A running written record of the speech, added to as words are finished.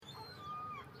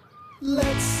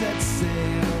Let's set sail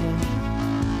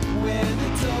where the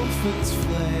dolphins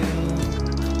flail,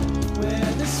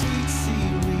 where the sweet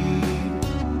seaweed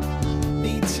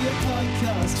meets your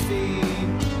podcast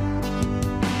feed.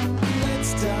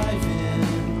 Let's dive in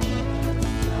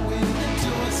with the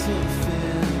dorsal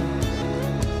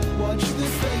fin. Watch the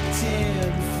fake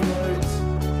tan float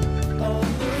on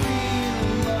the real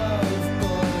love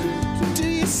boat. Do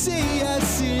you see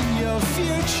us in your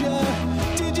future?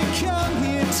 Did you come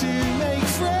here to make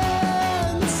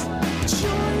friends?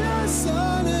 Join us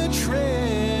on a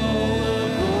trip. All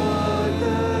aboard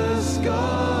the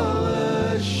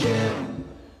scholarship.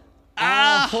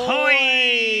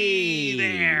 Ahoy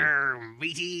there,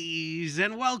 mateys,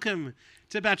 and welcome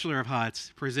to Bachelor of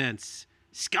Hearts presents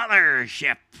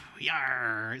Scholarship.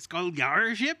 Yar, it's called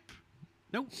Scholarship?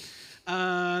 Nope.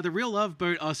 The Real Love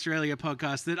Boat Australia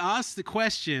podcast that asks the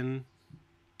question,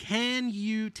 can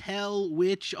you tell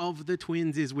which of the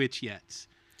twins is which yet?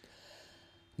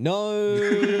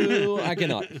 No, I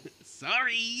cannot.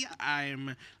 Sorry,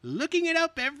 I'm looking it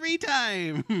up every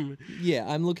time. Yeah,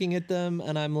 I'm looking at them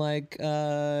and I'm like,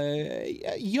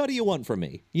 what do you want from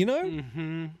me? You know?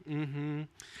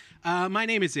 My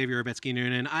name is Xavier Obetsky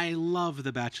Noonan. I love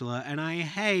The Bachelor and I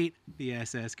hate the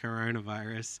SS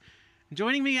coronavirus.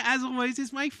 Joining me, as always,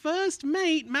 is my first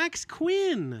mate, Max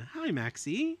Quinn. Hi,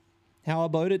 Maxie. How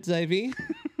about it, Xavier?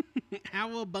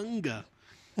 Howabunga.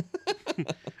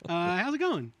 How's it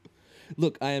going?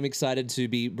 Look, I am excited to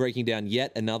be breaking down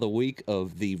yet another week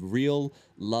of the Real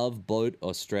Love Boat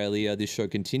Australia. This show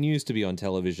continues to be on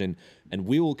television, and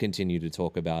we will continue to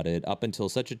talk about it up until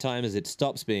such a time as it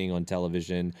stops being on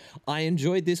television. I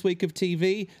enjoyed this week of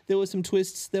TV. There were some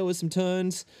twists, there were some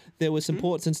turns, there were some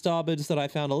ports and starboards that I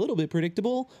found a little bit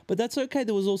predictable, but that's okay.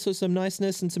 There was also some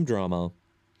niceness and some drama.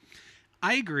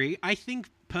 I agree. I think,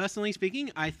 personally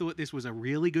speaking, I thought this was a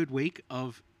really good week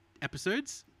of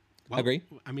episodes. Well, Agree.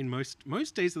 I mean,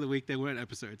 most days of the week there weren't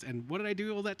episodes. And what did I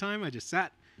do all that time? I just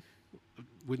sat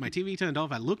with my TV turned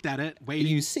off. I looked at it, waiting.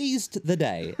 You seized the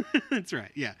day. That's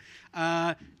right, yeah.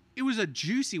 It was a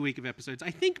juicy week of episodes. I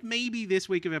think maybe this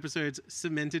week of episodes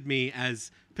cemented me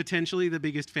as potentially the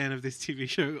biggest fan of this TV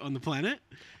show on the planet.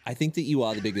 I think that you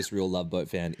are the biggest Real Love Boat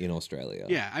fan in Australia.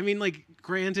 Yeah, I mean, like,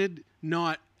 granted,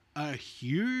 not a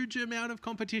huge amount of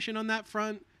competition on that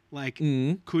front. Like,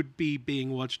 could be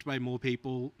being watched by more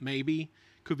people, maybe.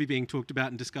 Could be being talked about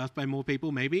and discussed by more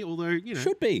people, maybe. Although, you know,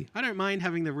 Should be. I don't mind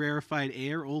having the rarefied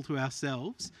air all to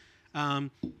ourselves.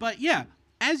 But yeah,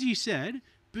 as you said,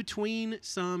 between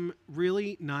some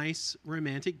really nice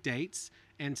romantic dates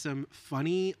and some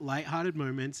funny, lighthearted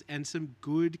moments and some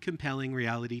good, compelling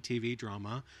reality TV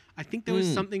drama, I think there was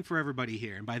something for everybody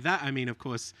here. And by that, I mean, of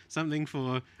course, something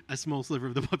for a small sliver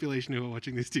of the population who are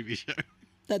watching this TV show.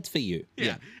 That's for you.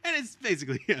 Yeah. And it's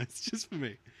basically, it's just for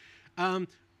me.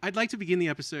 I'd like to begin the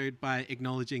episode by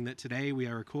acknowledging that today we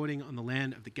are recording on the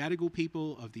land of the Gadigal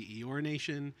people of the Eora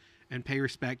Nation and pay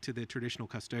respect to the traditional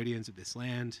custodians of this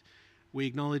land. We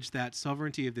acknowledge that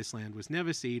sovereignty of this land was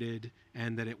never ceded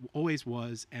and that it always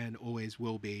was and always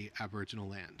will be Aboriginal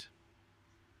land.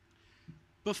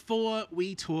 Before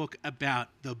we talk about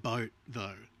the boat,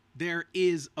 though, there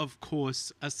is, of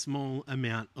course, a small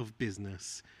amount of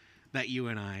business that you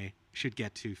and I should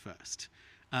get to first.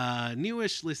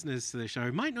 Newish listeners to the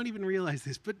show might not even realize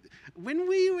this, but when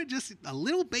we were just a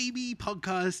little baby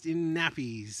podcast in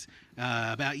nappies,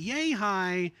 about yay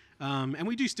high, and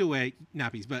we do still wear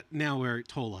nappies, but now we're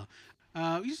taller.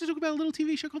 We used to talk about a little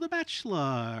TV show called The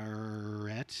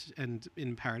Bachelorette, and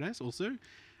in Paradise also.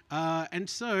 And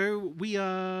so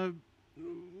we're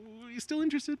still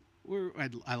interested.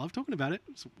 I love talking about it.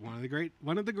 It's one of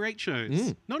the great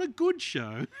shows. Not a good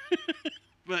show,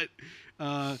 but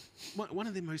one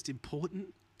of the most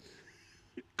important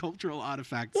cultural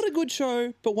artifacts. Not a good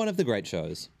show, but one of the great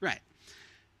shows. Right.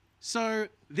 So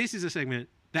this is a segment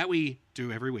that we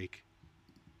do every week,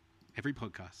 every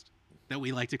podcast, that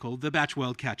we like to call the Batch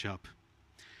World Catch Up.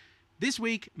 This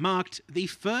week marked the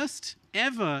first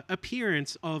ever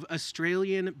appearance of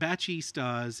Australian Batchy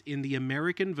stars in the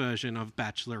American version of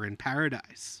Bachelor in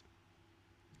Paradise.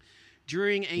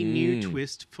 During a new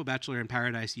twist for Bachelor in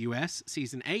Paradise US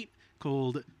Season 8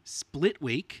 called Split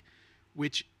Week,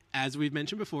 which, as we've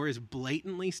mentioned before, is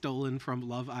blatantly stolen from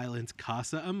Love Island's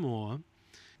Casa Amor,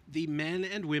 the men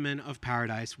and women of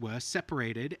Paradise were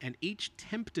separated and each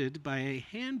tempted by a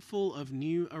handful of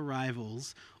new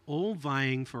arrivals, all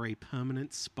vying for a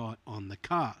permanent spot on the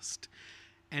cast.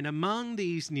 And among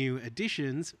these new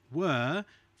additions were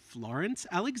Florence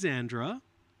Alexandra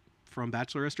from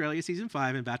Bachelor Australia Season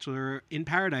 5 and Bachelor in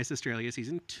Paradise Australia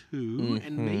Season 2,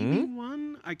 and maybe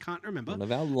one, I can't remember. One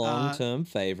of our long-term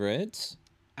favorites.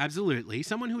 absolutely.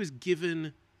 Someone who has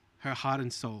given her heart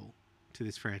and soul to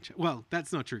this franchise. Well,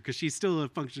 that's not true because she's still a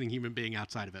functioning human being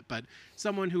outside of it, but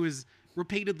someone who has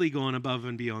repeatedly gone above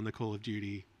and beyond the Call of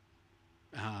Duty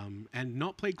and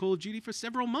not played Call of Duty for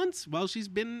several months while she's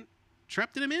been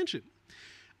trapped in a mansion.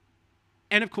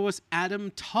 And of course,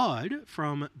 Adam Todd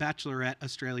from Bachelorette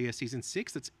Australia season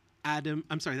 6. That's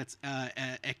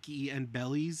Eki and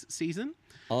Belly's season.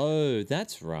 Oh,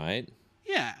 that's right.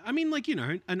 Yeah, I mean, like, you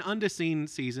know, an underseen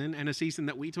season and a season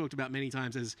that we talked about many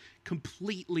times as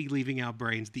completely leaving our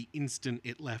brains the instant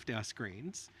it left our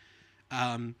screens.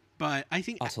 But I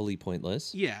think... Utterly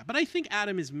pointless. Yeah, but I think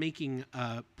Adam is making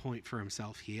a point for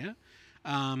himself here.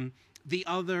 The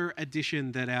other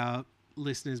addition that our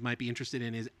listeners might be interested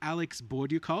in is Alex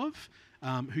Bordyukov,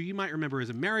 who you might remember as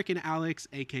American Alex,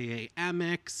 aka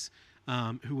Amex,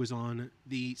 who was on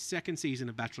the second season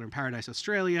of Bachelor in Paradise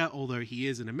Australia, although he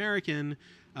is an American.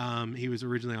 He was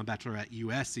originally on Bachelorette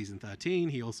US season 13.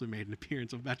 He also made an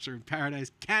appearance on Bachelor in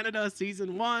Paradise Canada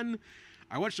season 1.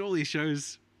 I watched all these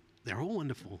shows. They're all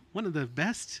wonderful. One of the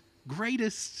best,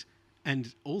 greatest,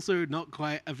 and also not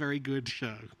quite a very good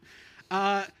show.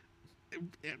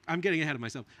 I'm getting ahead of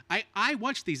myself. I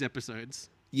watched these episodes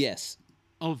Yes.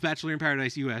 of Bachelor in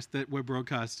Paradise US that were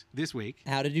broadcast this week.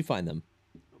 How did you find them?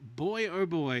 Boy, oh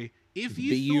boy. If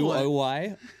you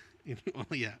B-U-O-Y? Well,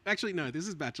 yeah. Actually, no, this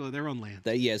is Bachelor. They're on land.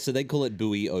 Yeah, so they'd call it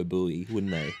buoy oh buoy,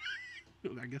 wouldn't they?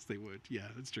 I guess they would. Yeah,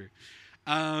 that's true.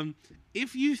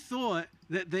 If you thought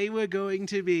that they were going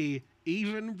to be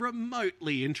even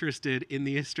remotely interested in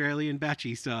the Australian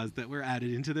Batchy stars that were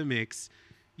added into the mix,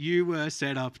 you were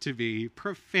set up to be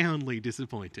profoundly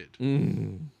disappointed.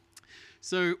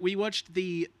 So we watched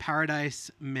the Paradise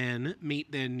men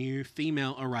meet their new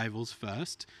female arrivals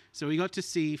first. So we got to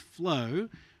see Flo,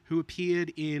 who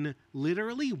appeared in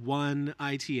literally one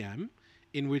ITM,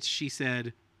 in which she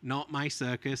said, "Not my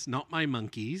circus, not my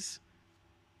monkeys."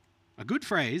 A good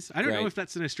phrase. I don't know if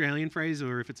that's an Australian phrase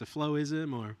or if it's a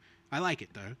Floism, or I like it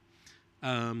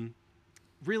though.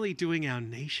 Really doing our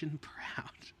nation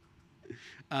proud.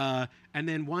 And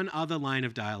then one other line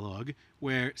of dialogue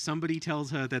where somebody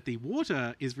tells her that the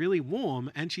water is really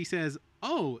warm and she says,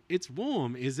 "Oh, it's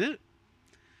warm, is it?"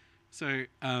 So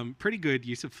pretty good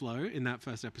use of Flo in that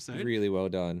first episode. Really well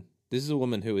done. This is a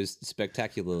woman who is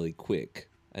spectacularly quick,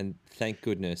 and thank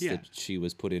goodness that she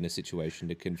was put in a situation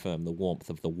to confirm the warmth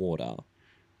of the water.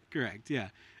 Correct, yeah.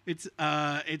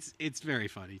 It's very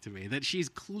funny to me that she's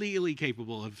clearly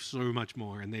capable of so much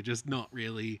more and they're just not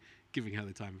really giving her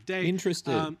the time of day.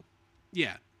 Interested.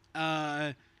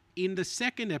 In the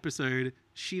second episode,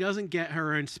 she doesn't get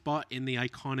her own spot in the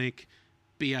iconic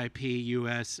BIP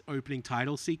US opening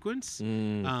title sequence,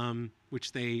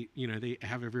 which they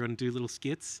have everyone do little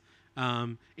skits.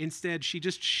 Instead, she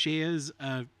just shares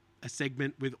a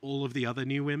segment with all of the other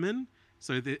new women.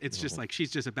 So it's just like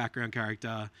she's just a background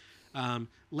character.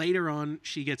 Later on,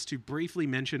 she gets to briefly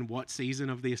mention what season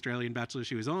of the Australian Bachelor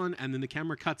she was on, and then the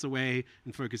camera cuts away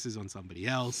and focuses on somebody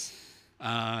else.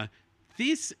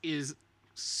 This is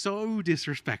so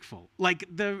disrespectful. Like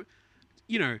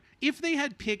if they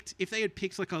had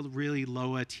picked like a really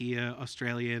lower tier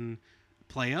Australian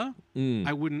player,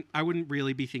 I wouldn't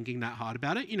really be thinking that hard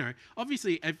about it.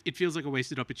 Obviously it feels like a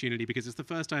wasted opportunity because it's the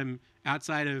first time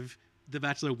outside of the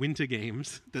Bachelor Winter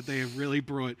Games that they have really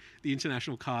brought the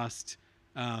international cast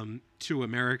to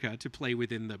America to play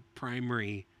within the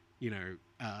primary,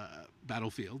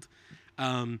 battlefield.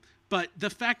 But the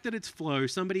fact that it's Flo,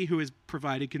 somebody who has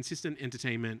provided consistent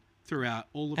entertainment throughout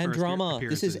all of her drama.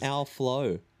 appearances. This is our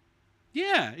Flo.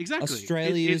 Yeah, exactly.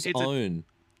 Australia's own.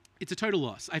 It's a total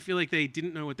loss. I feel like they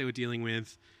didn't know what they were dealing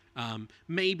with.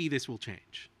 Maybe this will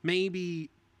change. Maybe,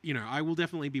 I will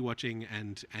definitely be watching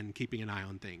and keeping an eye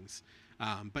on things.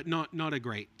 But not a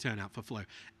great turnout for Flo.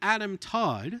 Adam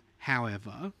Todd,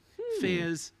 however,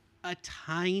 fares a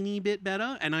tiny bit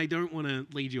better. And I don't want to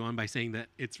lead you on by saying that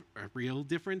it's a real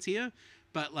difference here.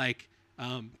 But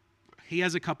he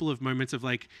has a couple of moments of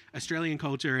Australian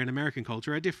culture and American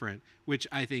culture are different, which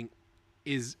I think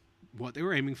is what they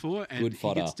were aiming for. And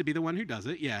he gets to be the one who does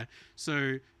it. Yeah.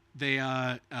 So they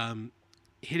are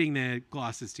hitting their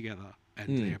glasses together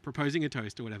and they are proposing a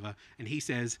toast or whatever. And he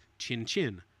says, "Chin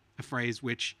chin," a phrase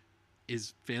which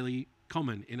is fairly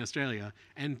common in Australia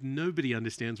and nobody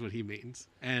understands what he means.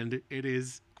 And it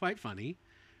is quite funny.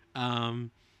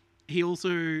 He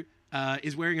also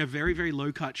is wearing a very, very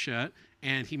low cut shirt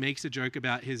and he makes a joke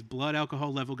about his blood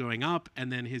alcohol level going up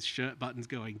and then his shirt buttons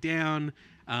going down,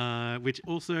 which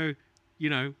also,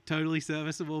 totally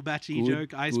serviceable batchy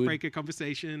joke, icebreaker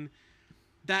conversation.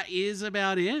 That is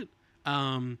about it.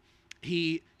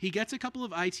 He gets a couple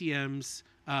of ITMs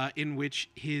in which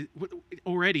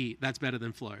already that's better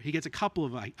than Flo. He gets a couple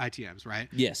of ITMs, right?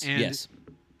 Yes, and yes.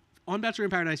 On Bachelor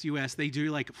in Paradise US, they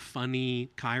do like funny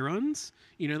chirons,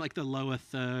 like the lower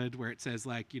third where it says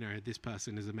like, this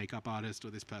person is a makeup artist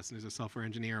or this person is a software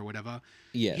engineer or whatever.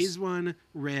 Yes. His one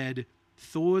read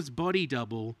Thor's body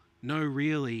double. No,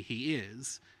 really, he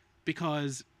is.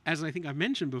 Because, as I think I've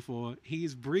mentioned before,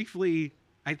 he's briefly,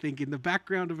 I think, in the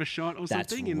background of a shot or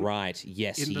something. That's right.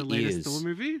 Yes, in the latest Thor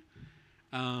movie.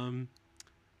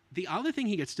 The other thing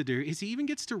he gets to do is he even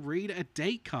gets to read a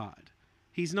date card.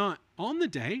 He's not on the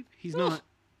date. He's not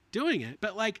doing it.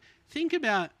 But, like, think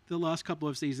about the last couple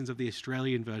of seasons of the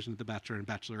Australian version of The Bachelor and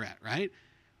Bachelorette, right?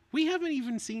 We haven't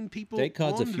even seen people date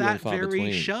cards on are few that and far very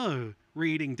between. show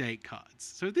reading date cards.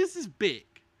 So this is big.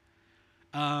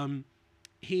 What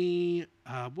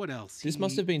else? This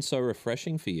must have been so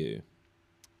refreshing for you.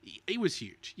 It was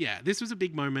huge. Yeah, this was a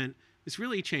big moment. This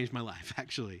really changed my life,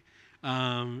 actually.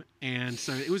 And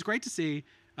so it was great to see.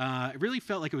 It really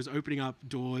felt like it was opening up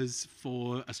doors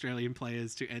for Australian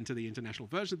players to enter the international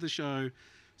version of the show.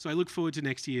 So I look forward to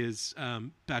next year's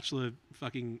Bachelor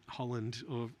fucking Holland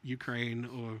or Ukraine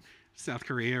or South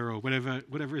Korea or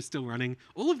whatever is still running.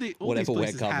 Whatever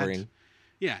we're covering.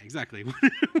 Yeah, exactly.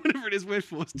 Whatever it is we're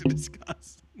forced to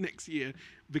discuss next year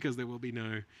because there will be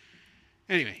no...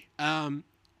 Anyway,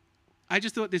 I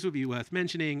just thought this would be worth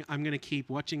mentioning. I'm going to keep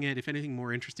watching it. If anything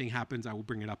more interesting happens, I will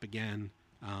bring it up again.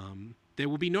 There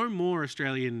will be no more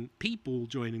Australian people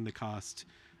joining the cast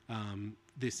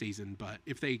this season, but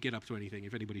if they get up to anything,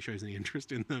 if anybody shows any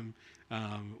interest in them,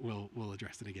 we'll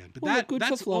address it again. But Well, good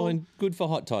that's for Flo all... and good for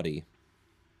Hot Toddy.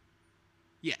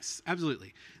 Yes,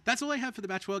 absolutely. That's all I have for the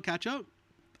Batch World Catch-Up.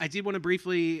 I did want to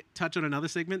briefly touch on another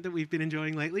segment that we've been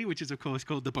enjoying lately, which is, of course,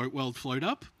 called the Boat World Float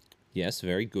Up. Yes,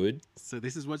 very good. So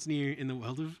this is what's new in the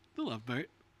world of the Love Boat.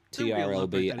 The real Love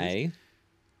Boat, that is. TRLBA.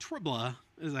 Tribler,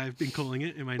 as I've been calling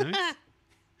it in my notes.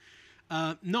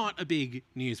 Not a big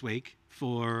news week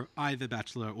for either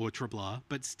Bachelor or Tribler,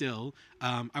 but still,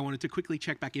 I wanted to quickly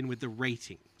check back in with the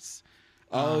ratings.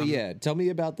 Oh, yeah. Tell me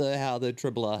about how the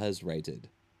Tribler has rated.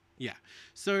 Yeah.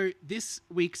 So this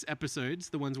week's episodes,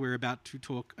 the ones we're about to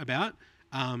talk about,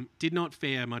 did not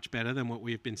fare much better than what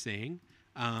we've been seeing.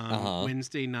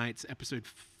 Wednesday night's episode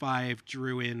 5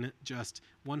 drew in just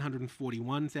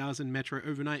 141,000 Metro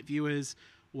overnight viewers,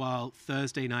 while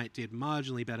Thursday night did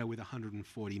marginally better with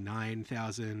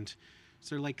 149,000.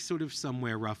 So like sort of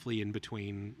somewhere roughly in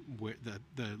between the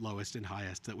lowest and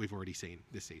highest that we've already seen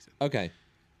this season. Okay.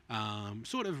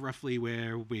 Sort of roughly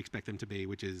where we expect them to be,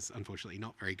 which is unfortunately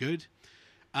not very good.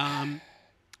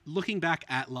 Looking back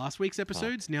at last week's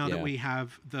episodes, that we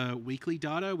have the weekly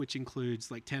data, which includes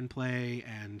like 10 play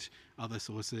and other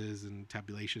sources and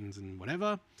tabulations and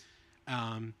whatever,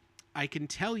 I can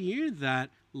tell you that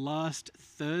last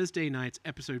Thursday night's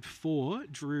episode 4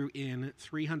 drew in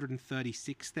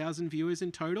 336,000 viewers in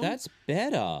total. That's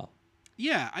better.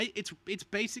 Yeah, it's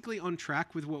basically on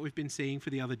track with what we've been seeing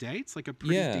for the other dates, like a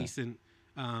pretty decent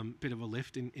bit of a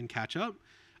lift in catch-up.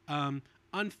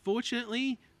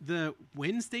 Unfortunately, the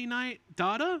Wednesday night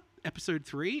data, episode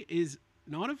 3, is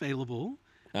not available.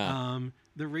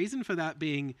 The reason for that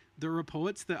being the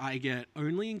reports that I get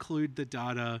only include the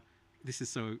data... This is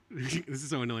so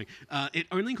annoying. It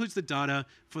only includes the data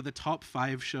for the top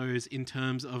 5 shows in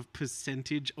terms of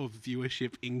percentage of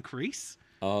viewership increase.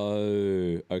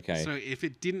 Oh, okay. So if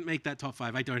it didn't make that top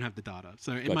 5, I don't have the data.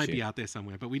 So it might be out there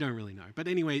somewhere, but we don't really know. But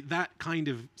anyway, that kind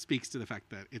of speaks to the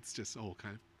fact that it's just all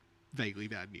kind of vaguely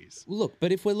bad news. Look,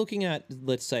 but if we're looking at,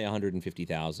 let's say,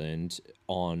 150,000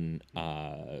 on...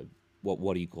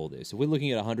 What do you call this? If we're looking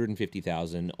at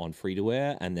 150,000 on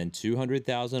free-to-air and then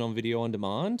 200,000 on video on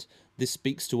demand, this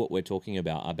speaks to what we're talking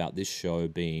about this show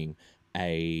being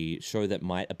a show that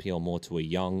might appeal more to a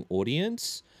young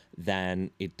audience than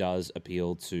it does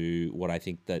appeal to what I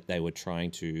think that they were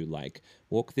trying to like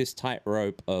walk this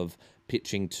tightrope of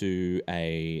pitching to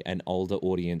an older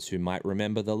audience who might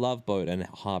remember the Love Boat and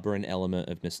harbor an element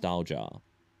of nostalgia.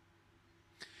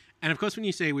 And of course, when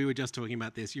you say we were just talking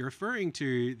about this, you're referring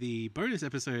to the bonus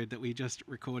episode that we just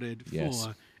recorded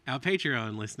for our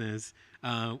Patreon listeners.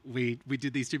 We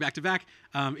did these 2 back-to-back.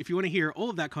 If you want to hear all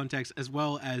of that context, as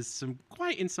well as some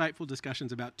quite insightful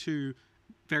discussions about 2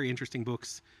 very interesting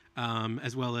books,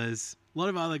 as well as a lot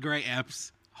of other great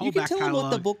apps, whole you can back tell catalog.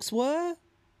 them what the books were?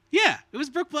 Yeah, it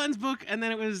was Brooke Button's book, and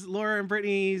then it was Laura and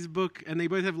Brittany's book, and they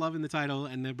both have love in the title,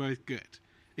 and they're both good.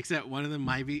 Except one of them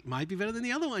might be better than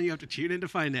the other one. You have to tune in to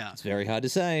find out. It's very hard to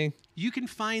say. You can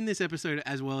find this episode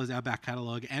as well as our back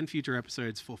catalog and future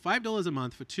episodes for $5 a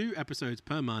month for 2 episodes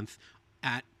per month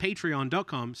at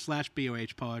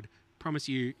patreon.com/BOHpod. Promise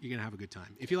you're going to have a good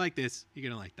time. If you like this, you're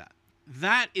going to like that.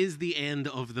 that is the end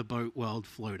of the Boat World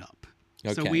Float Up.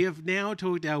 So Okay. we have now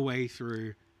talked our way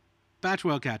through Batch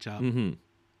World Catch Up, Mm-hmm.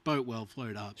 Boat World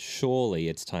Float Up. Surely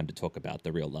it's time to talk about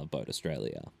the Real Love Boat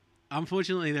Australia.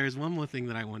 Unfortunately, there is one more thing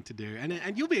that I want to do,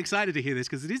 and you'll be excited to hear this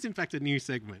because it is in fact a new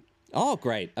segment. Oh,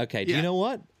 great. Okay. Do Yeah. you know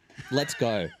what? Let's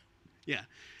go. Yeah.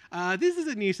 This is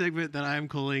a new segment that I am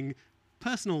calling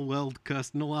Personal World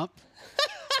Kirstenal Up,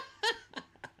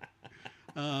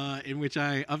 in which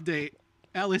I update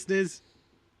our listeners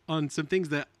on some things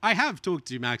that I have talked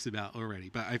to Max about already,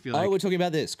 but I feel like... Oh, we're talking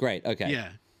about this. Great. Okay. Yeah.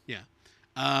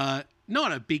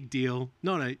 Not a big deal.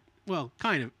 Well,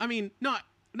 kind of. I mean, not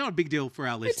a big deal for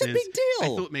our It's a listeners. big deal. I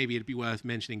thought maybe it'd be worth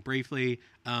mentioning briefly.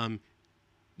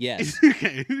 Yes.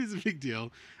 Okay, it is a big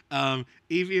deal.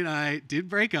 Evie and I did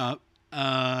break up.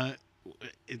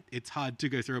 It's hard to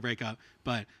go through a breakup,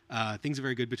 but things are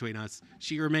very good between us.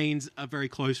 She remains a very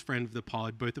close friend of the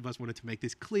pod. Both of us wanted to make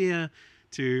this clear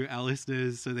to our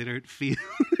listeners so they don't feel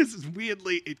this is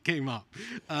weirdly it came up.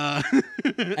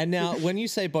 And now, when you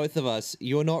say both of us,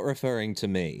 you're not referring to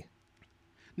me.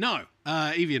 No,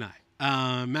 Evie and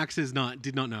I. Max did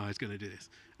not know I was going to do this.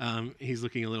 He's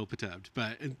looking a little perturbed,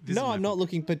 but this No, is my I'm not fault.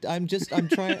 looking, but I'm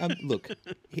trying. Look,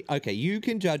 okay, you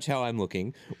can judge how I'm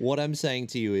looking. What I'm saying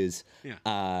to you is,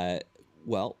 Yeah.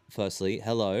 well, firstly,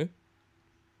 hello.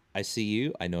 I see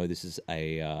you. I know this is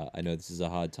a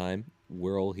hard time.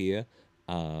 We're all here.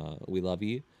 We love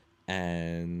you.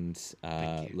 And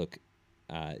Thank you. look,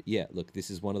 look, this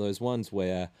is one of those ones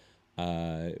where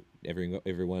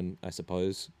everyone, I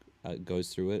suppose, goes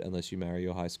through it unless you marry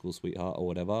your high school sweetheart or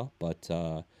whatever. But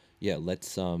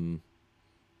let's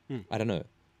I don't know.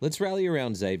 Let's rally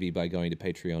around Xavier by going to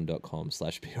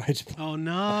patreon.com/POH. Oh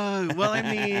no! Well,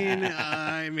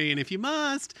 I mean, if you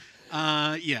must,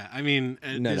 yeah. I mean,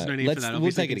 there's no need for that. We'll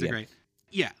Obviously, take it things are again. great.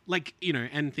 Yeah, like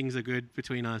and things are good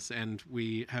between us, and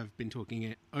we have been talking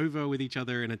it over with each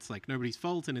other, and it's like nobody's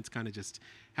fault, and it's kind of just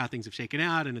how things have shaken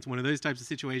out, and it's one of those types of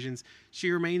situations.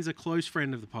 She remains a close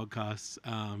friend of the podcast.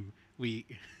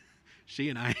 She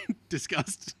and I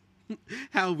discussed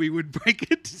how we would break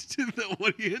it to the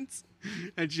audience,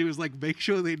 and she was like, make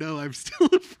sure they know I'm still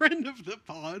a friend of the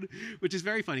pod, which is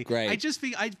very funny. Great. I figured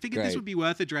this Great. would be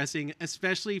worth addressing,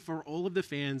 especially for all of the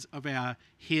fans of our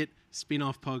hit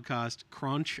spin-off podcast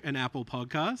Crunch and Apple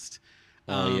Podcast.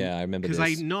 Oh, yeah, I remember because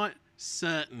this. I'm not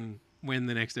certain when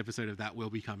the next episode of that will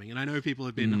be coming, and I know people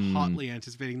have been hotly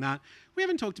anticipating that. We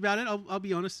haven't talked about it. I'll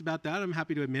be honest about that. I'm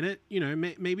happy to admit it.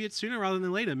 Maybe it's sooner rather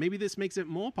than later. Maybe this makes it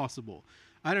more possible.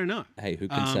 I don't know. Hey, who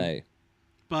can say?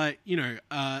 But You're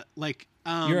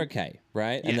okay,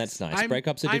 right? And yes, that's nice. I'm-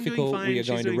 Breakups are I'm doing difficult. fine, We are she's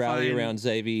going to doing rally fine. around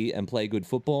Xavier and play good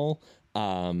football.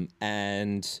 And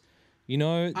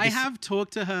I have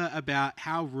talked to her about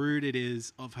how rude it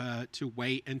is of her to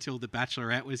wait until The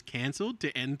Bachelorette was cancelled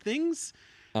to end things.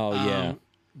 Oh yeah.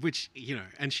 Which,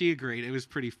 and she agreed. It was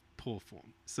pretty poor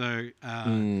form. So,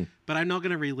 but I'm not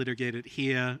going to relitigate it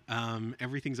here.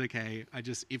 Everything's okay.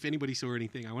 If anybody saw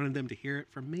anything, I wanted them to hear it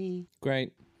from me.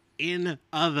 Great. In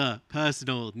other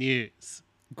personal news,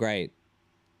 Great.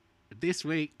 this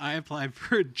week I applied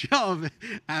for a job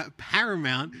at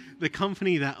Paramount, the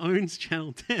company that owns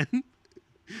Channel 10,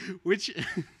 which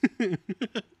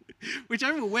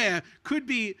I'm aware could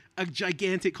be a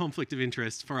gigantic conflict of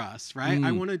interest for us, right?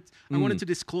 I wanted to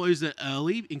disclose it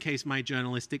early in case my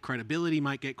journalistic credibility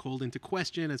might get called into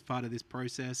question as part of this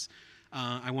process.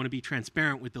 I want to be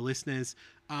transparent with the listeners.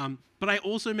 But I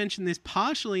also mentioned this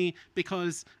partially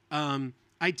because I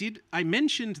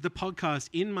mentioned the podcast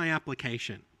in my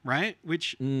application, right?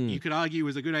 Which you could argue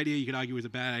was a good idea. You could argue was a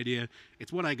bad idea.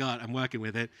 It's what I got. I'm working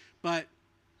with it. But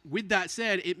with that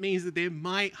said, it means that there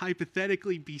might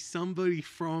hypothetically be somebody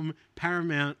from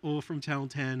Paramount or from Channel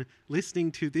 10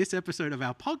 listening to this episode of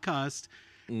our podcast.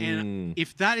 And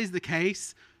if that is the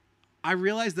case, I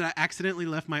realized that I accidentally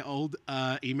left my old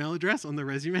email address on the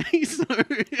resume.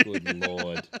 Good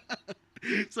Lord.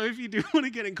 So if you do want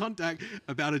to get in contact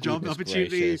about a job Goodness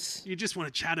opportunity, gracious. you just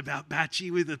want to chat about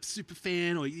Batchy with a super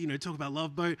fan, or talk about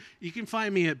Love Boat, you can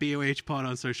find me at BOH Pod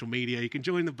on social media. You can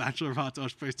join the Bachelor of Arts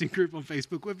Osh posting group on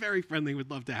Facebook. We're very friendly.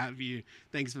 We'd love to have you.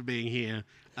 Thanks for being here.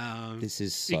 This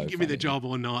is so you can give me the funny. job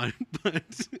or not, but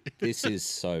This is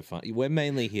so fun. We're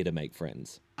mainly here to make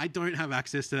friends. I don't have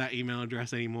access to that email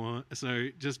address anymore. So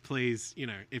just please,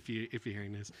 if you're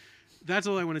hearing this, that's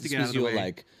all I wanted to This get out was of the your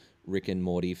way. Rick and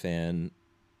Morty fan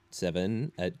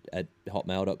 7 at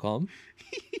hotmail.com.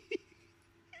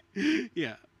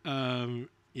 Yeah.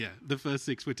 The first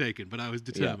 6 were taken, but I was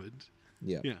determined.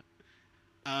 Yeah.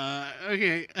 Yeah.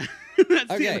 Okay. That's the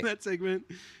end Okay. of that segment.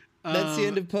 That's the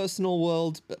end of Personal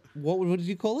World. What did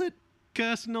you call it?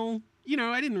 Personal.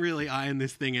 I didn't really iron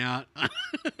this thing out.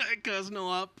 Personal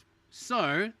up.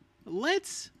 So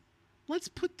let's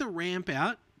put the ramp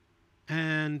out.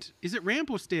 And is it ramp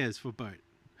or stairs for boat?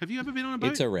 Have you ever been on a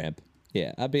boat? It's a ramp.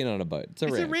 Yeah, I've been on a boat. It's a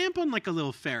It's ramp. a ramp on like a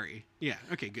little ferry. Yeah.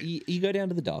 Okay. Good. You go down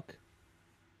to the dock.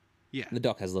 Yeah. The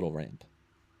dock has a little ramp.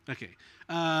 Okay.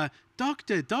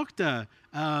 Doctor,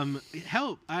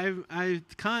 help. I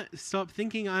can't stop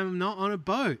thinking I'm not on a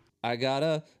boat. I got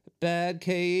a bad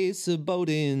case of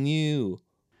boating you.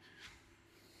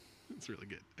 That's really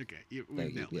good. Okay. We've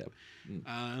Thank you. nailed it.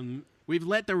 Yeah. We've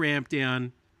let the ramp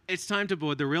down. It's time to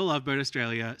board the Real Love Boat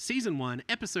Australia Season 1,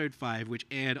 Episode 5, which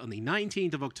aired on the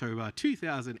 19th of October,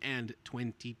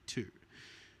 2022.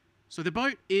 So the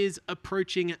boat is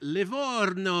approaching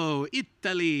Livorno,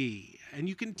 Italy. And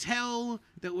you can tell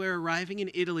that we're arriving in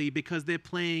Italy because they're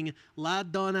playing La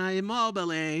Donna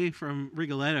Immobile from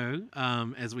Rigoletto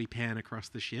as we pan across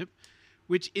the ship,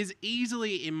 which is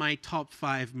easily in my top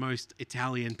 5 most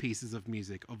Italian pieces of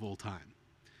music of all time.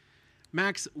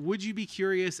 Max, would you be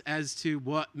curious as to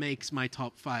what makes my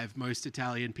top 5 most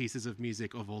Italian pieces of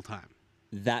music of all time?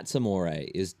 That's Amore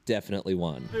is definitely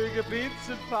one.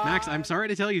 Max, I'm sorry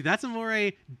to tell you, That's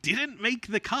Amore didn't make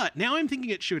the cut. Now I'm thinking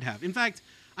it should have. In fact,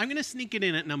 I'm going to sneak it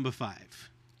in at number 5.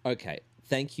 Okay.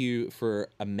 Thank you for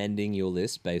amending your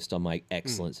list based on my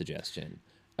excellent suggestion.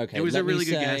 Okay. It was let a really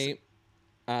me good say, guess.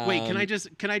 Wait,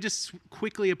 can I just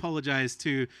quickly apologize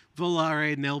to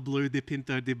Volare nel blu di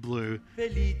Pinto di Blu,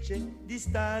 Felice di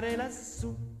stare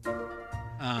lassù.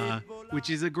 which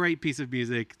is a great piece of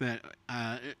music that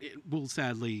it will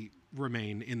sadly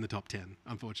remain in the top 10,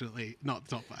 unfortunately, not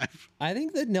the top 5. I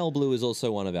think that Nell Blue is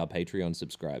also one of our Patreon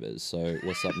subscribers. So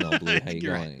what's up, Nell Blue? How you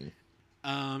You're right.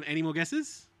 going? Any more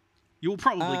guesses? You'll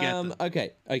probably get them.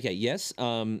 Okay, yes.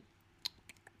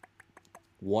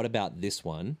 What about this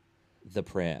one? The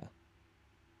Prayer.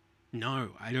 No,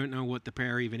 I don't know what the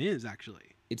prayer even is, actually.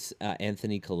 It's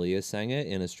Anthony Kalia sang it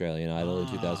in Australian Idol in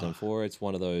 2004. It's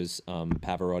one of those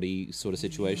Pavarotti sort of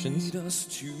situations. Lead us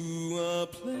to a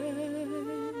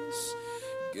place,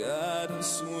 guide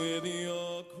us with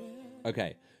your grace.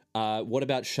 Okay. What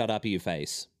about Shut Up You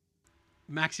Face?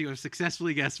 Max, you have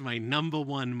successfully guessed my number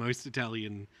 1 most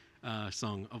Italian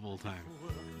song of all time.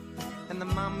 And the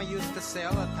mama used to say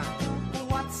all the time,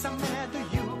 what's the matter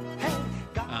you? Hey,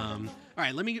 All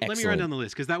right, let me run Excellent. down the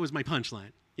list because that was my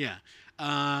punchline. Yeah.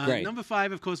 Great. Number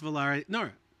 5, of course, Volare. No,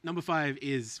 number 5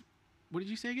 is, what did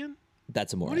you say again?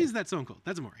 That's Amore. What is that song called?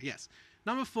 That's Amore, yes.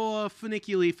 Number 4,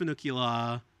 Funiculi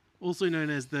Funicular, also known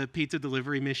as the pizza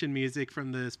delivery mission music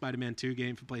from the Spider-Man 2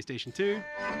 game for PlayStation 2.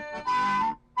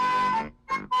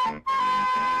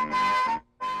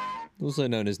 Also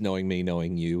known as Knowing Me,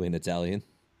 Knowing You in Italian.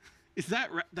 Is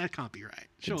that right? That can't be right.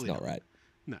 Surely It's not right.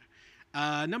 No.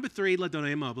 Number 3, La Donna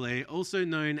Immobile, also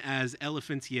known as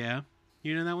Elephant's Yeah.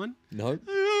 You know that one? No?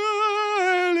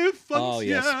 Elephant's Oh,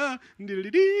 yes. Yeah.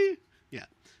 Diddly-dee. Yeah.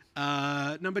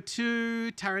 Number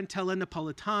 2, Tarantella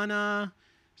Napolitana.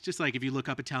 It's just like if you look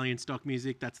up Italian stock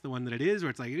music, that's the one that it is, where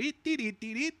it's like.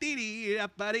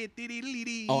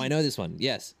 Oh, I know this one.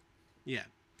 Yes. Yeah.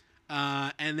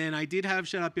 And then I did have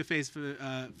Shut Up Your Face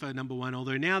for number 1,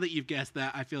 although now that you've guessed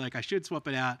that, I feel like I should swap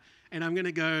it out. And I'm going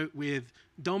to go with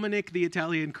Dominic the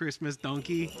Italian Christmas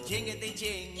Donkey. Jingity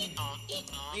jing,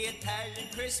 the Italian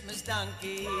Christmas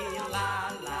donkey,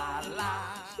 la la la.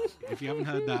 If you haven't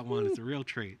heard that one, it's a real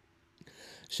treat.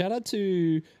 Shout out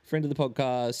to friend of the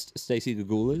podcast, Stacey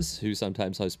Gagulas, who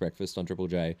sometimes hosts breakfast on Triple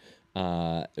J.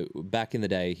 Back in the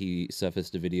day, he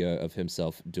surfaced a video of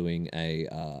himself doing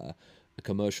a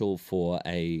commercial for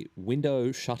a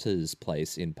window shutters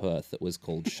place in Perth that was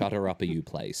called Shutter Up You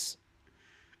Place.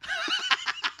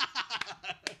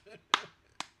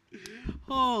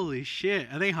 Holy shit.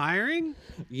 Are they hiring?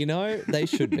 You know, they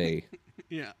should be.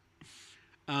 Yeah.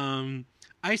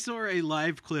 I saw a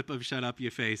live clip of Shut Up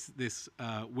Your Face this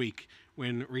week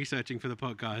when researching for the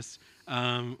podcast,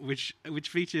 which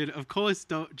featured, of course,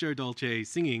 Joe Dolce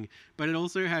singing, but it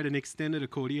also had an extended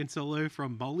accordion solo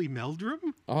from Molly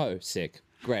Meldrum. Oh, sick.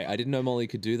 Great. I didn't know Molly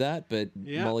could do that, but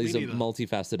Yeah, Molly's me a neither.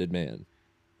 multifaceted man.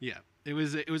 Yeah, it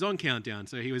was on Countdown,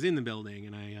 so he was in the building,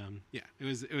 and it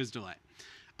was a delight.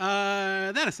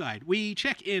 That aside, we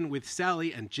check in with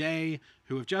Sally and Jay,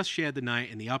 who have just shared the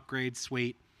night in the upgrade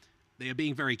suite. They are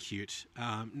being very cute.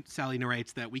 Sally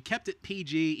narrates that we kept it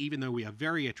PG, even though we are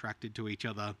very attracted to each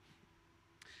other.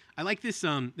 I like this.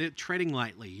 They're treading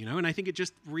lightly, you know, and I think it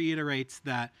just reiterates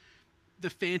that the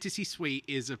fantasy suite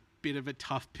is a bit of a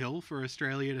tough pill for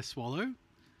Australia to swallow.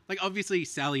 Like, obviously,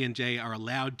 Sally and Jay are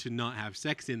allowed to not have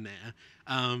sex in there.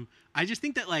 I just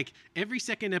think that, like, every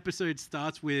second episode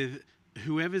starts with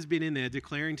whoever's been in there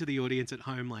declaring to the audience at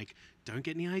home, like, don't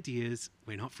get any ideas.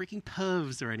 We're not freaking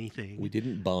pervs or anything. We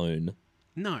didn't bone.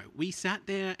 No, we sat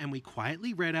there and we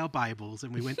quietly read our Bibles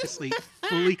and we went to sleep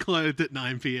fully clothed at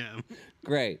 9 p.m.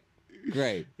 Great.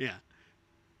 Yeah.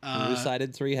 We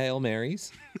recited 3 Hail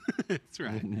Marys. That's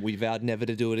right. We vowed never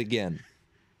to do it again.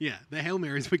 Yeah, the Hail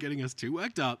Marys were getting us too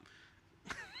worked up.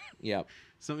 Yep.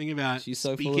 Something about She's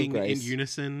so full of speaking in grace.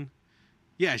 unison.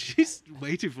 Yeah, she's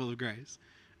way too full of grace.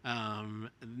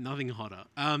 Nothing hotter.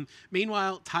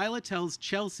 Meanwhile, Tyler tells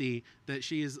Chelsea that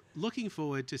she is looking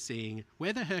forward to seeing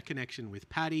whether her connection with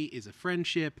Patty is a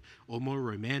friendship or more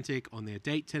romantic on their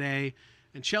date today.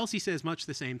 And Chelsea says much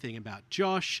the same thing about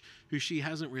Josh, who she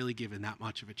hasn't really given that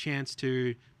much of a chance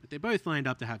to, but they're both lined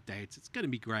up to have dates. It's going to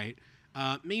be great.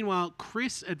 Meanwhile,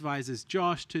 Chris advises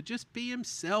Josh to just be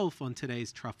himself on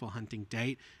today's truffle hunting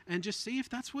date and just see if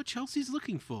that's what Chelsea's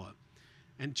looking for.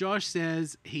 And Josh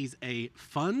says he's a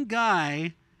fun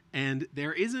guy and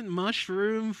there isn't much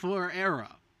room for error,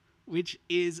 which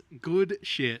is good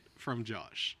shit from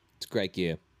Josh. It's great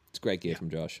gear. It's great gear from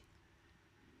Josh.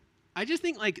 I just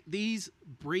think like these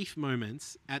brief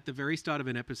moments at the very start of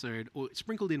an episode or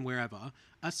sprinkled in wherever,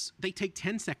 they take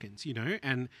 10 seconds, you know,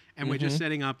 and we're just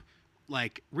setting up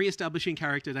like reestablishing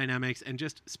character dynamics and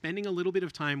just spending a little bit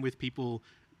of time with people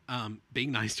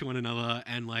being nice to one another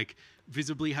and like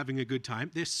visibly having a good time.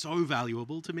 They're so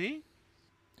valuable to me.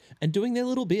 And doing their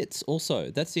little bits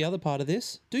also. That's the other part of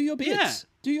this. Do your bits. Yeah.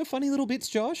 Do your funny little bits,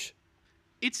 Josh.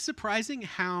 It's surprising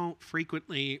how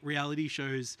frequently reality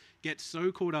shows get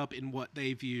so caught up in what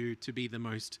they view to be the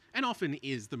most, and often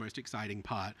is the most exciting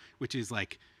part, which is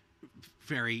like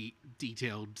very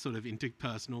detailed sort of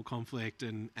interpersonal conflict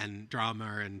and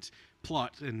drama and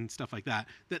plot and stuff like that,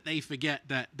 that they forget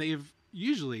that they have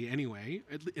usually anyway,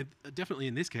 definitely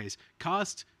in this case,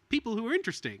 cast people who are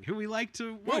interesting, who we like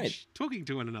to watch talking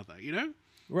to one another, you know?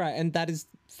 Right, and that is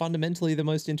fundamentally the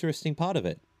most interesting part of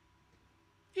it.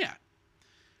 Yeah.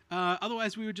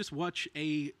 Otherwise, we would just watch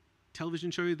a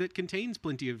television show that contains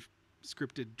plenty of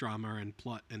scripted drama and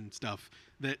plot and stuff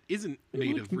that isn't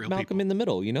made of real Malcolm people. in the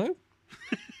middle, you know?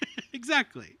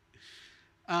 Exactly.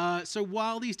 So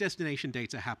while these destination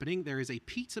dates are happening, there is a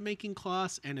pizza making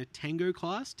class and a tango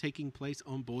class taking place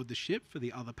on board the ship for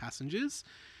the other passengers.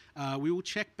 We will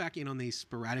check back in on these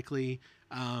sporadically.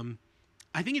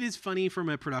 I think it is funny from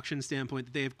a production standpoint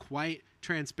that they have quite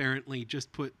transparently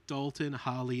just put Dalton,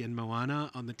 Harley, and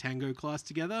Moana on the tango class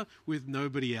together with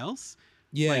nobody else.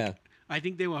 Yeah. Like, I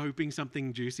think they were hoping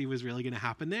something juicy was really going to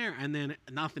happen there, and then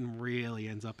nothing really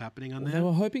ends up happening on They there.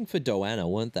 were hoping for Doanna,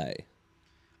 weren't they?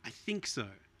 I think so.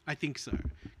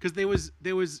 Because there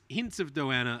was hints of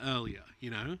Doanna earlier,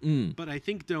 you know? But I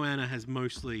think Doanna has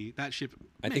mostly... That ship...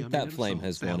 I may think or may that not flame have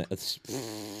has sailed. won it.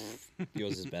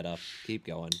 Yours is better. Keep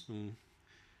going.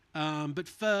 But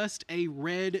first, a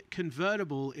red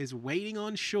convertible is waiting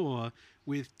on shore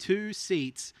with 2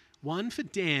 seats, one for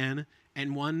Dan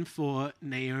and one for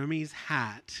Naomi's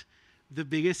hat. The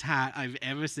biggest hat I've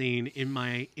ever seen in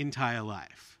my entire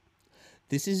life.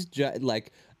 This is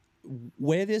like,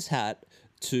 wear this hat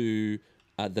to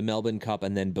the Melbourne Cup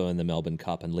and then burn the Melbourne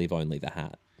Cup and leave only the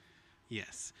hat.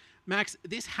 Yes. Max,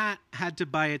 this hat had to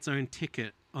buy its own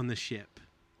ticket on the ship.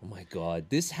 Oh my God.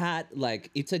 This hat,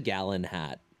 like, it's a gallon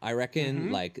hat. I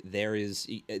reckon, like,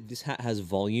 this hat has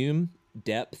volume,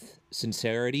 depth,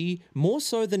 sincerity, more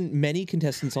so than many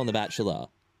contestants on The Bachelor.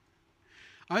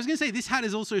 I was going to say, this hat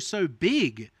is also so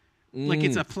big. Like,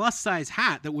 it's a plus-size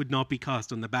hat that would not be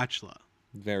cast on The Bachelor.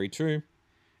 Very true.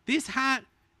 This hat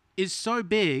is so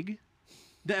big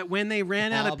that when they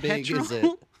ran out How of big petrol... is it?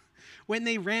 When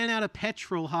they ran out of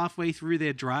petrol halfway through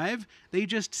their drive, they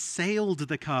just sailed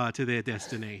the car to their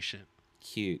destination.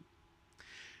 Cute.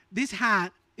 This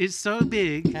hat is so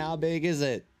big. How big is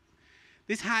it?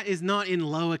 This hat is not in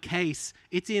lowercase.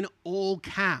 It's in all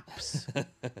caps.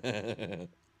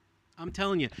 I'm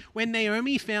telling you. When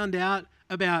Naomi found out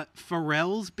about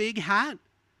Pharrell's big hat,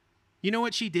 you know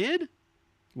what she did?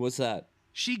 What's that?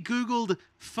 She Googled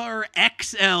for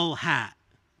XL hat.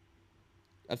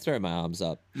 I've thrown my arms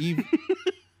up. You,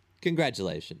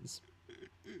 congratulations.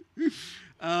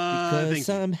 Because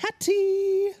I'm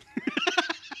hatty.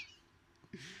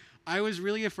 I was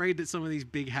really afraid that some of these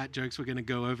big hat jokes were going to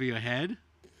go over your head.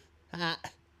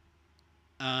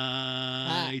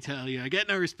 I tell you, I get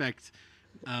no respect.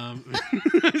 I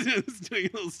was doing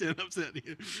a little stand-up set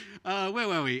here. Where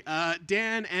were we?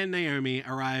 Dan and Naomi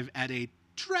arrive at a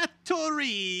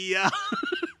trattoria.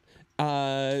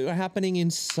 Happening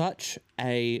in such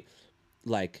a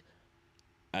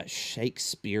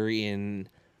Shakespearean,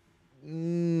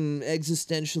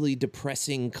 existentially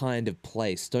depressing kind of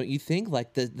place, don't you think?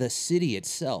 Like the city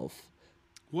itself,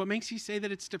 What makes you say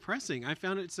that it's depressing? I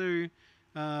found it so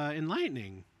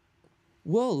enlightening.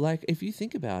 Well, like, if you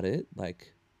think about it,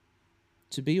 like,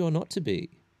 to be or not to be,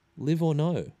 live or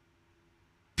no.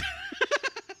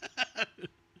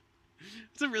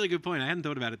 It's a really good point. I hadn't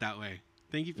thought about it that way.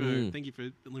 Thank you for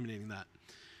illuminating that.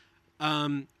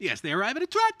 Yes, they arrive at a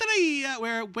trattoria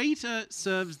where a waiter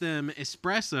serves them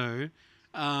espresso.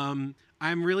 I'm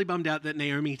really bummed out that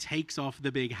Naomi takes off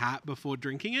the big hat before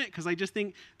drinking it, because I just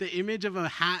think the image of a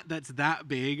hat that's that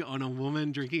big on a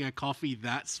woman drinking a coffee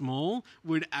that small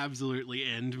would absolutely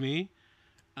end me.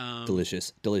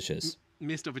 Delicious.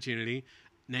 Missed opportunity.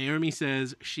 Naomi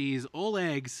says she's all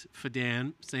eggs for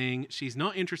Dan, saying she's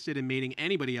not interested in meeting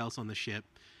anybody else on the ship.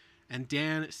 And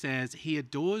Dan says he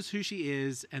adores who she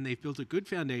is and they've built a good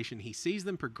foundation. He sees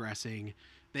them progressing.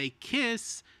 They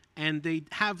kiss and they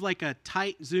have like a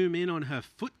tight zoom in on her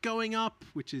foot going up,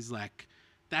 which is like,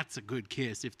 that's a good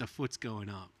kiss if the foot's going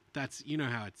up. That's, you know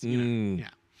how it's, you know,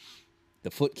 yeah.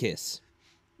 The foot kiss.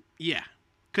 Yeah.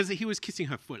 Because he was kissing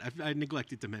her foot. I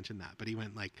neglected to mention that, but he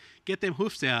went like, get them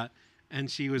hoofs out. And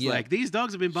she was like, these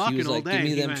dogs have been barking She was all like, day. give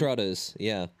me And he them went, trotters.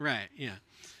 Yeah. Right, yeah.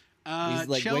 He's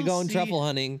like, we're going Chelsea- truffle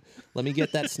hunting. Let me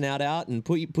get that snout out and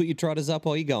put your trotters up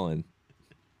while you're going.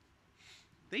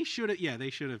 They should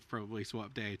have probably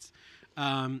swapped dates.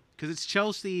 Because it's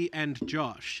Chelsea and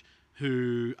Josh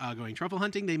who are going truffle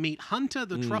hunting. They meet Hunter,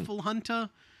 the truffle hunter,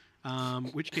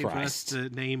 which came first, the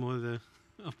name or the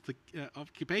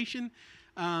occupation.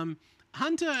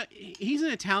 Hunter, he's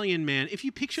an Italian man. If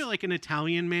you picture like an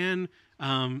Italian man,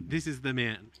 this is the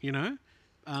man, you know?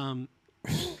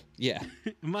 Yeah.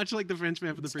 Much like the French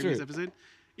man from the previous true. episode.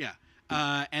 Yeah.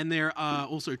 And there are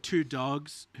also two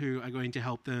dogs who are going to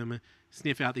help them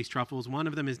sniff out these truffles. One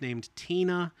of them is named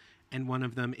Tina, and one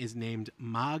of them is named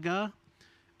Marga.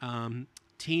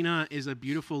 Tina is a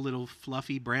beautiful little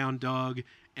fluffy brown dog,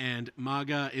 and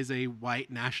Marga is a white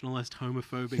nationalist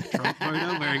homophobic Trump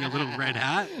voter wearing a little red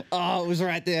hat. Oh, it was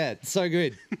right there. So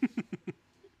good.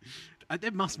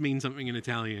 That must mean something in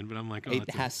Italian, but I'm like, oh, It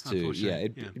has to. Yeah,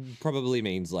 it probably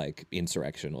means like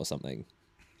insurrection or something.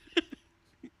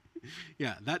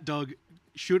 Yeah, that dog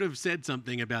should have said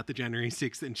something about the January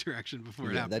 6th insurrection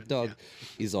before it happened. That dog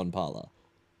is on parlor.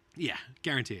 Yeah,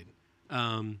 guaranteed.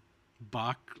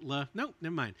 Bakla. No,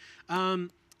 never mind.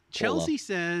 Chelsea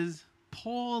says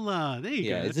Paula. There you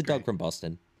go. Yeah, it's a dog from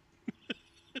Boston.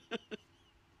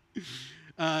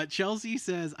 Chelsea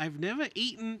says, I've never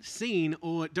eaten, seen,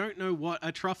 or don't know what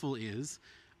a truffle is.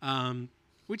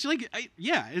 Which, like,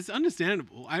 it's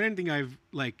understandable. I don't think I've,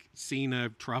 like, seen a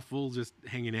truffle just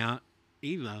hanging out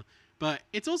either. But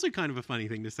it's also kind of a funny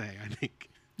thing to say, I think.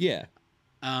 Yeah.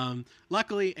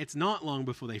 Luckily, it's not long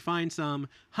before they find some.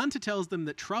 Hunter tells them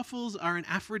that truffles are an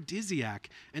aphrodisiac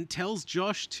and tells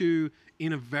Josh to,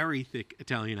 in a very thick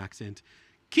Italian accent,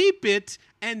 keep it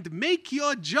and make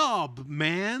your job,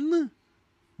 man.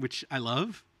 Which I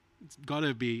love. It's got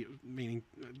to be mean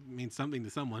something to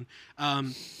someone. I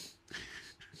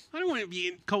don't want to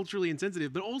be culturally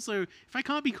insensitive, but also, if I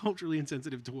can't be culturally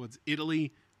insensitive towards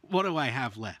Italy, what do I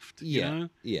have left? You know?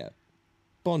 Yeah.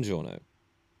 Buongiorno.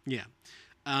 Yeah.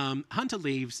 Hunter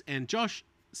leaves and Josh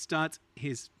starts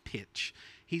his pitch.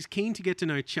 He's keen to get to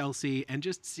know Chelsea and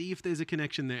just see if there's a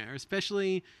connection there,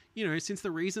 especially, you know, since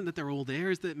the reason that they're all there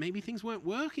is that maybe things weren't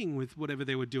working with whatever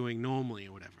they were doing normally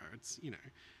or whatever. It's, you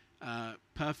know,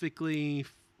 perfectly,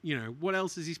 you know, what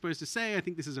else is he supposed to say? I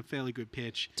think this is a fairly good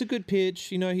pitch. It's a good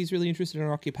pitch. You know, he's really interested in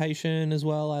our occupation as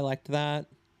well. I liked that.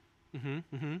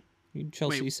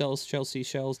 Chelsea sells Chelsea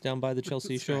shells down by the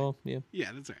Chelsea shore. Right. Yeah.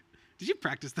 Yeah, that's right. Did you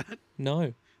practice that?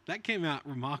 No. That came out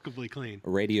remarkably clean.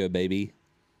 Radio, baby.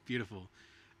 Beautiful.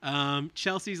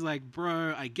 Chelsea's like,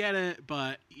 bro, I get it,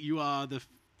 but you are the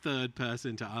third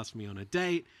person to ask me on a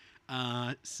date.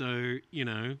 So, you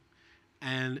know,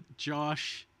 and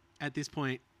Josh at this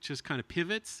point just kind of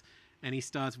pivots and he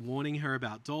starts warning her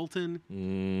about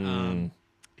Dalton.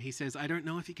 He says, I don't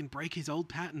know if he can break his old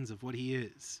patterns of what he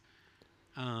is.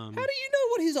 How do you know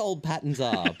what his old patterns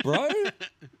are, bro?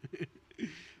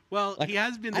 Well, Like, he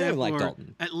has been I there don't like for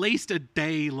Dalton. at least a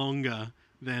day longer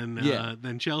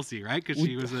than Chelsea, right? Because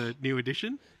she was a new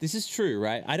addition. This is true,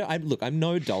 right? Look, I'm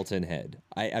no Dalton head.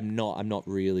 I'm not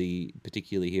really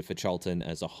particularly here for Charlton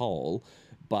as a whole,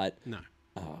 but No.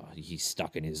 he's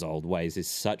stuck in his old ways. It's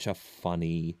such a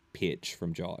funny pitch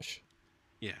from Josh.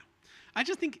 Yeah. I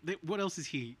just think that what else is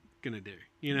he going to do?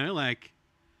 You know, like,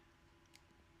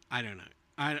 I don't know.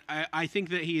 I think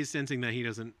that he is sensing that he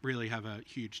doesn't really have a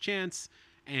huge chance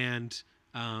and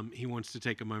he wants to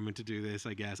take a moment to do this,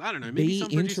 I guess. I don't know. Maybe Be some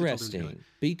producer told him to do interesting.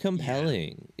 it. Be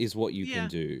compelling is what you can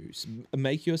do.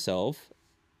 Make yourself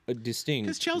distinct.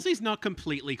 Because Chelsea's not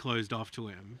completely closed off to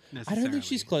him, I necessarily. don't think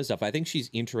she's closed off. I think she's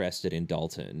interested in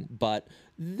Dalton, but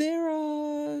there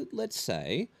are, let's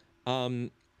say,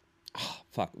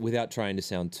 without trying to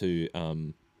sound too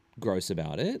gross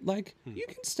about it, like you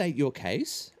can state your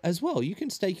case as well. You can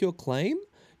stake your claim.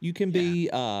 You can be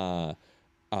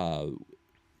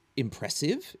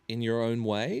impressive in your own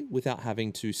way without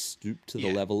having to stoop to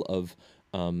the level of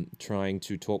trying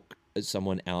to talk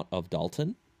someone out of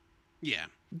Dalton. Yeah.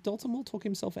 Dalton will talk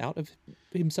himself out of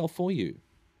himself for you.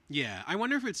 Yeah. I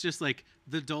wonder if it's just like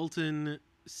the Dalton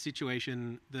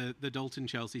situation, the Dalton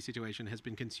Chelsea situation has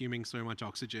been consuming so much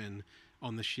oxygen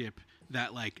on the ship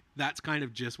that like that's kind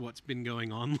of just what's been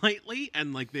going on lately,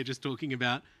 and like they're just talking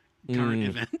about current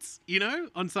events, you know,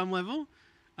 on some level.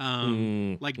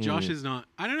 Like Josh is not,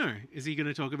 I don't know, is he going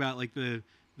to talk about like the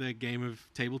game of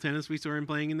table tennis we saw him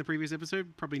playing in the previous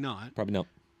episode? Probably not. Probably not.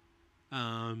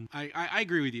 I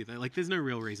agree with you though. Like there's no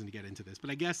real reason to get into this, but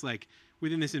I guess like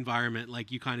within this environment,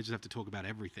 like you kind of just have to talk about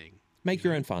everything. Make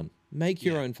your own fun. Make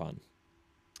your own fun.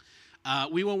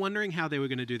 We were wondering how they were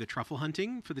going to do the truffle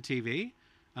hunting for the TV.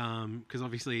 Because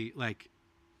obviously like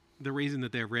the reason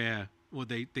that they're rare or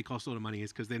they cost a lot of money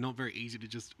is because they're not very easy to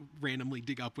just randomly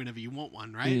dig up whenever you want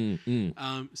one, right?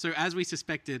 So as we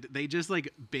suspected, they just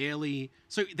like barely...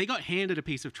 So they got handed a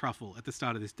piece of truffle at the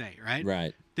start of this day, right?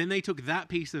 Right. Then they took that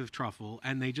piece of truffle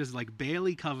and they just like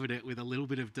barely covered it with a little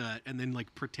bit of dirt and then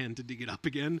like pretend to dig it up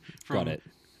again from Got it.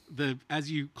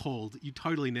 as you called, you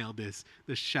totally nailed this,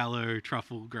 the shallow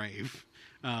truffle grave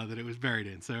that it was buried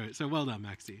in. So well done,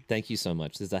 Maxi. Thank you so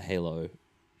much. There's a halo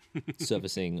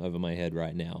surfacing over my head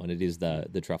right now, and it is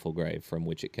the truffle grave from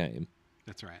which it came.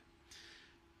 That's right.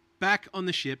 Back on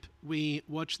the ship, we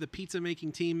watch the pizza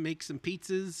making team make some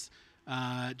pizzas.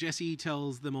 Jesse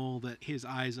tells them all that his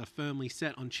eyes are firmly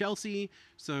set on Chelsea,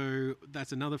 so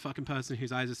that's another fucking person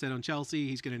whose eyes are set on Chelsea.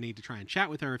 He's going to need to try and chat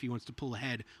with her if he wants to pull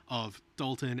ahead of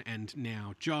Dalton and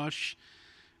now Josh.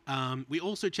 We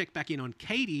also check back in on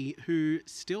Katie, who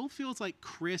still feels like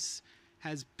Chris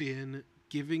has been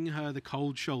giving her the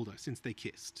cold shoulder since they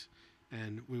kissed.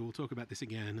 And we will talk about this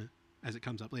again as it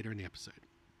comes up later in the episode.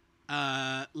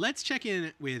 Let's check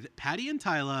in with Patty and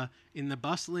Tyler in the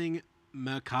bustling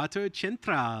Mercato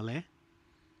Centrale.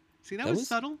 See, that was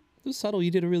subtle. It was subtle.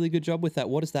 You did a really good job with that.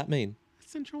 What does that mean?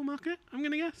 Central Market, I'm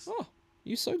going to guess. Oh,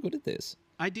 you're so good at this.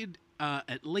 I did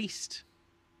at least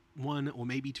 1 or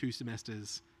maybe 2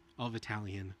 semesters of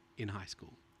Italian in high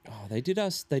school. Oh, they did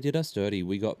us dirty.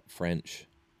 We got French.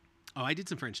 Oh, I did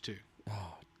some French too.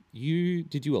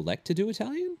 Did you elect to do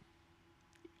Italian?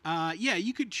 Yeah,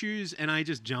 you could choose, and I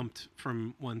just jumped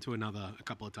from one to another a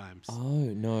couple of times. Oh,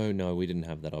 no, we didn't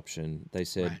have that option. They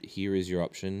said, Here is your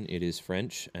option. It is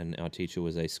French, and our teacher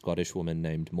was a Scottish woman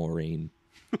named Maureen.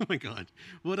 Oh my God.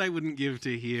 What I wouldn't give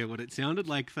to hear what it sounded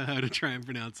like for her to try and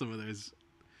pronounce some of those.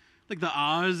 Like the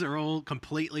R's are all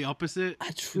completely opposite.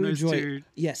 A true those joy. two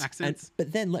Yes. accents.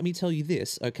 But then let me tell you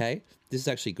this, okay? This is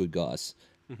actually good, guys.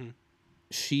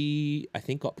 She, I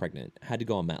think, got pregnant, had to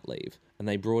go on mat leave, and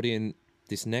they brought in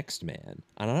this next man.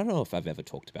 And I don't know if I've ever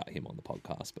talked about him on the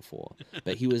podcast before,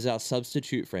 but he was our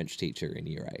substitute French teacher in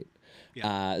year 8.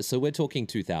 Yeah. So we're talking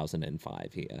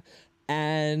 2005 here.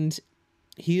 And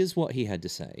here's what he had to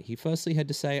say. He firstly had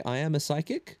to say, I am a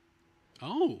psychic.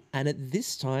 Oh. And at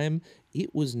this time,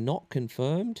 it was not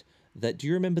confirmed that, do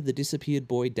you remember the disappeared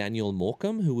boy Daniel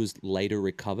Morecambe, who was later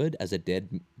recovered as a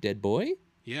dead boy?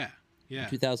 Yeah. Yeah.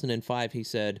 2005, he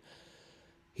said,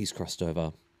 he's crossed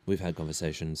over. We've had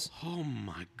conversations. Oh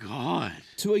my God.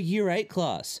 To a year 8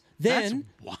 class. Then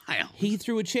That's wild. he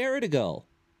threw a chair at a girl.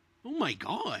 Oh my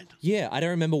God. Yeah, I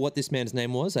don't remember what this man's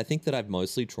name was. I think that I've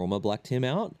mostly trauma blacked him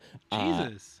out.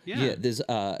 Jesus. Yeah. There's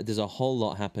a whole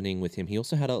lot happening with him. He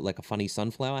also had a funny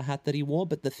sunflower hat that he wore,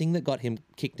 but the thing that got him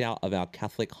kicked out of our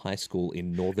Catholic high school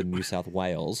in northern New South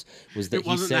Wales was that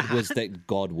he said was that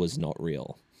God was not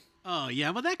real. Oh, yeah.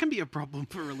 Well, that can be a problem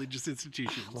for religious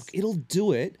institutions. Look, it'll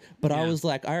do it, but I Yeah. was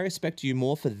like, I respect you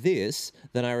more for this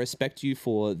than I respect you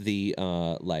for the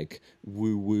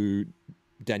woo-woo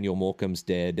Daniel Morecambe's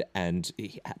dead and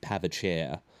have a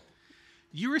chair.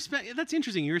 You respect... That's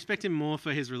interesting. You respect him more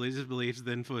for his religious beliefs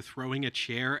than for throwing a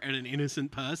chair at an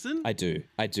innocent person? I do.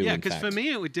 Yeah, in because for fact.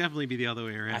 me, it would definitely be the other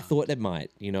way around. I thought it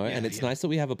might, and it's yeah. nice that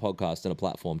we have a podcast and a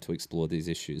platform to explore these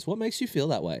issues. What makes you feel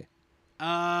that way?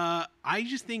 I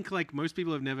just think, like, most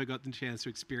people have never got the chance to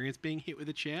experience being hit with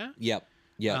a chair. Yep.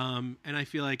 And I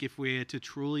feel like if we're to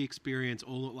truly experience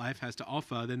all that life has to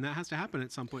offer, then that has to happen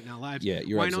at some point in our lives. Yeah,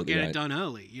 you're Why not absolutely get right. it done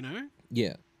early, you know?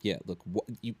 Yeah. Look,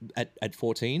 at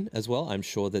 14 as well, I'm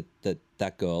sure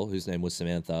that girl whose name was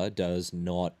Samantha does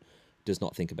not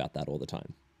think about that all the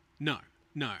time. No,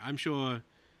 I'm sure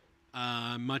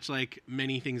much like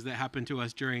many things that happened to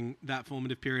us during that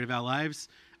formative period of our lives.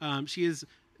 She is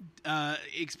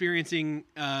experiencing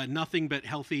nothing but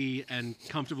healthy and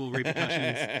comfortable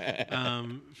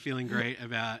repercussions, feeling great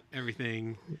about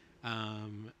everything.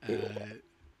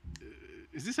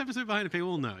 Is this episode behind a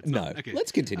paywall? No, it's not. Okay.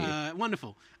 Let's continue.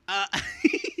 Wonderful.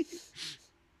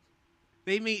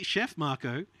 They meet Chef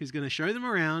Marco, who's going to show them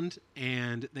around,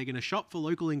 and they're going to shop for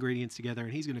local ingredients together,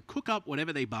 and he's going to cook up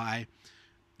whatever they buy.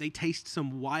 They taste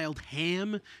some wild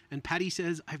ham, and Patty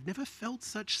says, "I've never felt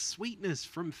such sweetness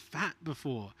from fat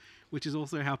before," which is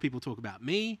also how people talk about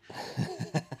me.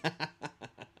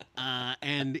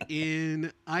 And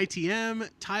in ITM,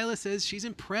 Tyler says she's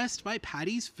impressed by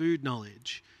Patty's food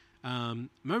knowledge.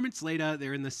 Moments later,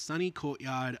 they're in the sunny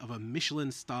courtyard of a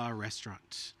Michelin star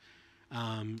restaurant,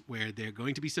 where they're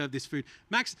going to be served this food.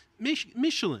 Max,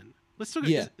 Michelin. Let's talk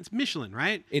about it's Michelin,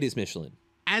 right? It is Michelin.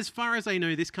 As far as I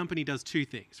know, this company does two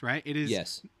things, right? It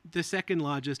is the second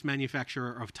largest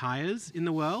manufacturer of tires in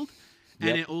the world,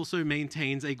 and it also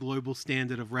maintains a global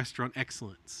standard of restaurant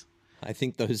excellence. I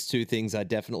think those two things are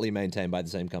definitely maintained by the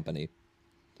same company.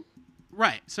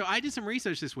 Right. So I did some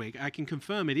research this week. I can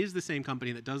confirm it is the same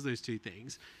company that does those two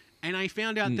things. And I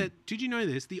found out that, did you know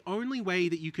this? The only way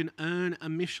that you can earn a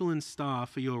Michelin star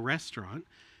for your restaurant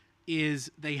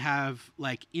is they have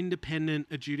like independent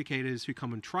adjudicators who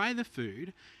come and try the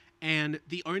food. And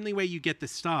the only way you get the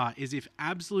star is if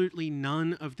absolutely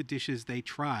none of the dishes they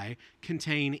try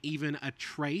contain even a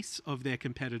trace of their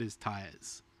competitors'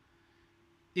 tires.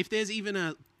 If there's even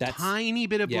a tiny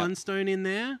bit of Blundstone in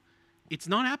there, it's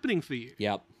not happening for you.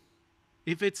 Yep.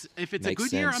 If it's Makes a good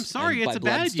sense. year, I'm sorry, And it's a by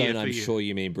bad year Bloodstone, for I'm you. sure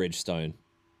you mean Bridgestone.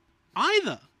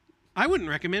 Either. I wouldn't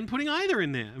recommend putting either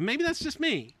in there. Maybe that's just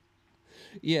me.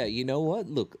 Yeah, you know what?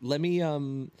 Look, let me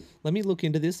look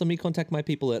into this. Let me contact my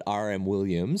people at RM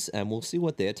Williams, and we'll see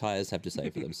what their tires have to say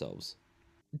for themselves.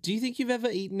 Do you think you've ever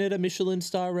eaten at a Michelin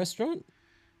star restaurant?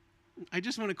 I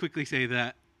just want to quickly say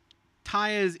that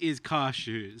tires is car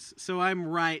shoes, so I'm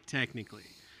right technically.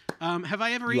 Have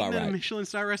I ever eaten at a Michelin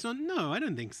star restaurant? No, I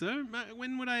don't think so.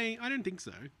 When would I? I don't think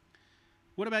so.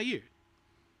 What about you?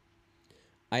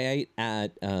 I ate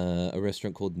at a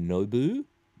restaurant called Nobu,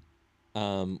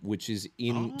 which is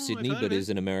in Sydney, but is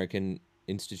an American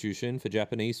institution for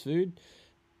Japanese food.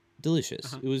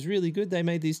 Delicious. It was really good. They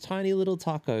made these tiny little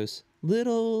tacos,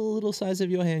 little size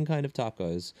of your hand kind of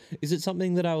tacos. Is it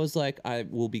something that I was like, I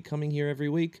will be coming here every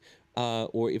week?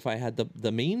 Or if I had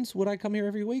the means, would I come here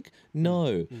every week?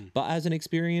 No. But as an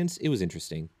experience, it was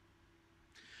interesting.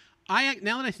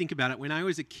 Now that I think about it, when I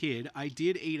was a kid, I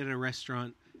did eat at a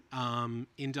restaurant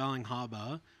in Darling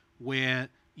Harbour where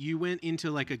you went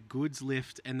into like a goods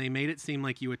lift and they made it seem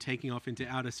like you were taking off into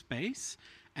outer space.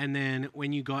 And then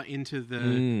when you got into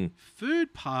the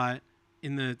food part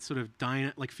in the sort of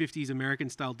diner, like 50s American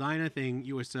style diner thing,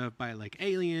 you were served by like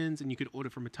aliens and you could order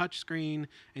from a touch screen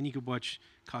and you could watch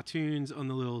cartoons on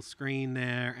the little screen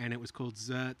there, and it was called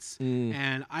Zerts.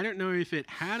 And I don't know if it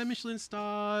had a Michelin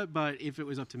star, but if it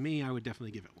was up to me, I would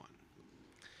definitely give it one.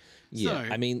 Yeah,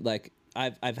 I mean, like,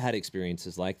 I've had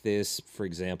experiences like this. For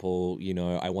example, you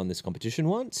know, I won this competition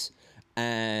once,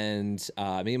 and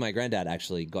me and my granddad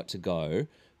actually got to go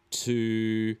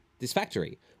to this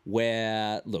factory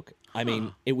where, look, I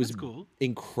mean, it was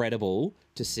incredible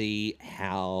to see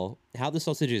how the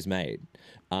sausage is made.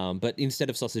 But instead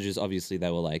of sausages, obviously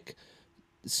they were like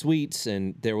sweets,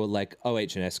 and there were like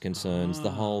OH&S concerns,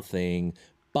 the whole thing.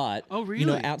 But you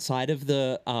know, outside of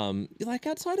the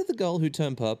girl who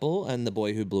turned purple and the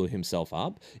boy who blew himself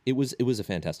up, it was a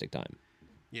fantastic time.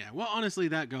 Yeah, well, honestly,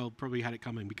 that girl probably had it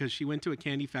coming because she went to a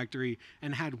candy factory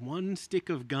and had one stick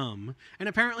of gum, and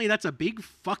apparently that's a big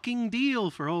fucking deal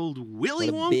for old Willy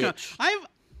Wonka. Bitch.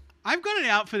 I've got it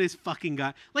out for this fucking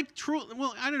guy. Like,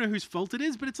 well, I don't know whose fault it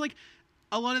is, but it's like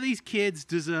a lot of these kids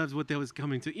deserves what they was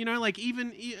coming to. You know, like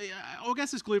even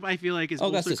Augustus Gloop, I feel like is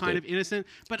also kind of innocent.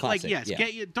 But classic, like,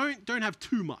 yes, don't have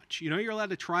too much. You know, you're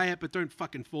allowed to try it, but don't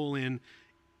fucking fall in.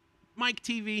 Mike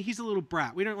TV, he's a little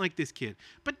brat. We don't like this kid.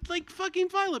 But like fucking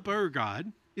Violet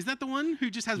Beauregard, is that the one who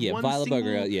just has one Violet single...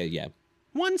 Beauregard, yeah.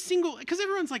 One single... Because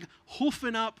everyone's like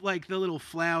hoofing up like the little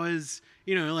flowers,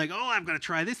 you know, like, oh, I've got to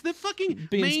try this. The fucking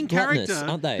main character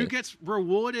aren't they? who gets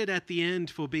rewarded at the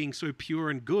end for being so pure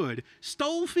and good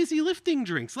stole fizzy lifting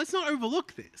drinks. Let's not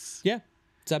overlook this. Yeah,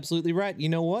 it's absolutely right. You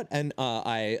know what? And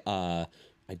I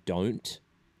don't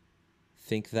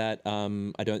think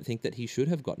that he should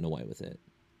have gotten away with it.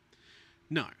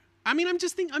 No. I mean, I'm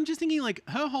just thinking like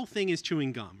her whole thing is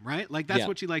chewing gum, right? Like that's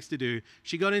what she likes to do.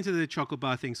 She got into the chocolate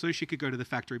bar thing so she could go to the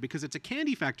factory because it's a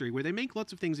candy factory where they make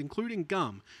lots of things, including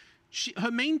gum.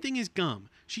 her main thing is gum.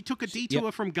 She took a detour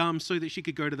Yep. from gum so that she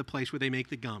could go to the place where they make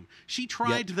the gum. She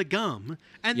tried the gum,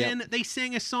 and Yep. then they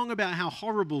sang a song about how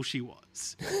horrible she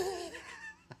was.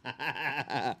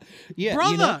 Yeah,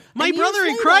 Brother, you know, my and years brother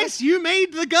in later- Christ, you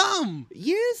made the gum.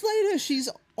 Years later, she's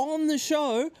on the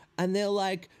show, and they're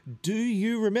like, "Do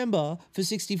you remember for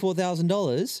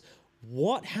 $64,000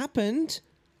 what happened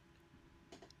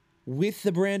with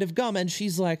the brand of gum?" And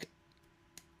she's like,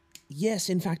 "Yes,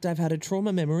 in fact, I've had a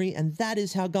trauma memory, and that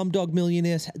is how Gumdog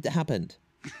Millionaires happened."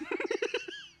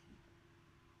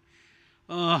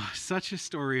 Oh, such a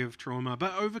story of trauma,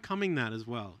 but overcoming that as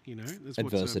well, you know? That's what's so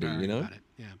Adversity, you empowering know? about it.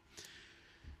 Yeah.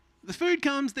 The food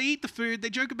comes, they eat the food, they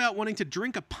joke about wanting to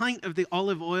drink a pint of the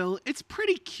olive oil. It's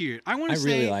pretty cute. I want I to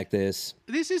really say like this.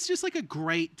 this is just like a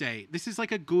great date. This is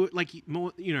like a good, like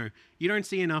more, you know, you don't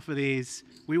see enough of these.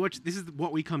 We watch, this is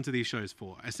what we come to these shows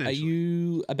for, Are essentially.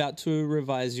 you about to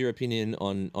revise your opinion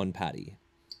on Patty?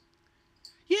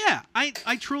 Yeah,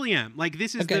 I truly am. Like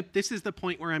this is Okay. this is the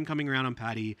point where I'm coming around on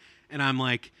Patty, and I'm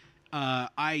like,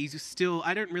 I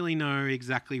don't really know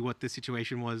exactly what the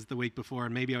situation was the week before,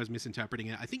 and maybe I was misinterpreting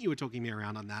it. I think you were talking me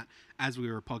around on that as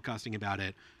we were podcasting about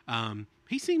it.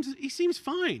 He seems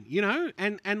fine, you know,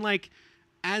 and like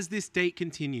as this date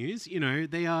continues, you know,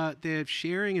 they're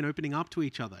sharing and opening up to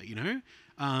each other, you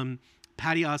know.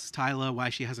 Patty asks Tyler why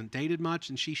she hasn't dated much,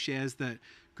 and she shares that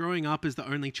growing up as the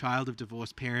only child of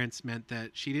divorced parents meant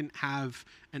that she didn't have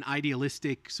an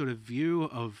idealistic sort of view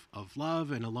of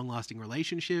love and a long-lasting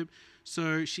relationship.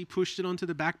 So she pushed it onto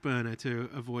the back burner to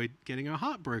avoid getting her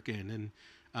heart broken.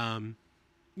 And,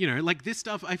 you know, like this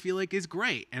stuff I feel like is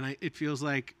great. And it feels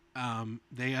like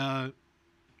they are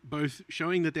both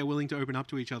showing that they're willing to open up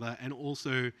to each other and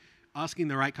also asking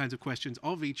the right kinds of questions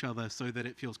of each other so that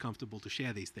it feels comfortable to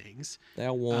share these things. They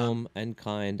are warm and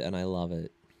kind, and I love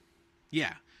it.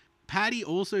 Yeah. Patty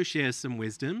also shares some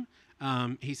wisdom.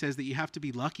 He says that you have to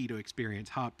be lucky to experience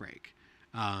heartbreak,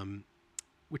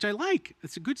 which I like.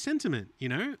 It's a good sentiment, you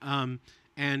know?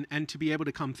 And to be able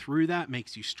to come through that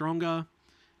makes you stronger.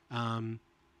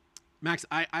 Max,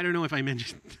 I don't know if I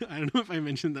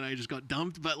mentioned that I just got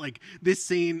dumped, but like this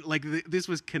scene, like this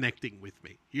was connecting with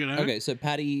me, you know? Okay, so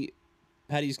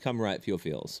Patty's come right for your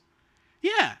feels.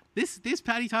 Yeah. This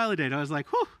Patty Tyler date, I was like,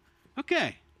 whew,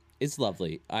 okay. It's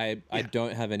lovely. I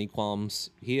don't have any qualms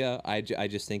here. I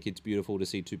just think it's beautiful to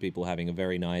see two people having a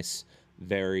very nice,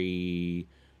 very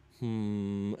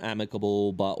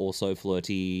amicable, but also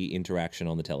flirty interaction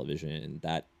on the television.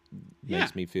 That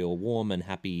makes me feel warm and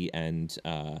happy. And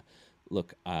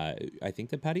look, I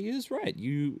think that Patty is right.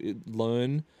 You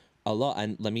learn a lot,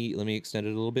 and let me extend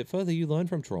it a little bit further. You learn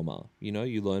from trauma. You know,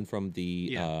 you learn from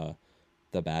the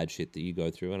bad shit that you go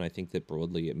through, and I think that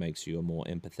broadly it makes you a more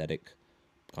empathetic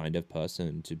kind of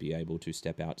person to be able to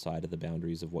step outside of the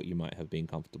boundaries of what you might have been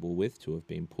comfortable with, to have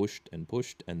been pushed,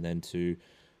 and then to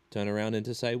turn around and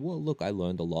to say, well, look, I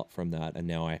learned a lot from that, and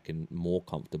now I can more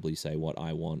comfortably say what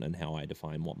I want and how I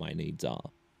define what my needs are.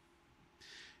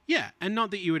 Yeah, and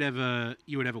not that you would ever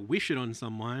wish it on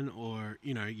someone, or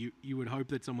you know, you would hope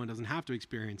that someone doesn't have to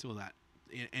experience all that,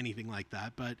 anything like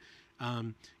that. But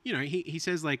you know, he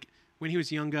says like when he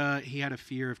was younger, he had a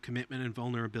fear of commitment and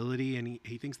vulnerability, and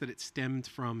he thinks that it stemmed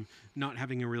from not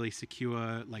having a really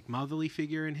secure like motherly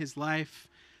figure in his life.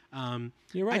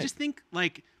 You're right. I just think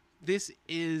like this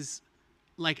is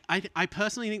like I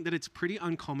personally think that it's pretty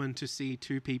uncommon to see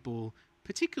two people,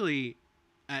 particularly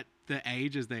at the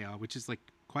age as they are, which is like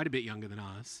quite a bit younger than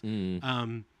us.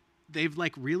 They've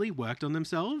like really worked on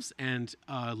themselves and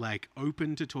are like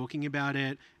open to talking about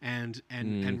it and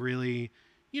really,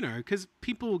 you know, because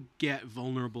people get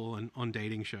vulnerable on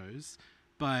dating shows,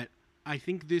 but I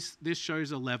think this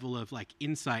shows a level of like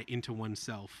insight into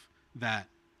oneself that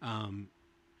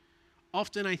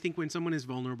often I think when someone is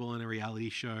vulnerable in a reality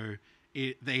show,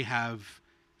 they have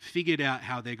figured out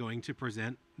how they're going to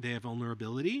present their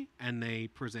vulnerability, and they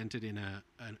present it in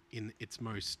in its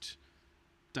most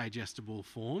digestible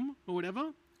form or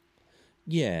whatever.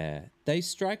 Yeah, they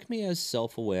strike me as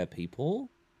self-aware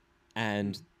people,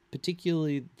 and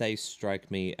particularly they strike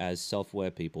me as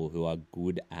self-aware people who are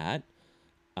good at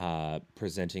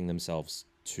presenting themselves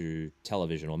to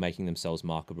television or making themselves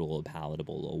marketable or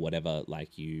palatable or whatever,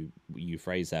 like you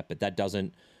phrase that. But that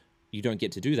doesn't, you don't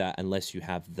get to do that unless you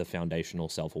have the foundational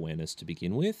self-awareness to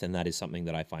begin with, and that is something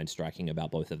that I find striking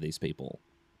about both of these people.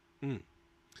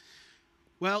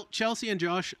 Well, Chelsea and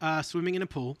Josh are swimming in a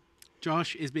pool.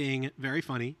 Josh is being very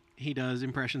funny. He does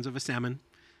impressions of a salmon.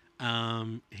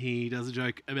 He does a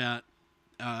joke about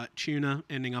tuna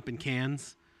ending up in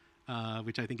cans,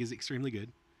 which I think is extremely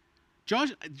good.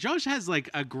 Josh has like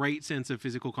a great sense of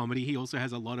physical comedy. He also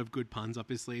has a lot of good puns up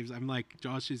his sleeves. I'm like,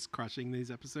 Josh is crushing these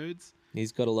episodes.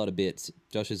 He's got a lot of bits.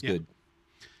 Josh is good.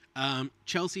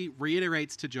 Chelsea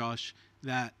reiterates to Josh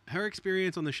that her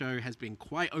experience on the show has been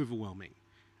quite overwhelming,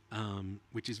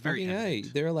 which is very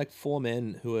evident. There are like 4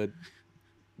 men who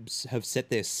have set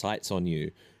their sights on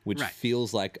you, which Right.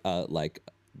 feels like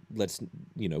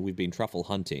we've been truffle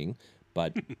hunting,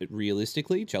 but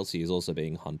realistically, Chelsea is also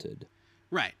being hunted.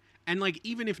 Right. And like,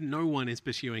 even if no one is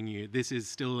pursuing you, this is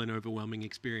still an overwhelming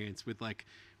experience with like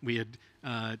weird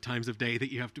times of day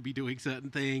that you have to be doing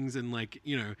certain things. And like,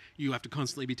 you know, you have to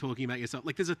constantly be talking about yourself.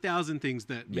 Like there's 1,000 things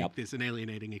that make this an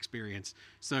alienating experience.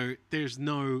 So there's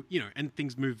no, you know, and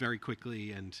things move very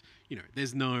quickly and, you know,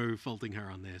 there's no faulting her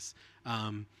on this.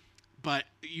 But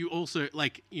you also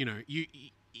like, you know,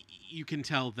 you can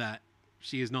tell that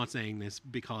she is not saying this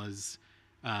because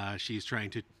she's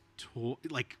trying to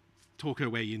talk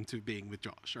her way into being with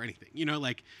Josh or anything, you know,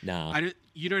 like, Nah.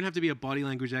 you don't have to be a body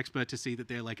language expert to see that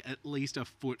they're like at least a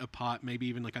foot apart, maybe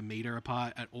even like a meter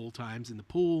apart at all times in the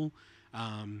pool.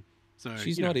 So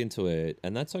She's not into it,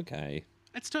 and that's okay.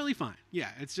 it's totally fine. Yeah.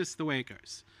 It's just the way it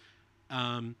goes.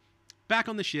 Back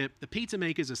on the ship, the pizza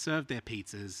makers are served their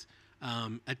pizzas.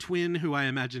 A twin who I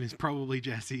imagine is probably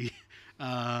Jesse,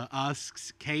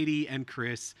 asks Katie and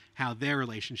Chris how their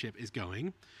relationship is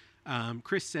going.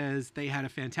 Chris says they had a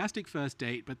fantastic first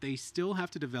date, but they still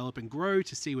have to develop and grow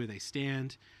to see where they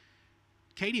stand.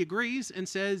 Katie agrees and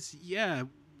says, yeah,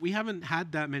 we haven't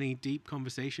had that many deep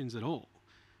conversations at all.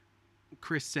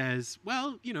 Chris says,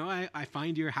 well, you know, I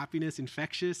find your happiness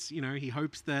infectious. You know, he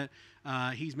hopes that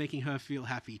he's making her feel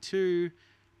happy too.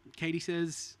 Katie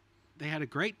says they had a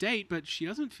great date, but she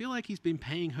doesn't feel like he's been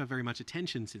paying her very much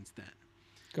attention since then.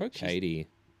 Go, Katie.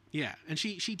 Yeah, and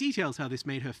she details how this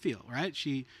made her feel, right?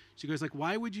 She goes like,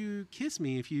 why would you kiss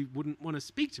me if you wouldn't want to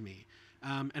speak to me?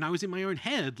 And I was in my own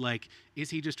head, like, is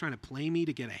he just trying to play me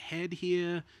to get ahead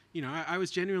here? You know, I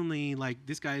was genuinely like,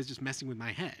 this guy is just messing with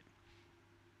my head.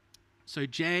 So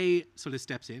Jay sort of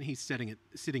steps in. He's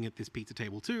sitting at this pizza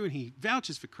table too, and he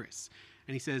vouches for Chris.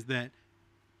 And he says that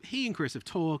he and Chris have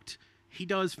talked. He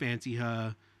does fancy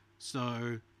her.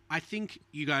 So I think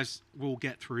you guys will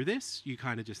get through this. You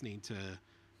kind of just need to,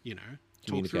 you know,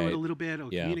 talk through it a little bit or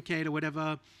communicate or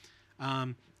whatever.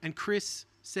 And Chris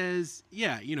says,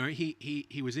 yeah, you know,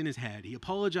 he was in his head. He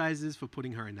apologizes for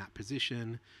putting her in that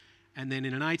position. And then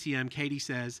in an ITM, Katie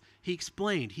says, he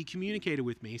explained, he communicated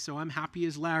with me, so I'm happy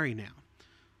as Larry now.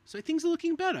 So things are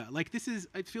looking better. Like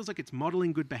it feels like it's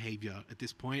modeling good behavior at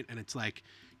this point. And it's like,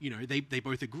 you know, they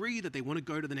both agree that they want to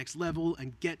go to the next level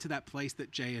and get to that place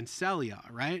that Jay and Sally are,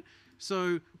 right?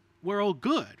 So we're all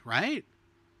good, right?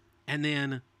 And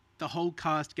then the whole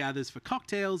cast gathers for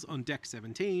cocktails on deck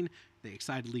 17. They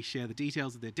excitedly share the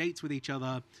details of their dates with each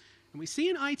other. And we see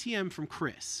an ITM from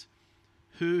Chris,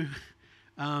 who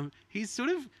he's sort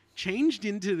of changed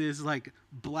into this like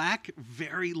black,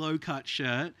 very low cut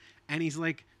shirt. And he's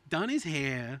like done his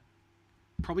hair,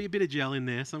 probably a bit of gel in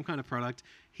there, some kind of product.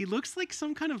 He looks like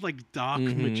some kind of like dark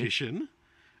magician.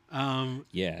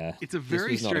 Yeah. It's a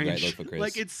very this was not a great strange, look for Chris.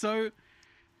 like it's so,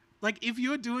 like if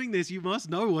you're doing this, you must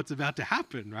know what's about to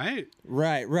happen, right?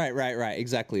 Right.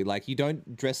 Exactly. Like you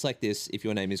don't dress like this if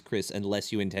your name is Chris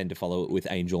unless you intend to follow it with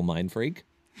Angel Mind Freak.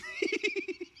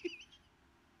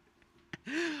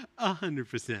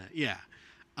 100%, yeah.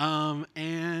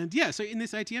 And yeah, so in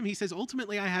this ITM, he says,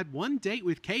 ultimately, I had one date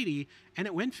with Katie and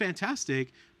it went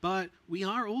fantastic, but we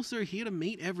are also here to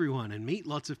meet everyone and meet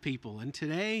lots of people. And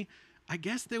today, I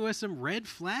guess there were some red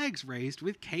flags raised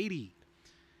with Katie.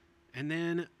 And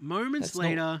then moments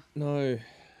later... No.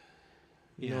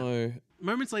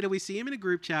 Moments later, we see him in a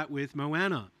group chat with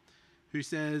Moana, who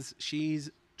says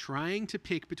she's trying to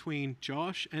pick between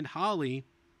Josh and Harley.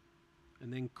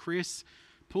 And then Chris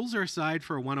pulls her aside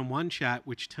for a one-on-one chat,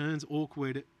 which turns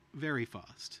awkward very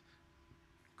fast.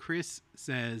 Chris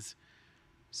says,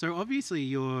 so obviously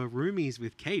you're roomies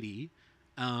with Katie.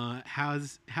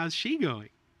 How's she going?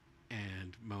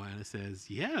 And Moana says,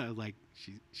 yeah, like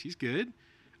she's good.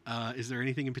 Is there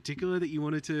anything in particular that you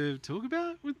wanted to talk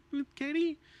about with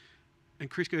Katie? And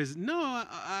Chris goes, no,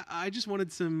 I just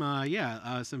wanted some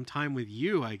time with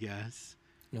you, I guess.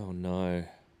 Oh, no.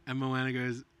 And Moana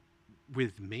goes,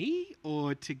 with me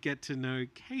or to get to know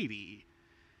Katie?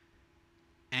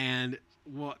 And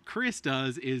what Chris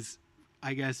does is,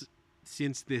 I guess,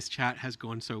 since this chat has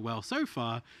gone so well so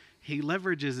far, he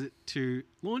leverages it to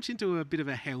launch into a bit of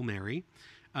a Hail Mary.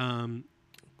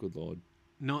 Good Lord.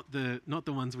 Not the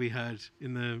ones we heard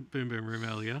in the Boom Boom Room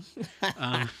earlier.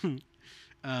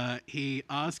 he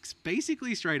asks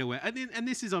basically straight away, and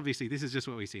this is just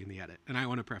what we see in the edit, and I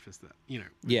want to preface that,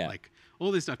 Yeah. like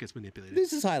all this stuff gets manipulated.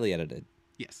 This is highly edited.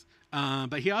 Yes.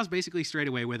 But he asked basically straight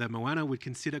away whether Moana would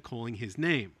consider calling his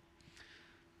name.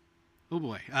 Oh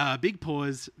boy. Big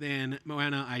pause. Then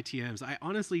Moana ITMs. I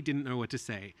honestly didn't know what to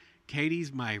say.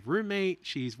 Katie's my roommate.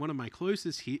 She's one of my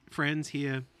closest friends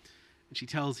here. And she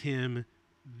tells him,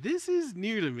 this is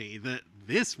new to me that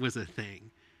this was a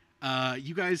thing.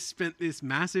 You guys spent this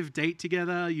massive date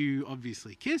together. You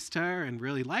obviously kissed her and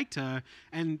really liked her.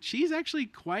 And she's actually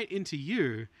quite into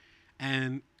you.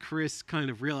 And Chris kind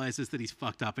of realizes that he's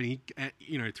fucked up, and he,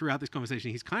 throughout this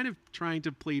conversation, he's kind of trying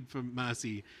to plead for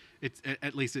mercy.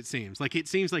 At least it seems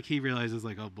like he realizes,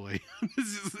 like, oh boy,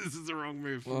 this is the wrong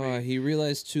move for me. He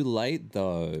realized too late,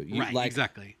 though. Right,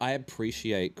 exactly. I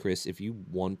appreciate, Chris, if you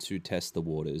want to test the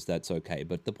waters, that's okay.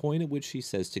 But the point at which he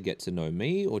says to get to know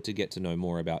me or to get to know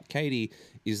more about Katie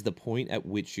is the point at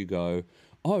which you go,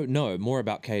 oh no, more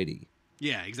about Katie.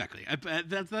 Yeah, exactly.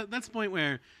 That's the point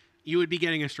where you would be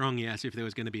getting a strong yes if there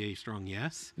was going to be a strong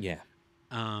yes. Yeah.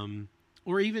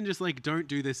 Or even just like, don't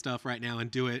do this stuff right now and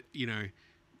do it,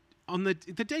 on the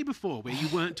day before where you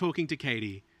weren't talking to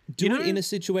Katie. Do it in a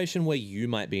situation where you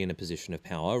might be in a position of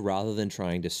power rather than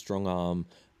trying to strong arm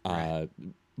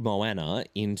Moana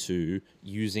into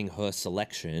using her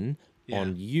selection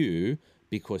on you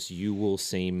because you will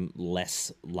seem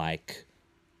less like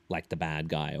the bad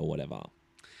guy or whatever.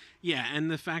 Yeah, and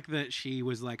the fact that she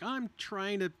was like, I'm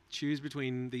trying to choose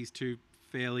between these two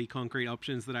fairly concrete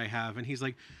options that I have. And he's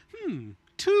like,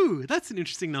 2, that's an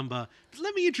interesting number.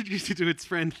 Let me introduce you to its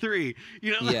friend 3.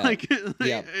 You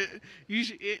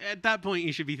should, at that point,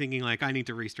 you should be thinking, like, I need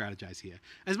to re-strategize here.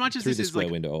 As much as Through this the is square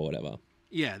like, window or whatever.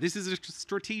 Yeah, this is a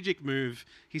strategic move.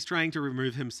 He's trying to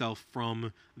remove himself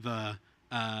from the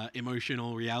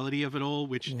emotional reality of it all,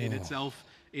 which in itself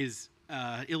is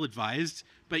ill-advised,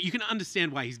 but you can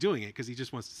understand why he's doing it because he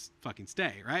just wants to fucking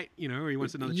stay, right? Or he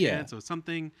wants another chance or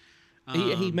something.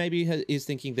 He maybe is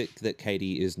thinking that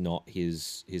Katie is not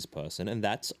his person, and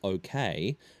that's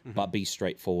okay, but be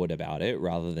straightforward about it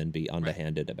rather than be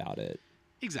underhanded about it.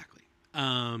 Exactly.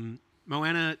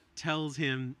 Moana tells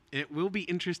him it will be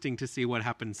interesting to see what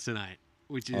happens tonight,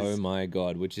 which is... Oh my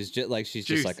God, which is just like, she's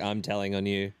just like, I'm telling on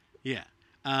you. Yeah.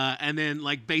 And then,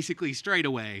 like, basically straight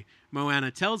away,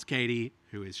 Moana tells Katie,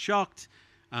 who is shocked,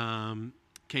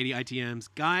 Katie ITMs,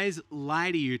 guys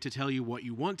lie to you to tell you what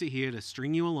you want to hear to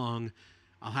string you along.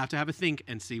 I'll have to have a think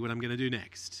and see what I'm going to do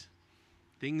next.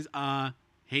 Things are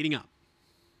heating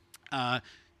up.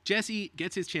 Jesse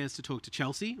gets his chance to talk to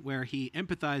Chelsea, where he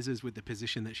empathizes with the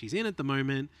position that she's in at the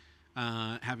moment,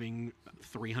 having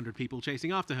 300 people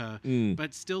chasing after her,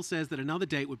 but still says that another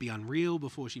date would be unreal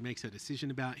before she makes her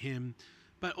decision about him.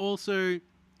 But also,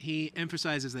 he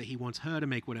emphasizes that he wants her to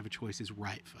make whatever choice is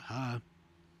right for her,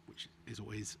 which is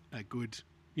always a good,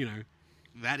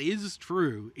 that is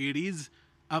true. It is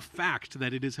a fact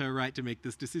that it is her right to make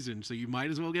this decision, so you might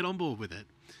as well get on board with it.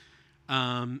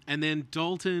 And then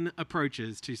Dalton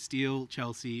approaches to steal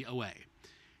Chelsea away.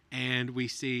 And we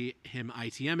see him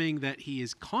ITMing that he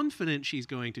is confident she's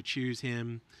going to choose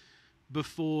him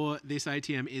before this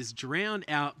ITM is drowned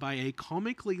out by a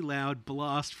comically loud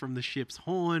blast from the ship's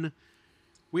horn,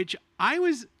 which I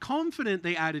was confident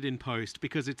they added in post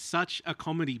because it's such a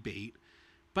comedy beat.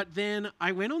 But then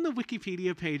I went on the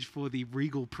Wikipedia page for the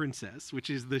Regal Princess, which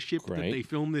is the ship that they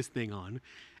filmed this thing on.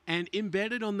 And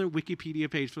embedded on the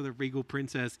Wikipedia page for the Regal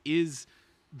Princess is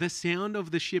the sound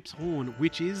of the ship's horn,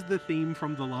 which is the theme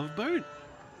from The Love Boat.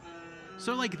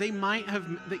 So, like, they might have...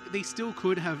 They still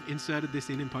could have inserted this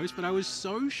in post, but I was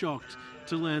so shocked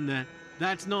to learn that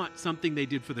that's not something they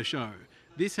did for the show.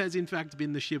 This has, in fact,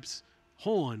 been the ship's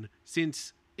horn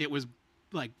since it was,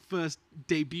 like, first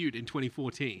debuted in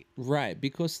 2014. Right,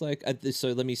 because, like,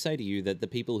 so let me say to you that the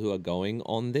people who are going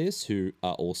on this, who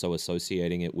are also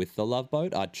associating it with The Love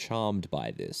Boat, are charmed by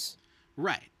this.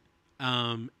 Right.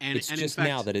 And it's and just in fact,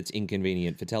 now that it's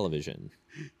inconvenient for television.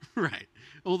 Right.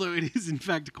 Although it is in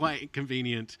fact quite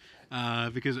inconvenient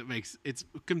because it's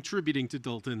contributing to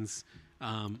Dalton's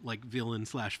like villain /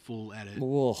 fool edit.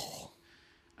 Whoa.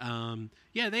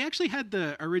 Yeah, they actually had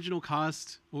the original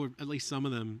cast, or at least some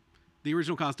of them, the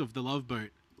original cast of The Love Boat,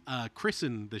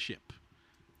 christen the ship.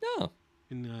 Oh.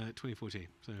 In 2014.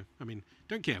 So, I mean,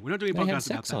 don't care. We're not doing a They podcast had about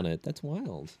sex that. on it. That's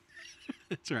wild.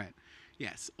 That's right.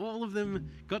 Yes, all of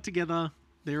them got together.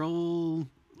 They're all,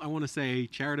 I want to say,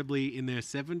 charitably in their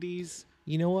 70s.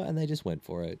 You know what? And they just went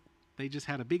for it. They just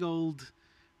had a big old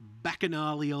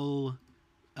bacchanalial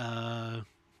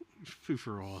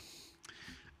foo-for-all.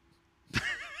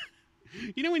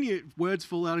 You know when your words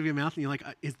fall out of your mouth and you're like,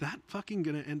 is that fucking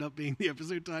going to end up being the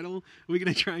episode title? Are we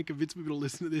going to try and convince people to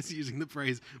listen to this using the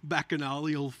phrase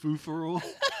bacchanalial foo-for-all?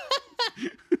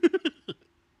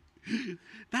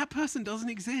 That person doesn't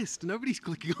exist. Nobody's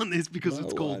clicking on this because No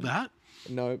it's called one. that.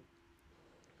 No.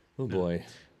 Oh boy.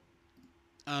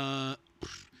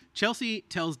 Chelsea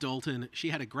tells Dalton she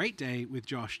had a great day with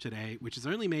Josh today, which has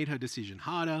only made her decision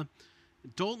harder.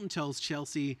 Dalton tells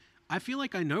Chelsea, I feel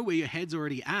like I know where your head's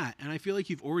already at, and I feel like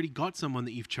you've already got someone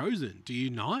that you've chosen. Do you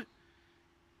not?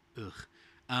 Ugh.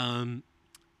 And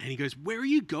he goes, where are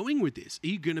you going with this? Are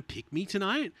you going to pick me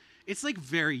tonight? It's like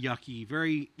very yucky,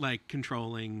 very like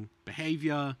controlling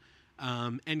behavior.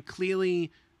 And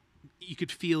clearly you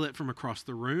could feel it from across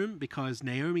the room because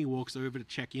Naomi walks over to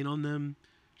check in on them.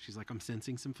 She's like, I'm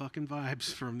sensing some fucking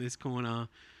vibes from this corner.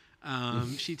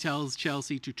 She tells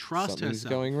Chelsea to trust Something's herself.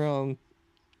 going wrong.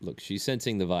 Look, she's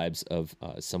sensing the vibes of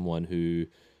someone who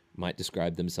might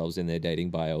describe themselves in their dating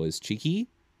bio as cheeky.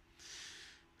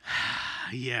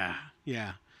 Yeah.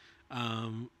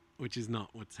 Which is not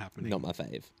what's happening. Not my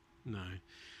fave. No.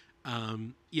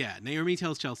 Naomi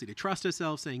tells Chelsea to trust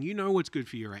herself, saying, you know what's good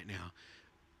for you right now.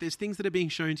 There's things that are being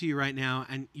shown to you right now,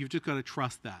 and you've just got to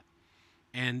trust that.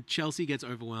 And Chelsea gets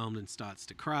overwhelmed and starts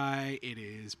to cry. It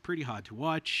is pretty hard to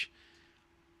watch.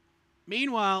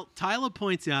 Meanwhile, Tyler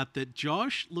points out that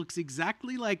Josh looks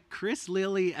exactly like Chris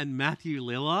Lilly and Matthew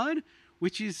Lillard,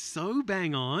 which is so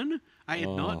bang on. I had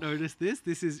not noticed this.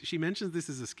 She mentions this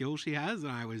as a skill she has,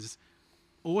 and I was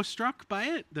awestruck by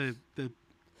it. The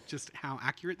just how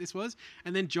accurate this was.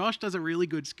 And then Josh does a really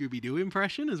good Scooby-Doo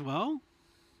impression as well.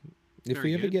 If Very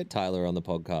we ever good. get Tyler on the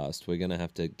podcast, we're going to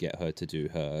have to get her to do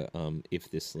her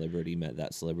If This Celebrity Met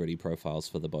That Celebrity profiles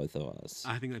for the both of us.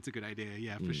 I think that's a good idea.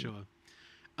 Yeah, for sure.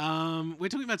 We're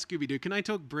talking about Scooby-Doo. Can I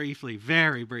talk briefly,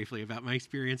 very briefly, about my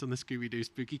experience on the Scooby-Doo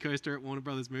Spooky Coaster at Warner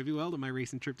Brothers Movie World and my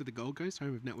recent trip to the Gold Coast,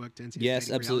 home of Network 10's Yes,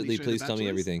 dating absolutely. reality show, Please The tell me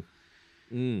Bachelors?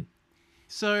 everything.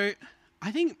 So,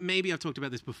 I think maybe I've talked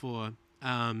about this before.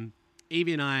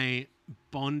 Evie and I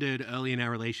bonded early in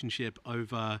our relationship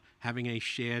over having a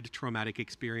shared traumatic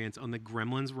experience on the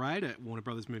Gremlins ride at Warner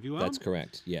Brothers Movie World. That's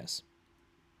correct. Yes.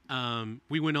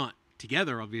 We were not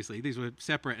together, obviously. These were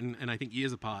separate and I think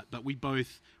years apart, but we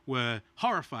both were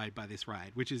horrified by this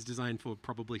ride, which is designed for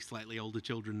probably slightly older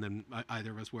children than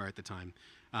either of us were at the time.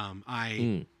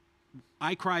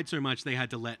 I cried so much they had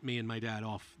to let me and my dad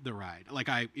off the ride.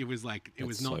 It was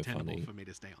That's not so tenable funny. for me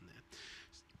to stay on there.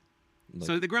 Look,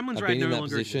 So the Gremlins I've ride been no in that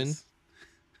longer position. exists.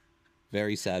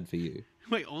 Very sad for you.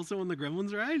 Wait, also on the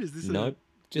Gremlins ride? Is this Nope.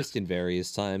 Just in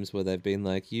various times where they've been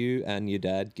like, you and your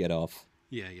dad get off.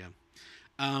 Yeah.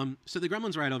 So the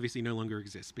Gremlins ride obviously no longer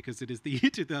exists because it is the year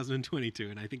 2022,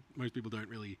 and I think most people don't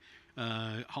really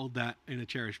hold that in a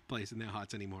cherished place in their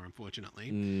hearts anymore,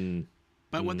 unfortunately.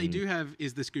 But what they do have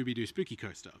is the Scooby-Doo Spooky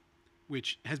Coaster,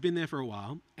 which has been there for a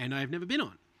while, and I've never been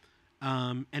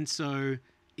on. And so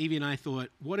Evie and I thought,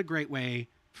 what a great way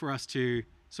for us to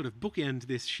sort of bookend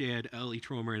this shared early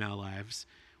trauma in our lives.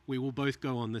 We will both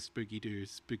go on the Spooky-Doo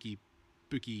Spooky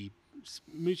Moochie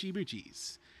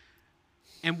Boochies.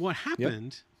 And what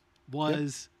happened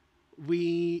was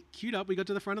we queued up, we got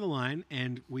to the front of the line,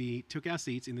 and we took our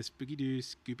seats in the Spooky-Doo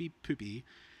Scoopy Poopy,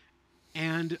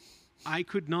 and I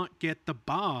could not get the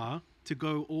bar to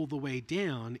go all the way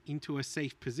down into a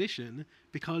safe position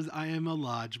because I am a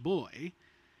large boy.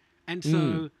 And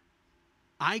so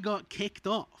I got kicked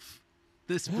off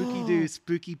the Spooky-Doo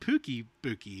Spooky Pooky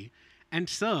Bookie. And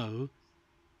so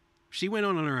she went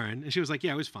on her own and she was like,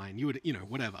 yeah, it was fine. You would,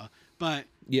 whatever. But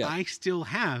I still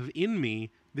have in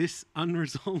me this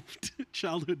unresolved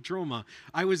childhood trauma.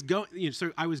 I was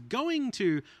going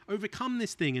to overcome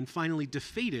this thing and finally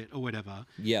defeat it or whatever.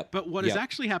 Yep. But what has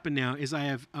actually happened now is I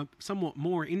have a somewhat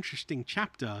more interesting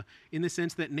chapter in the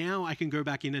sense that now I can go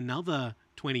back in another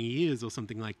 20 years or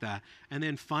something like that and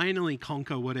then finally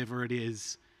conquer whatever it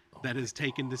is that has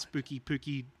taken the Spooky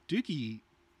Pooky Dookie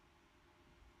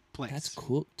place. That's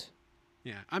cooked.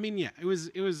 Yeah. I mean, yeah, it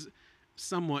was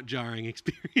somewhat jarring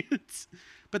experience.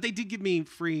 But they did give me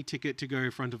free ticket to go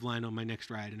front of line on my next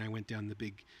ride, and I went down the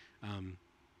big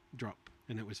drop,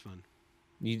 and it was fun.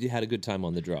 You had a good time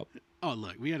on the drop. Oh,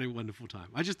 look, we had a wonderful time.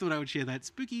 I just thought I would share that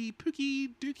spooky, pooky,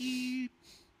 dookie,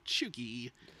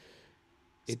 chooky.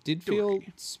 It did feel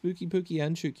spooky, pooky,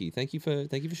 and chooky. Thank you for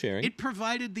sharing. It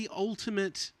provided the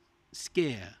ultimate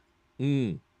scare.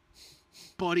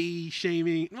 Body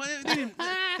shaming. Well,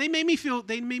 they made me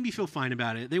feel fine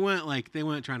about it. They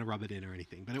weren't trying to rub it in or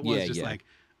anything, but it was just like,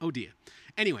 oh dear.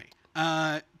 Anyway,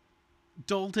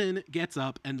 Dalton gets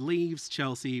up and leaves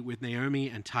Chelsea with Naomi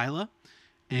and Tyler,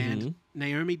 And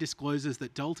Naomi discloses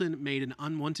that Dalton made an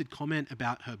unwanted comment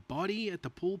about her body at the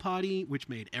pool party, which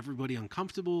made everybody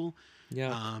uncomfortable.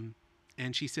 Yeah.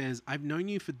 And she says, I've known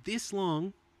you for this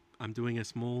long. I'm doing a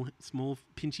small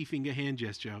pinchy finger hand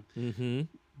gesture.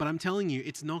 But I'm telling you,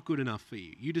 it's not good enough for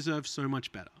you. You deserve so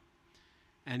much better.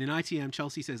 And in ITM,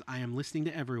 Chelsea says, I am listening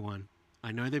to everyone.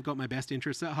 I know they've got my best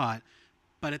interests at heart.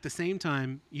 But at the same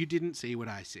time, you didn't see what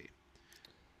I see.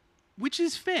 Which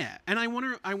is fair. And I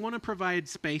want to provide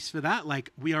space for that.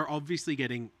 Like, we are obviously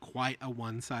getting quite a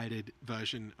one-sided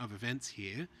version of events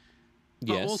here. But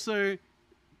Yes. also,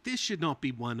 this should not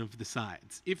be one of the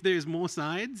sides. If there's more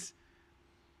sides,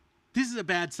 this is a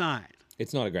bad side.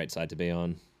 It's not a great side to be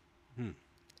on.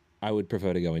 I would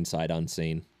prefer to go inside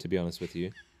unseen, to be honest with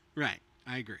you. Right.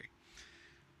 I agree.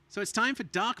 So it's time for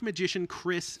Dark Magician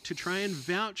Chris to try and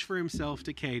vouch for himself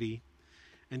to Katie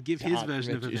and give his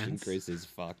version of Magician events. Chris is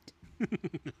fucked.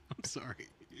 I'm sorry.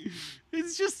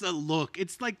 It's just a look.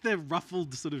 It's like the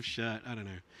ruffled sort of shirt. I don't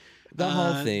know. The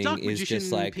whole thing Dark is just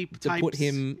Magician like peep to put types.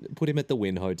 him at the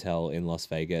Wynn Hotel in Las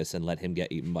Vegas and let him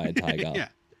get eaten by a tiger. Yeah.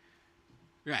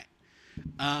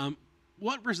 Right.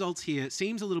 What results here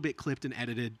seems a little bit clipped and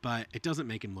edited, but it doesn't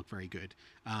make him look very good.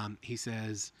 He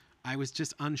says, I was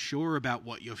just unsure about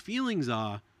what your feelings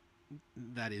are.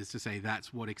 That is to say,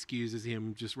 that's what excuses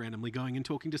him just randomly going and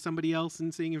talking to somebody else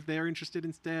and seeing if they're interested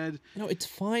instead. No, it's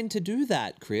fine to do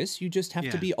that, Chris. You just have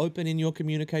to Yeah. be open in your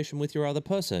communication with your other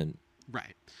person.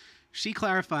 Right. She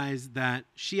clarifies that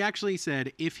she actually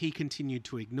said if he continued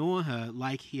to ignore her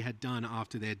like he had done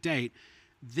after their date,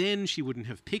 then she wouldn't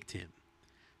have picked him.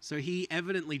 So he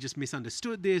evidently just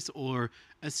misunderstood this or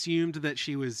assumed that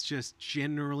she was just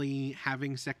generally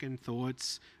having second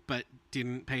thoughts, but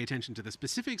didn't pay attention to the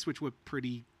specifics, which were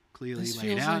pretty clearly This laid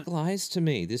feels out. like lies to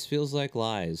me. This feels like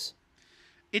lies.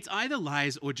 It's either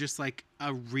lies or just like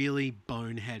a really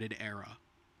boneheaded error.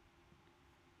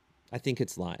 I think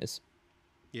it's lies.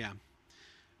 Yeah.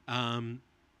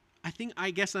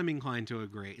 I guess I'm inclined to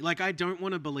agree. Like, I don't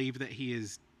want to believe that he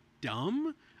is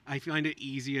dumb. I find it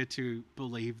easier to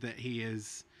believe that he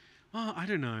is, I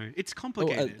don't know. It's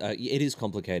complicated. It is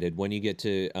complicated when you get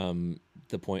to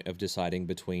the point of deciding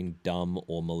between dumb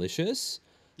or malicious.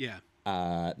 Yeah.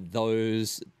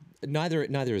 Those neither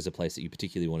is a place that you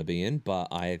particularly want to be in. But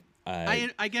I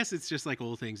guess it's just like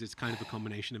all things. It's kind of a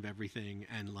combination of everything,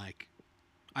 and like,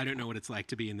 I don't know what it's like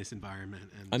to be in this environment.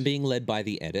 And I'm being led by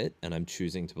the edit, and I'm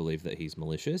choosing to believe that he's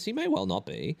malicious. He may well not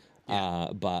be,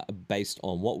 but based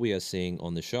on what we are seeing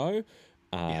on the show,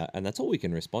 and that's all we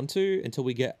can respond to until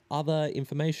we get other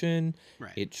information.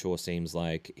 Right. It sure seems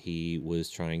like he was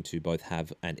trying to both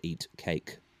have and eat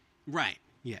cake. Right.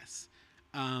 Yes.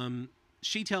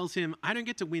 She tells him, I don't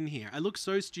get to win here. I look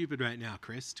so stupid right now,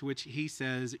 Chris. To which he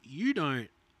says, you don't.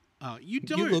 You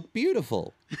don't. You look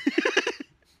beautiful.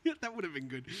 That would have been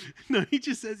good. No, he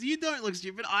just says, you don't look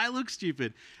stupid. I look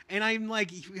stupid. And I'm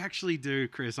like, you actually do,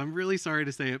 Chris. I'm really sorry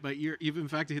to say it, but you've in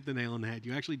fact hit the nail on the head.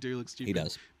 You actually do look stupid. He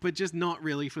does. But just not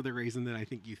really for the reason that I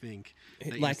think you think.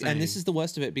 That Like, you're and this saying. is the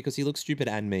worst of it because he looks stupid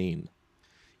and mean.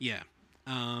 Yeah.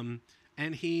 And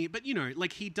but you know,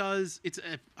 like he does,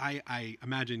 I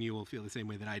imagine you will feel the same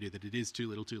way that I do, that it is too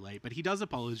little too late, but he does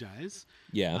apologize.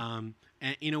 Yeah.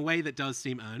 And in a way that does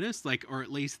seem earnest, like, or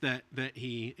at least that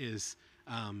he is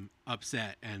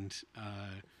upset and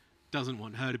doesn't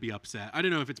want her to be upset. I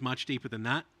don't know if it's much deeper than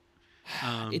that.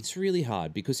 It's really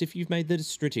hard because if you've made the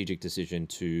strategic decision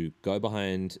to go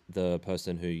behind the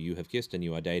person who you have kissed and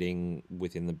you are dating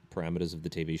within the parameters of the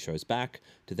TV show's back,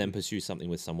 to then pursue something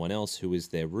with someone else who is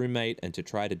their roommate and to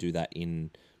try to do that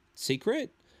in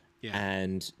secret. Yeah.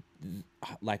 And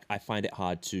like, I find it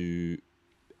hard to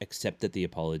accept that the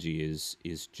apology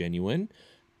is genuine,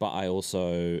 but I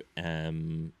also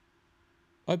am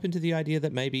open to the idea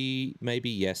that maybe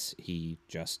yes, he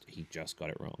just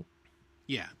got it wrong.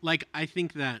 Yeah, like I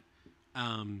think that,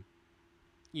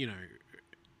 you know,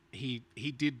 he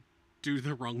did do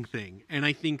the wrong thing, and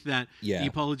I think that Yeah. the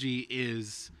apology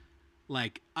is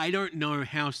like, I don't know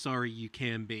how sorry you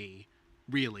can be,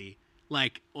 really,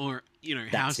 like, or you know,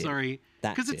 how That's it. sorry,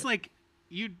 That's because it's it. like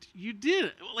you did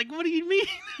it. Like, what do you mean?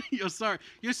 You're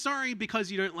sorry because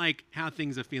you don't like how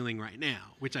things are feeling right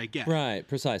now, which I get. Right,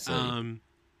 precisely.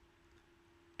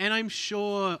 And I'm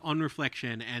sure on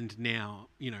reflection and now,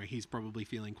 you know, he's probably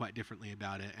feeling quite differently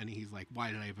about it. And he's like,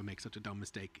 why did I ever make such a dumb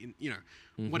mistake? You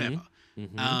know, whatever.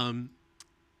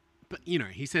 But, you know,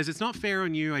 he says, it's not fair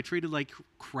on you. I treated like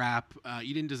crap.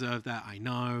 You didn't deserve that. I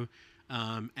know.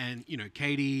 And, you know,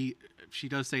 Katie, she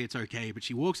does say it's okay, but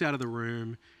she walks out of the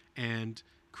room and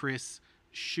Chris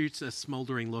shoots a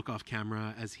smoldering look off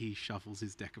camera as he shuffles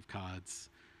his deck of cards.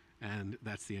 And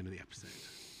that's the end of the episode.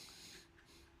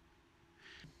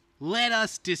 let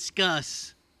us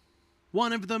discuss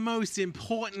one of the most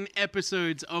important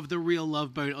episodes of The Real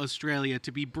Love Boat Australia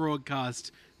to be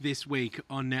broadcast this week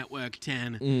on Network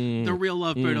 10. The Real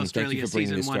Love Boat Australia for bringing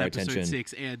Season this to 1, our Episode attention.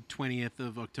 6 aired 20th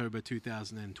of October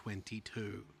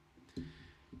 2022.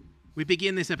 We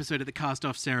begin this episode at the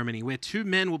cast-off ceremony where two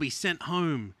men will be sent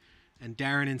home and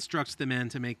Darren instructs the men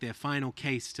to make their final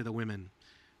case to the women.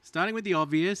 Starting with the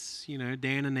obvious,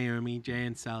 Dan and Naomi, Jay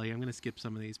and Sally. I'm going to skip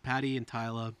some of these. Patty and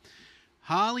Tyler.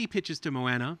 Harley pitches to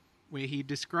Moana, where he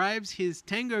describes his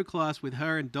tango class with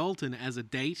her and Dalton as a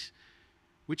date,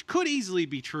 which could easily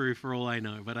be true for all I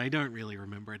know, but I don't really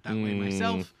remember it that way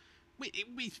myself.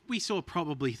 We saw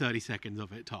probably 30 seconds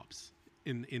of it tops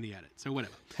in the edit, so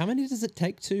whatever. How many does it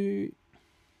take to...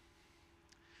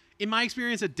 In my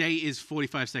experience, a date is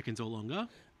 45 seconds or longer.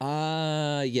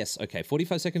 Yes, okay.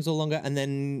 45 seconds or longer, and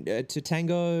then to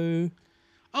tango...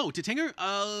 Oh, to tango?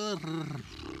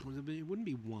 It wouldn't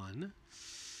be one.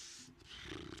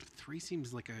 3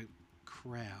 seems like a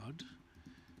crowd.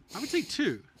 I would say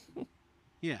 2.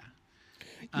 Yeah.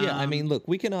 Yeah, I mean, look,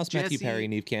 we can ask Matthew Jesse- Perry,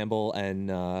 Neve Campbell,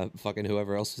 and fucking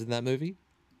whoever else was in that movie.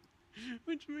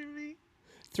 Which movie?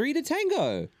 3 to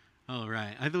Tango. Oh,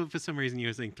 right. I thought for some reason you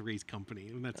were saying Three's Company.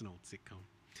 And that's an old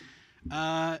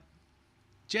sitcom.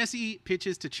 Jesse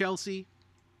pitches to Chelsea.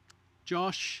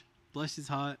 Josh, bless his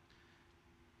heart,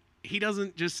 he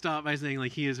doesn't just start by saying,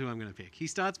 like, here's who I'm going to pick. He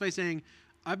starts by saying,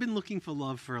 I've been looking for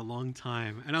love for a long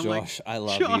time. And I'm Josh, like, I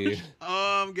love Josh, you.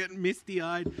 Oh, I'm getting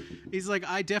misty-eyed. He's like,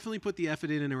 I definitely put the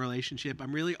effort in a relationship.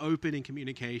 I'm really open in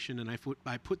communication, and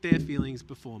I put their feelings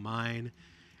before mine.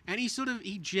 And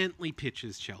he gently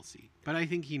pitches Chelsea. But I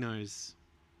think he knows,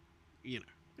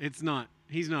 he's not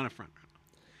a front runner.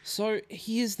 So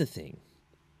here's the thing.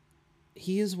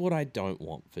 Here's what I don't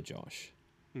want for Josh.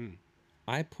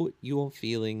 I put your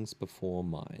feelings before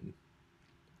mine.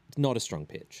 It's not a strong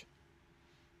pitch.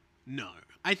 No.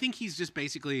 I think he's just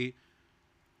basically...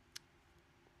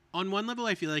 On one level,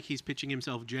 I feel like he's pitching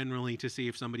himself generally to see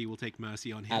if somebody will take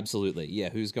mercy on him. Absolutely. Yeah,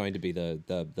 who's going to be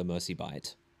the mercy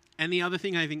bite? And the other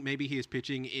thing I think maybe he is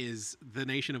pitching is the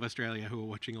nation of Australia who are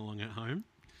watching along at home.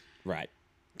 Right.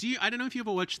 I don't know if you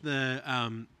ever watched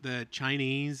the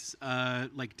Chinese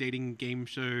dating game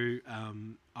show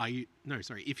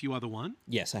If You Are the One?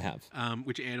 Yes, I have.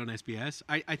 Which aired on SBS.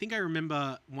 I think I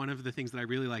remember one of the things that I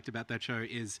really liked about that show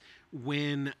is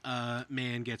when a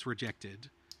man gets rejected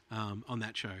on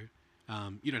that show.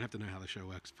 You don't have to know how the show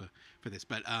works for this,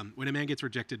 but when a man gets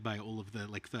rejected by all of the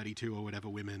 32 or whatever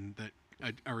women that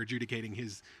are adjudicating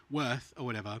his worth or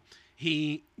whatever,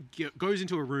 he goes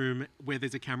into a room where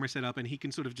there's a camera set up and he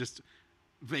can sort of just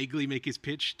vaguely make his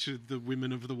pitch to the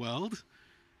women of the world.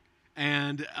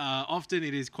 And often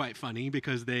it is quite funny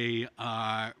because they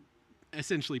are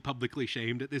essentially publicly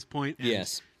shamed at this point and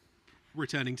Yes.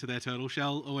 returning to their turtle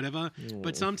shell or whatever.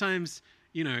 But sometimes,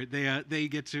 they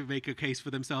get to make a case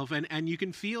for themselves and you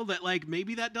can feel that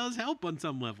maybe that does help on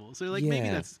some level. So maybe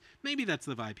Yeah. maybe that's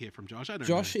the vibe here from Josh. I don't know.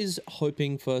 Josh is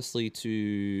hoping firstly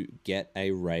to get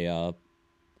a Raya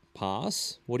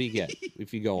pass. What do you get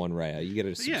if you go on Raya? You get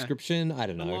a subscription? I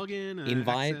don't know. login,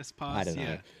 invite? access pass, I don't know.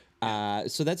 yeah.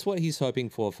 So that's what he's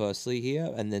hoping for firstly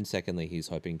here. And then secondly, he's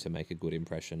hoping to make a good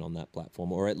impression on that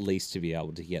platform, or at least to be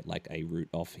able to get a route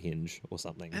off Hinge or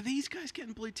something. Are these guys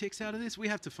getting blue ticks out of this? We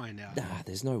have to find out.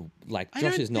 There's no, I Josh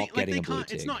don't is not think- getting they a blue can't-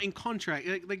 tick. It's not in contract.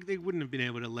 They wouldn't have been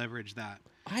able to leverage that.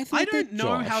 I I think don't that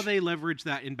know how Josh- they leverage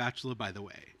that in Bachelor, by the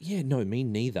way. Yeah, no, me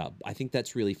neither. I think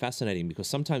that's really fascinating because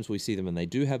sometimes we see them and they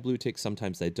do have blue ticks,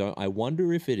 sometimes they don't. I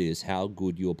wonder if it is how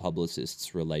good your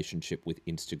publicist's relationship with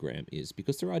Instagram is,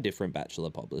 because there are different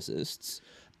Bachelor publicists.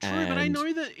 True, but I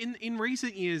know that in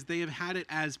recent years they have had it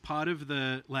as part of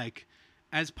the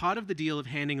deal of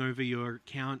handing over your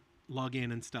account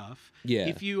login and stuff. Yeah.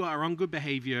 If you are on good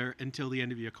behavior until the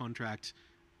end of your contract,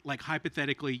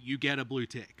 hypothetically, you get a blue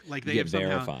tick. They get have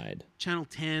somehow verified. Channel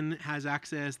 10 has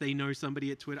access. They know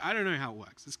somebody at Twitter. I don't know how it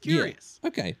works. It's curious. Yeah.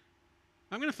 Okay.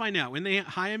 I'm going to find out when they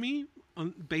hire me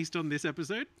based on this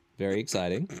episode. Very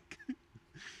exciting.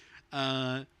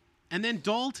 And then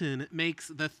Dalton makes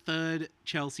the third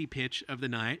Chelsea pitch of the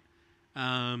night.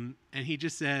 And he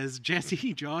just says,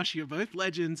 Jesse, Josh, you're both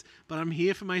legends, but I'm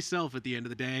here for myself at the end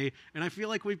of the day. And I feel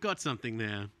like we've got something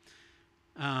there.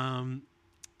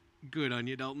 Good on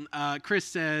you, Dalton. Chris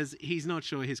says he's not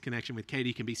sure his connection with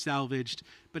Katie can be salvaged,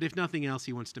 but if nothing else,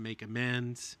 he wants to make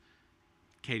amends.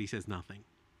 Katie says nothing.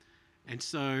 And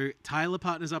so Tyler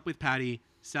partners up with Patty.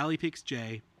 Sally picks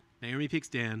Jay. Naomi picks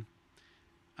Dan.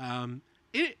 I'm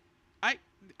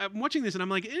watching this and I'm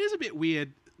like, it is a bit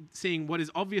weird. seeing what is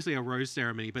obviously a rose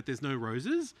ceremony, but there's no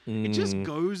roses. It just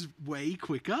goes way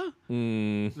quicker.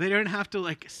 They don't have to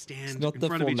like stand It's not in the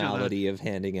front of each other. formality of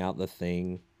handing out the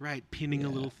thing. Right, pinning a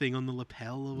little thing on the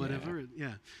lapel or whatever.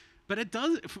 Yeah. But it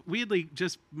does, weirdly,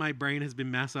 just my brain has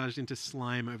been massaged into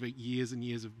slime over years and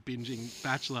years of binging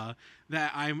Bachelor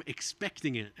that I'm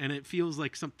expecting it, and it feels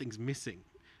like something's missing.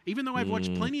 Even though I've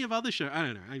watched plenty of other shows. I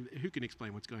don't know. Who can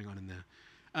explain what's going on in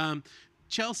there?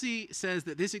 Chelsea says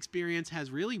that this experience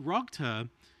has really rocked her,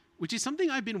 which is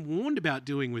something I've been warned about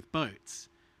doing with boats.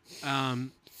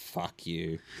 Fuck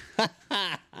you.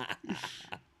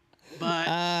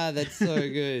 But That's so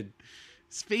good.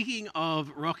 speaking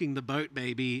of rocking the boat,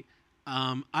 baby,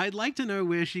 I'd like to know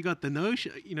where she got the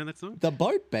notion. You know that song? The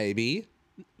boat, baby.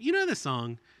 You know the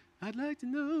song. I'd like to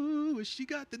know where she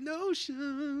got the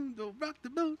notion to rock the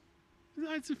boat.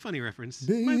 It's a funny reference.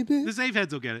 Baby. The Save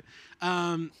Heads will get it.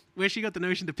 Where she got the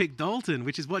notion to pick Dalton,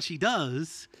 which is what she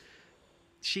does.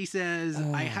 She says,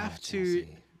 I have to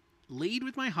Chelsea. lead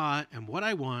with my heart and what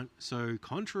I want. So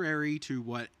contrary to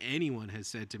what anyone has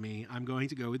said to me, I'm going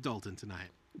to go with Dalton tonight.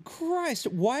 Christ,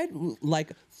 why,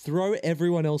 like, throw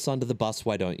everyone else under the bus,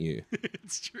 why don't you?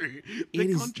 It's true. It The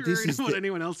is- contrary this is to what the-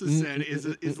 anyone else has said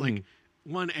is like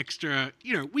one extra,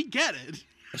 we get it.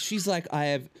 She's like,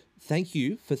 thank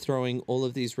you for throwing all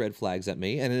of these red flags at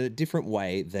me, and in a different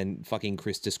way than fucking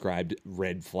Chris described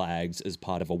red flags as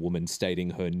part of a woman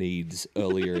stating her needs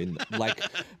earlier in, like,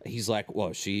 he's like,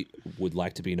 well, she would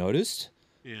like to be noticed.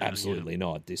 Yeah, Absolutely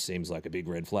not. This seems like a big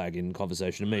red flag in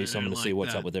conversation to me, so I'm don't going to see like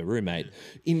what's that. up with her roommate.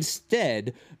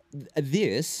 Instead,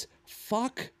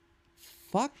 fuck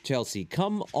Chelsea,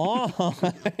 come on.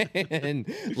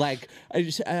 Like,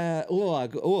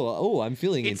 I'm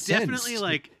feeling It's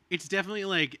incensed. definitely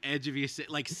like edge of your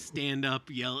like stand up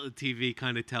yell at TV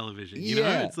kind of television. You know,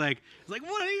 Yeah. it's like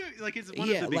what are you like? It's one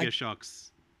Yeah, of the biggest like-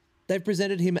 shocks. They've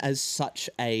presented him as such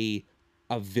a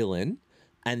villain,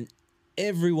 and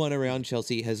everyone around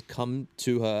Chelsea has come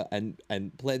to her and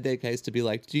pled their case to be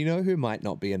like, do you know who might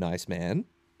not be a nice man?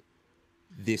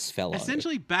 This fellow.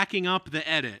 Essentially backing up the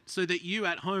edit so that you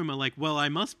at home are like, well, I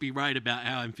must be right about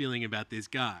how I'm feeling about this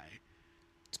guy.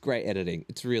 It's great editing.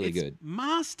 It's really It's good.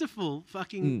 masterful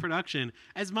fucking production.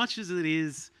 As much as it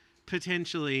is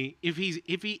potentially, if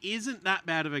he isn't that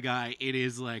bad of a guy, it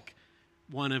is like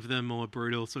one of the more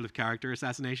brutal sort of character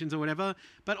assassinations or whatever.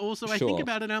 But also, I think Sure.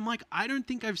 about it, and I'm like, I don't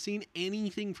think I've seen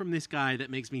anything from this guy that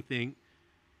makes me think,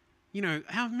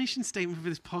 our mission statement for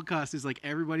this podcast is like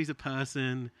everybody's a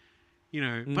person,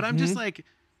 But I'm just like,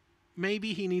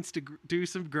 maybe he needs to do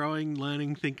some growing,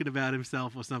 learning, thinking about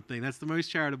himself or something. That's the most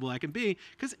charitable I can be,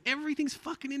 because everything's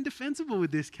fucking indefensible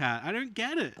with this cat. I don't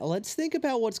get it. Let's think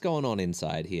about what's going on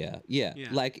inside here. Yeah. Yeah.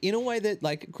 Like, in a way that,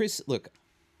 like, Chris, look,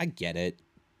 I get it.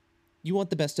 You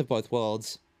want the best of both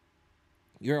worlds.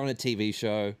 You're on a TV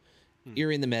show.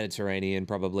 You're in the Mediterranean,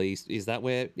 probably. Is that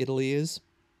where Italy is?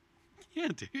 Yeah,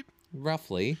 dude.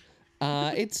 Roughly.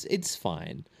 It's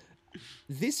fine.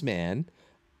 This man,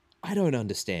 I don't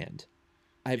understand.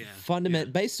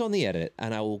 Based on the edit,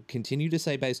 and I will continue to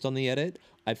say based on the edit,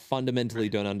 I fundamentally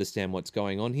don't understand what's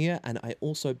going on here, and I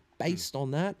also, based on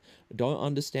that, don't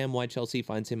understand why Chelsea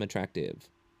finds him attractive.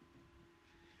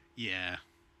 Yeah.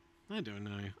 I don't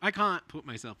know. I can't put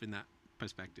myself in that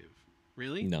perspective.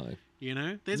 Really? No.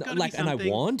 There's got to Like, be and something.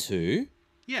 I want to.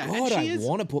 Yeah, God, and she I is.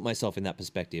 want to put myself in that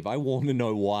perspective. I want to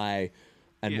know why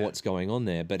and Yeah. what's going on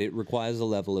there, but it requires a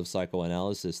level of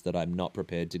psychoanalysis that I'm not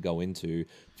prepared to go into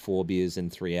 4 beers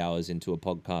and 3 hours into a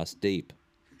podcast deep.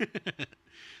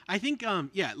 I think,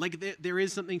 there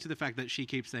is something to the fact that she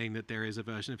keeps saying that there is a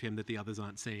version of him that the others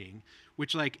aren't seeing,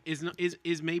 which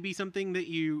is maybe something that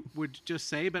you would just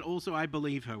say, but also I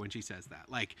believe her when she says that.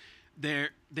 Like,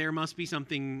 there must be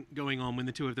something going on when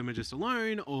the two of them are just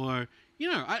alone, or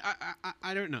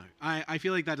I don't know. I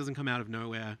feel like that doesn't come out of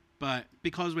nowhere, but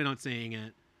because we're not seeing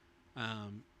it,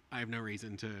 I have no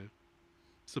reason to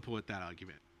support that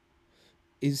argument.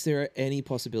 Is there any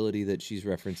possibility that she's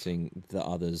referencing The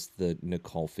Others, the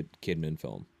Nicole Kidman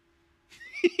film?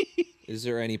 Is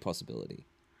there any possibility?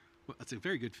 Well, it's a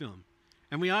very good film,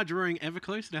 and we are drawing ever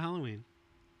closer to Halloween.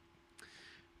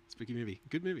 Spooky movie,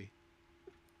 good movie.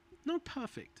 Not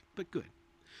perfect, but good.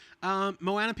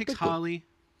 Moana picks Harley,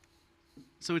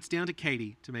 so it's down to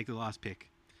Katie to make the last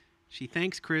pick. She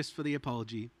thanks Chris for the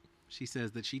apology. She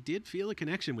says that she did feel a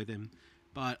connection with him,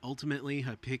 but ultimately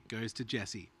her pick goes to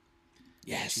Jesse.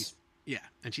 Yes. Yeah,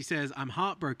 and she says, I'm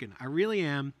heartbroken. I really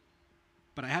am,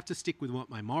 but I have to stick with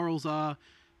what my morals are.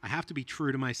 I have to be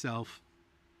true to myself.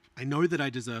 I know that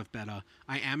I deserve better.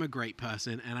 I am a great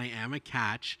person, and I am a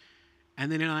catch.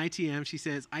 And then in ITM, she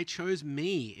says, I chose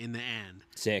me in the end.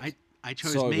 Sick. I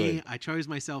chose So me. good. I chose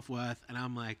my self-worth, and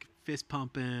I'm like fist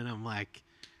pumping. I'm like,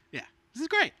 yeah, this is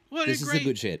great. What This a is great the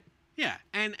good shit. Yeah,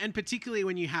 and particularly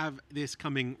when you have this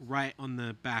coming right on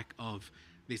the back of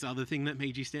this other thing that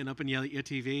made you stand up and yell at your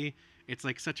TV, it's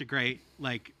like such a great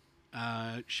like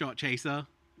shot chaser.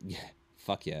 Yeah.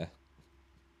 Fuck yeah.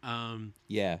 Um,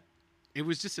 Yeah. it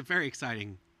was just a very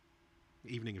exciting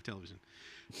evening of television.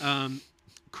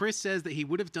 Chris says that he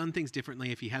would have done things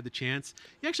differently if he had the chance.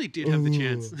 He actually did have the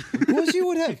chance. Of course you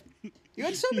would have. You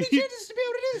had so many chances to be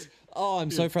able to do this. Oh,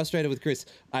 I'm so frustrated with Chris.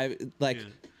 I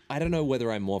don't know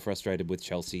whether I'm more frustrated with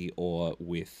Chelsea or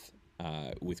with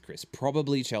Chris.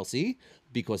 Probably Chelsea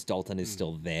because Dalton is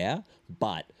still there,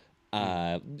 but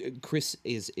Chris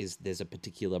is there's a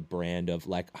particular brand of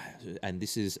like, and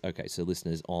this is okay. So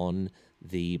listeners, on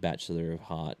the Bachelor of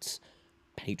Hearts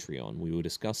Patreon, we were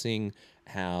discussing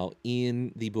how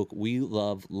in the book We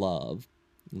Love Love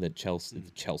that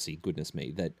Chelsea, goodness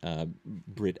me, that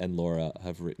Britt and Laura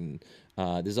have written.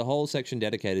 There's a whole section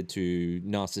dedicated to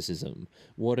narcissism,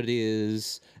 what it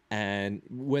is, and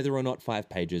whether or not 5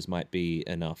 pages might be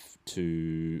enough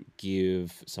to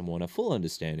give someone a full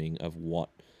understanding of what,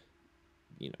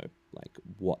 like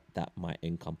what that might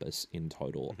encompass in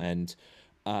total. And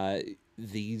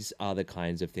these are the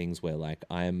kinds of things where like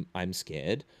I'm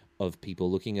scared of people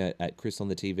looking at Chris on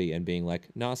the TV and being like,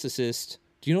 narcissist.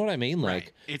 Do you know what I mean?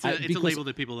 Like, it's a label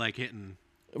that people like hitting.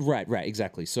 Right,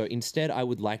 exactly. So instead, I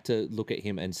would like to look at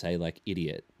him and say, like,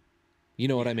 idiot. You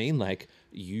know what I mean? Like,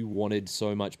 you wanted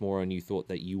so much more and you thought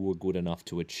that you were good enough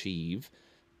to achieve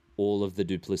all of the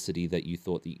duplicity that you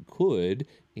thought that you could.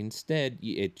 Instead,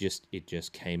 it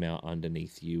just came out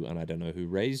underneath you, and I don't know who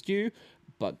raised you,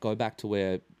 but go back to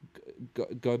where,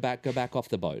 go back off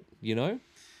the boat, you know?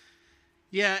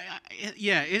 Yeah,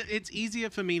 it's easier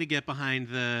for me to get behind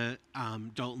the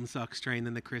Dalton sucks train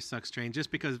than the Chris sucks train,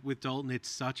 just because with Dalton it's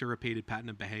such a repeated pattern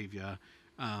of behavior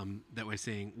that we're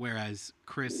seeing, whereas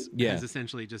Chris has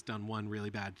essentially just done one really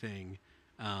bad thing.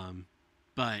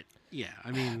 But yeah,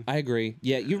 I mean, I agree.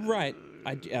 Yeah, you're right.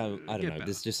 I don't know. better.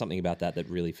 There's just something about that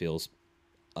really feels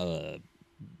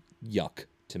yuck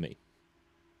to me.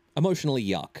 Emotionally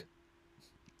yuck.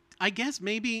 I guess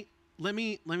maybe let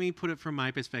me put it from my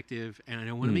perspective, and I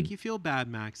don't want to make you feel bad,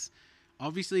 Max.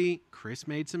 Obviously, Chris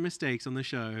made some mistakes on the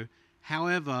show.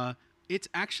 However, it's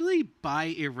actually by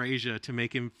erasure to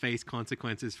make him face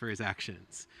consequences for his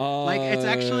actions. Like, it's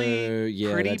actually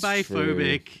pretty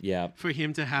biphobic for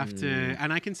him to have to...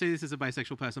 And I can say this as a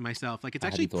bisexual person myself. Like, it's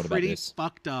actually pretty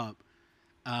fucked up.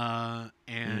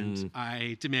 And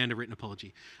I demand a written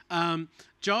apology.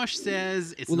 Josh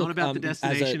says it's not about the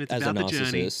destination, it's about the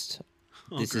journey.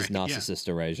 This is narcissist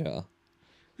erasure.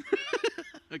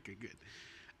 Okay, good.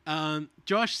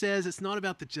 Josh says it's not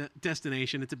about the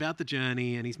destination, it's about the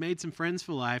journey, and he's made some friends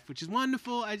for life, which is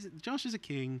wonderful. Josh is a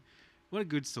king. What a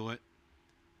good sort.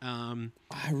 I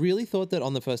really thought that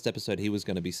on the first episode he was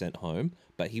going to be sent home,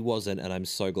 but he wasn't, and I'm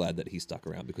so glad that he stuck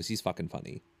around because he's fucking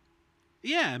funny.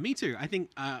 Yeah, me too. I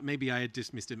think maybe I had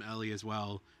dismissed him early as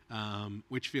well,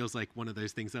 which feels like one of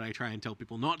those things that I try and tell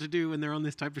people not to do when they're on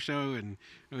this type of show, and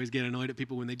I always get annoyed at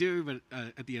people when they do. But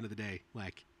at the end of the day,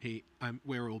 like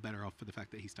we're all better off for the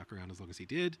fact that he stuck around as long as he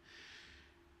did.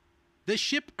 The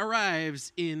ship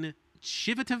arrives in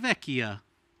Civitavecchia.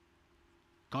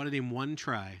 Got it in one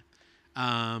try,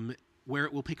 where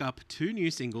it will pick up 2 new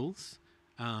singles.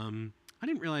 I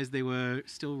didn't realize they were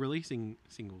still releasing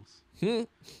singles.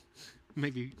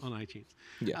 Maybe on iTunes.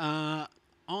 Yeah.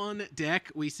 On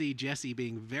deck, we see Jesse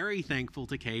being very thankful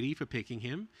to Katie for picking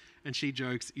him, and she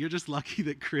jokes, "You're just lucky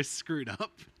that Chris screwed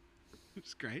up." Which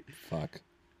is great. Fuck.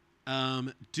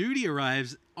 Duty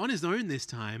arrives on his own this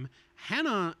time.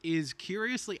 Hannah is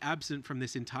curiously absent from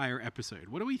this entire episode.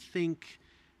 What do we think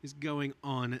is going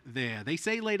on there? They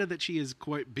say later that she is,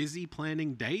 quote, busy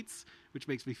planning dates, which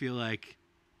makes me feel like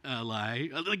a lie.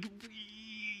 Like,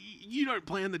 you don't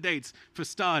plan the dates for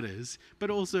starters, but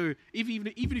also even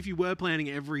if you were planning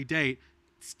every date,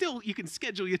 still you can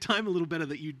schedule your time a little better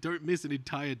that you don't miss an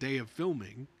entire day of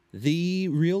filming. The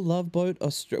Real Love Boat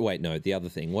the other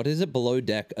thing. What is it? Below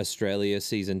Deck Australia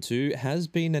Season 2 has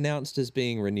been announced as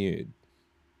being renewed.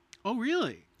 Oh,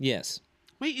 really? Yes.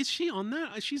 Wait, is she on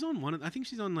that? She's on one. I think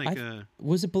she's on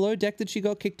Was it Below Deck that she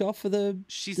got kicked off for the?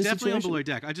 She's definitely on Below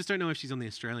Deck. I just don't know if she's on the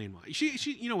Australian one. She,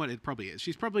 you know what? It probably is.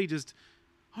 She's probably just.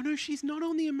 Oh no, she's not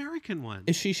on the American one.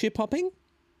 Is she ship hopping?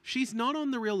 She's not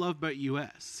on the Real Love Boat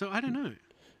US. So I don't know.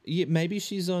 Yeah, maybe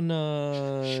she's on.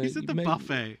 She's at the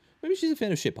buffet. Maybe she's a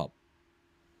fan of ship hop.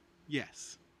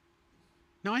 Yes.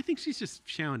 No, I think she's just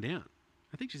showering down.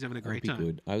 I think she's having a great time.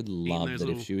 Good. I would love that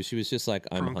if she was just like,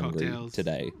 I'm hungry cocktails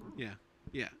today.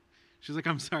 Yeah. She's like,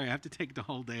 I'm sorry, I have to take the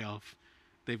whole day off.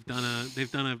 They've done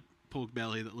a pork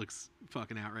belly that looks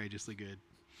fucking outrageously good.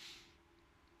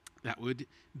 That would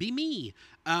be me.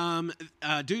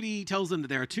 Duty tells them that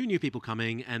there are 2 new people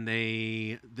coming, and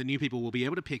the new people will be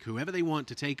able to pick whoever they want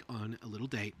to take on a little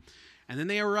date. And then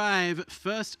they arrive.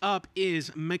 First up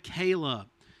is Michaela,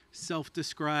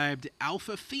 self-described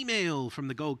alpha female from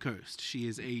the Gold Coast. She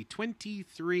is a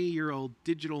 23-year-old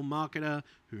digital marketer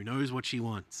who knows what she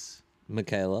wants.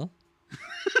 Michaela.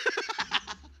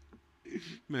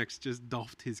 Max just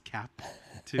doffed his cap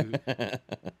to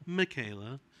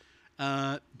Michaela.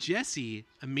 Jesse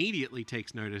immediately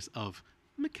takes notice of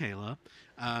Michaela.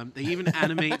 They even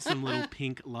animate some little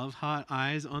pink love heart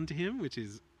eyes onto him, which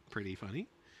is pretty funny.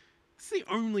 It's the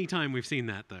only time we've seen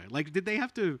that, though. Like, did they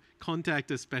have to contact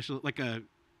a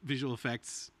visual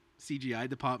effects CGI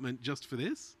department just for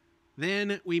this?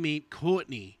 Then we meet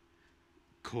Courtney.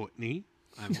 Courtney?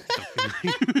 I'm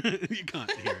stopping. You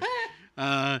can't hear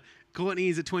it. Courtney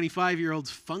is a 25-year-old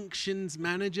functions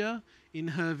manager. In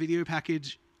her video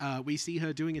package, we see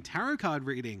her doing a tarot card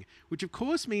reading, which of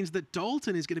course means that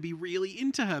Dalton is going to be really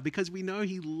into her because we know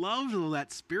he loves all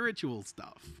that spiritual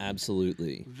stuff.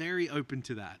 Absolutely. Very open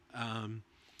to that.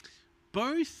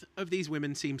 Both of these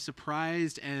women seem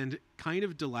surprised and kind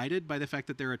of delighted by the fact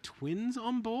that there are twins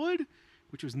on board,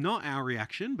 which was not our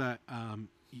reaction, but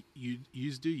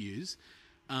yous do use.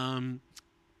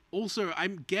 Also,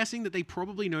 I'm guessing that they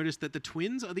probably noticed that the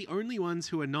twins are the only ones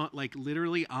who are not like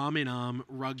literally arm in arm,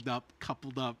 rugged up,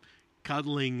 coupled up,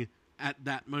 cuddling at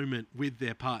that moment with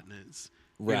their partners.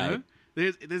 Right. You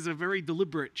know? There's a very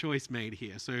deliberate choice made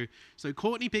here. So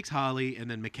Courtney picks Harley,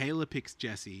 and then Michaela picks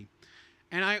Jesse.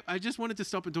 And I just wanted to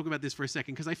stop and talk about this for a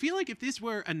second, because I feel like if this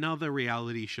were another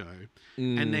reality show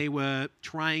and they were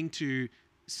trying to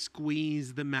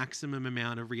squeeze the maximum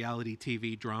amount of reality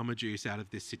TV drama juice out of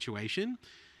this situation,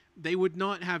 they would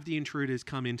not have the intruders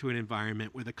come into an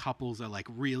environment where the couples are like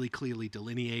really clearly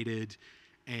delineated.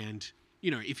 And, you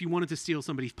know, if you wanted to steal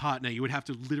somebody's partner, you would have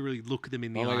to literally look them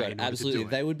in the eye. Oh my God, in order absolutely. to do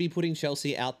it. They would be putting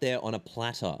Chelsea out there on a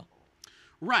platter.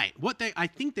 Right. What I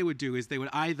think they would do is they would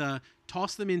either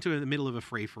toss them into the middle of a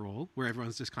free-for-all where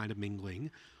everyone's just kind of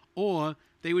mingling, or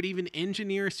they would even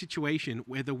engineer a situation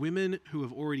where the women who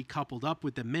have already coupled up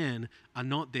with the men are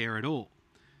not there at all.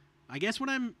 I guess what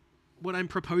I'm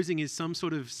proposing is some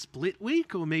sort of split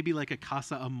week, or maybe like a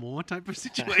Casa Amor type of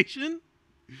situation.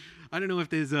 I don't know if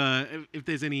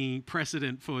there's any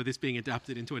precedent for this being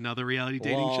adapted into another reality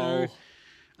dating show.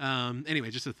 Anyway,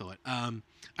 just a thought.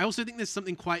 I also think there's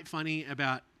something quite funny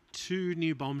about 2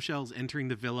 new bombshells entering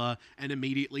the villa and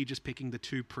immediately just picking the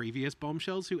 2 previous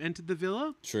bombshells who entered the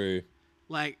villa. True.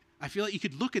 Like, I feel like you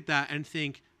could look at that and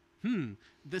think,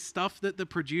 the stuff that the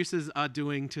producers are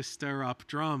doing to stir up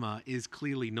drama is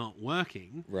clearly not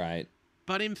working. Right.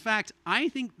 But in fact, I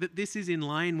think that this is in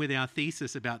line with our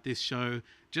thesis about this show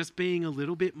just being a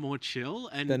little bit more chill.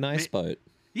 And The nice boat.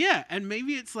 Yeah, and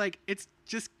maybe it's like, it's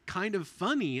just kind of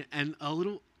funny and a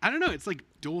little, I don't know, it's like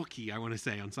dorky, I want to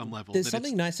say, on some level. There's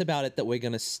something nice about it that we're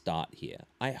going to start here.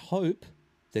 I hope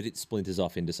that it splinters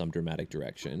off into some dramatic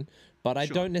direction, but I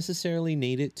don't necessarily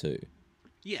need it to.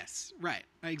 Yes, right.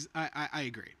 I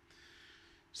agree.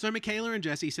 So Michaela and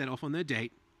Jesse set off on their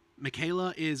date.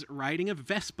 Michaela is riding a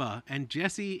Vespa, and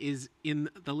Jesse is in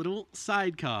the little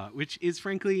sidecar, which is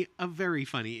frankly a very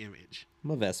funny image.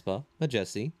 I'm a Vespa, a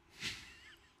Jesse.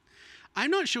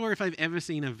 I'm not sure if I've ever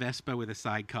seen a Vespa with a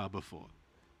sidecar before.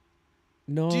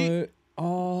 No.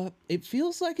 It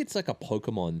feels like it's like a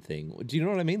Pokemon thing. Do you know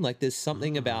what I mean? Like there's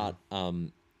something about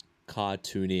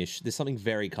cartoonish. There's something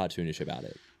very cartoonish about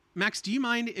it. Max, do you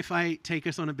mind if I take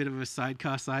us on a bit of a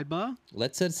sidecar sidebar?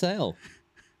 Let's set sail.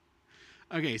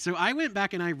 Okay, so I went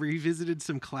back and I revisited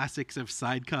some classics of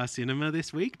sidecar cinema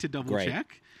this week to double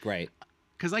check. Great.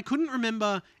 Because I couldn't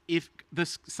remember if the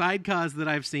sidecars that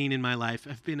I've seen in my life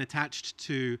have been attached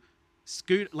to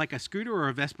like a scooter or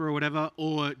a Vespa or whatever,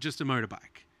 or just a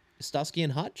motorbike. Starsky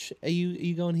and Hutch, are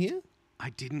you going here? I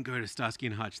didn't go to Starsky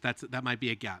and Hutch. That might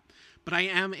be a gap. But I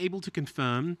am able to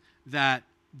confirm that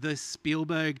the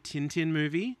Spielberg Tintin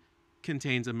movie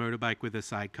contains a motorbike with a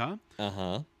sidecar.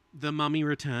 Uh-huh. The Mummy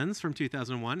Returns from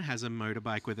 2001 has a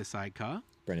motorbike with a sidecar.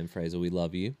 Brendan Fraser, we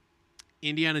love you.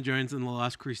 Indiana Jones and the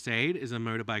Last Crusade is a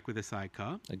motorbike with a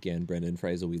sidecar. Again, Brendan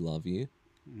Fraser, we love you.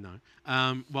 No.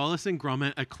 Wallace and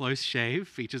Gromit: A Close Shave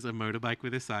features a motorbike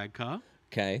with a sidecar.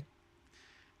 Okay.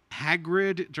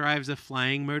 Hagrid drives a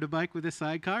flying motorbike with a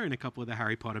sidecar in a couple of the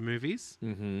Harry Potter movies.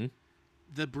 Mm-hmm.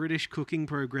 The British cooking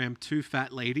program Two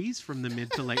Fat Ladies from the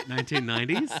mid to late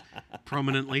 1990s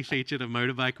prominently featured a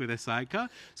motorbike with a sidecar.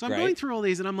 So I'm going through all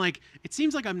these and I'm like, it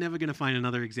seems like I'm never going to find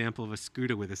another example of a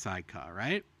scooter with a sidecar,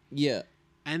 right? Yeah.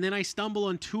 And then I stumble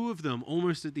on two of them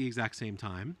almost at the exact same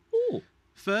time. Ooh.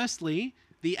 Firstly,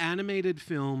 the animated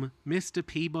film Mr.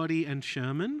 Peabody and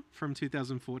Sherman from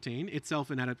 2014, itself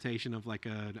an adaptation of like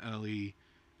an early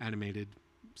animated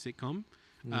sitcom,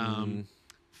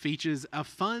 features a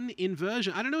fun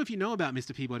inversion. I don't know if you know about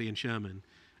Mr. Peabody and Sherman.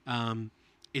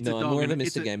 It's No, a I'm dog more of a and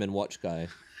Mr. Game and Watch guy.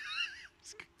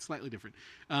 slightly different.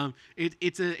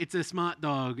 It's a smart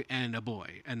dog and a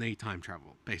boy, and they time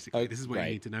travel. Basically, Oh, this is what great.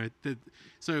 you need to know.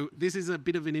 So this is a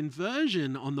bit of an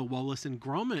inversion on the Wallace and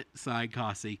Gromit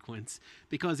sidecar sequence,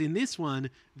 because in this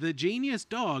one, the genius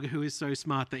dog who is so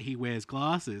smart that he wears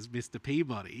glasses, Mr.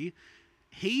 Peabody,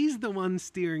 he's the one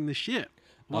steering the ship.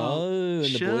 While And the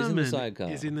boy's in the Sherman sidecar.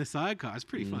 is in the sidecar. It's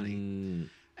pretty funny.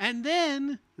 And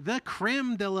then the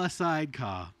creme de la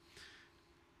sidecar.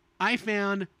 I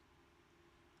found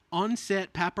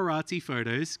on-set paparazzi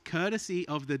photos, courtesy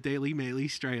of the Daily Mail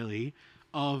Australia,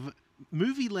 of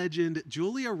movie legend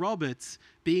Julia Roberts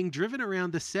being driven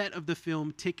around the set of the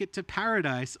film Ticket to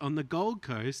Paradise on the Gold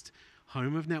Coast,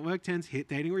 home of Network 10's hit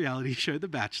dating reality show The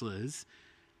Bachelors,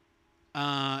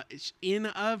 in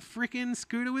a freaking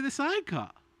scooter with a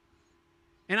sidecar.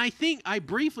 And I think I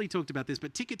briefly talked about this,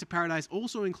 but Ticket to Paradise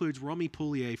also includes Romy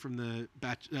Poulier from the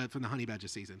Honey Badger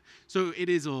season. So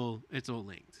it's all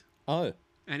linked. Oh.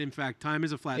 And in fact, time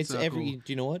is a flat It's circle. do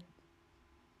you know what?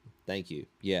 Thank you.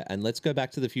 Yeah, and let's go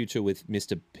back to the future with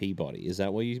Mr. Peabody. Is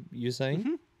that what you're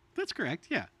saying? That's correct,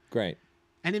 yeah. Great.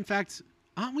 And in fact,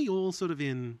 aren't we all sort of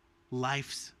in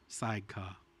life's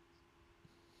sidecar?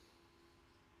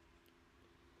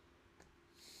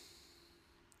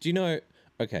 Do you know...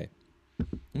 Okay.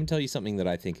 Let me tell you something that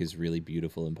I think is really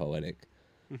beautiful and poetic.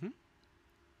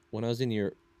 When I was in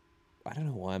your... I don't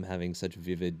know why I'm having such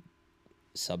vivid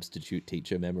substitute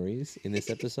teacher memories in this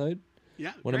episode.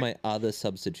 Yeah. One of great. my other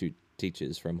substitute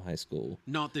teachers from high school,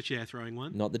 Not the chair throwing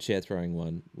one. not the chair throwing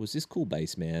one, was this cool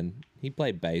bass man. He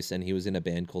played bass and he was in a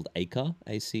band called Acre,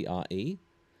 A-C-R-E.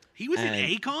 He was in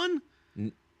And-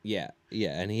 Akon? Yeah,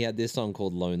 and he had this song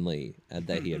called Lonely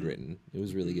that he had written. It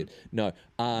was really good. No,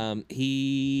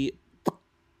 he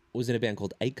was in a band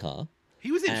called Acre,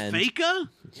 He was in and- Faker?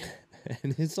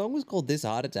 and his song was called This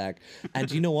Heart Attack. And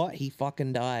do you know what? He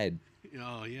fucking died.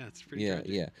 Oh, yeah, it's pretty Yeah,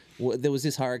 tragic. yeah. Well, there was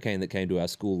this hurricane that came to our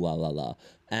school, la la la,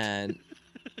 and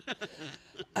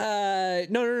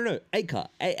no, Acre,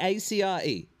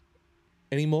 A-C-R-E.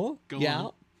 Any more? Go yeah.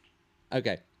 on.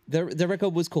 Okay. The record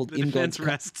was called The In defense God's Car.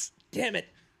 rests. Damn it.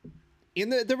 In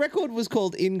the record was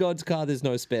called In God's Car. There's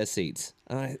no spare seats.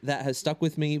 That has stuck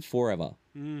with me forever.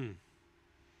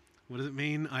 What does it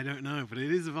mean? I don't know, but it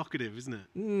is evocative, isn't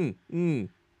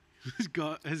it? Has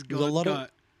God There's a lot of-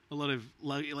 got a lot of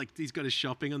like he's got his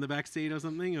shopping on the back seat or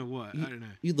something, or what? I don't know.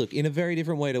 You look in a very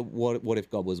different way to what if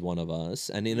God was one of us,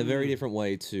 and in a very different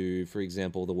way to, for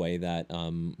example, the way that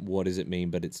what does it mean?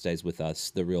 But it stays with us.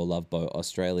 The Real Love Boat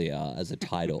Australia as a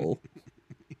title.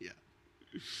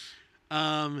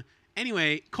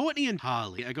 Anyway, Courtney and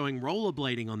Harley are going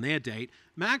rollerblading on their date.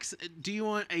 Max, do you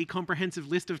want a comprehensive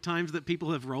list of times that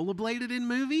people have rollerbladed in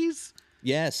movies?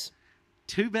 Yes.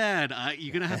 Too bad.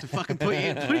 You're gonna have to fucking put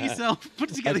it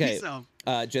together Okay. yourself.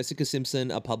 Jessica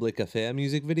Simpson, A Public Affair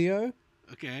music video.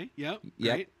 Okay. Yep.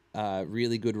 Yep. Right.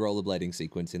 Really good rollerblading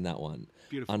sequence in that one.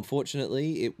 Beautiful.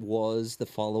 Unfortunately, it was the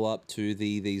follow-up to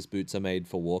the These Boots Are Made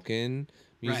for Walking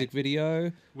music Right.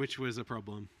 video. Which was a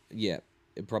problem. Yeah,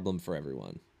 a problem for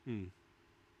everyone. That's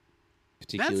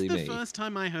Particularly the me. first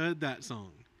time I heard that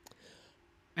song.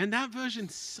 And that version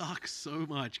sucks so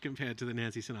much compared to the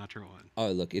Nancy Sinatra one.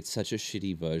 Oh, look, it's such a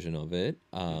shitty version of it.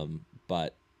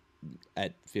 But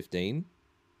at 15,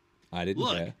 I didn't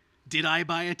Look, care. did I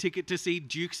buy a ticket to see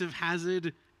Dukes of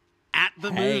Hazzard at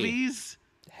the Hey. movies?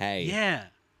 Hey. Yeah.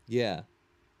 Yeah.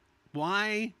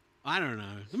 Why? I don't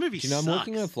know. The movie Do you know, sucks. I'm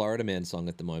working on a Florida Man song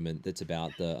at the moment that's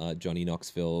about the Johnny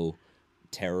Knoxville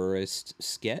terrorist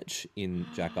sketch in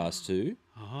Jackass 2.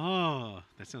 Oh,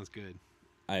 that sounds good.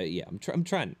 Yeah, I'm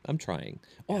trying.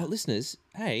 Oh, listeners,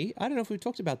 hey, I don't know if we've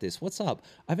talked about this. What's up?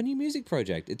 I have a new music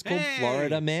project. It's called Hey!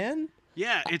 Florida Man.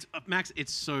 Yeah, it's Max.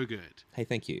 It's so good, Hey,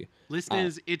 thank you.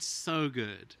 listeners. It's so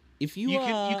good. If you, You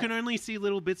are, can only see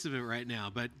little bits of it right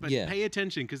now, but Yeah. pay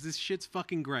attention because this shit's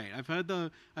fucking great. I've heard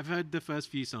the first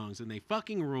few songs and they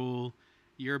fucking rule.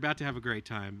 You're about to have a great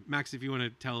time, Max. If you want to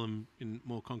tell them in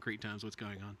more concrete terms what's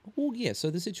going on. Well, yeah, so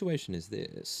the situation is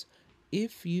this.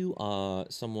 If you are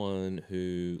someone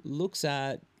who looks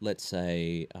at, let's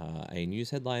say, a news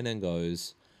headline and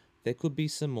goes, there could be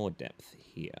some more depth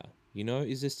here. You know,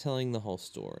 is this telling the whole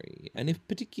story? And if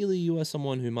particularly you are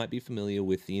someone who might be familiar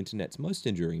with the internet's most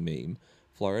enduring meme,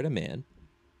 Florida Man,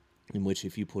 in which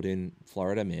if you put in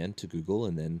Florida Man to Google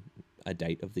and then a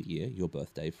date of the year, your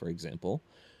birthday, for example,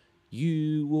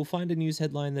 you will find a news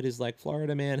headline that is like,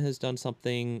 Florida man has done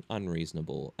something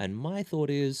unreasonable. And my thought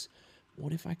is,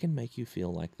 what if I can make you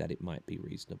feel like that it might be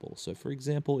reasonable? So, for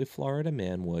example, if Florida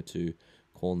man were to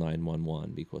call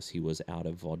 911 because he was out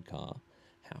of vodka,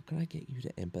 how can I get you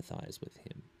to empathize with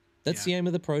him? That's the aim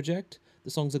of the project.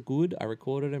 The songs are good. I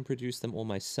recorded and produced them all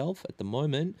myself. At the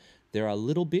moment, there are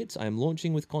little bits. I'm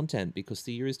launching with content because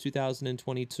the year is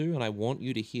 2022 and I want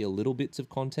you to hear little bits of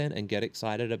content and get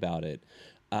excited about it.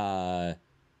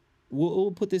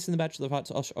 We'll put this in the Bachelor of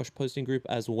Arts Osh posting group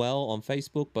as well on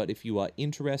Facebook, but if you are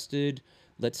interested,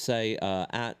 let's say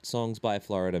at Songs by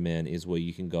Florida Man is where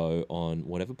you can go on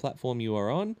whatever platform you are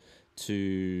on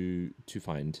to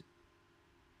find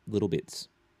little bits.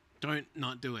 Don't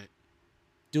not do it.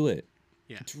 Do it.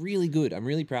 Yeah. It's really good. I'm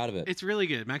really proud of it. It's really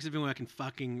good. Max has been working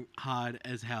fucking hard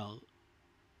as hell.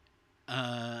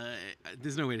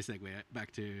 There's no way to segue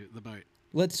back to the boat.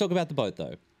 Let's talk about the boat,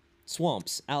 though.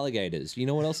 Swamps, alligators. You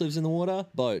know what else lives in the water?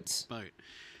 Boats. Boat.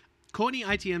 Courtney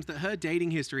ITMs that her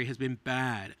dating history has been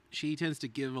bad. She tends to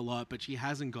give a lot, but she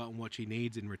hasn't gotten what she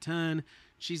needs in return.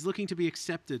 She's looking to be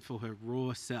accepted for her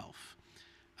raw self.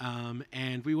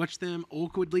 And we watch them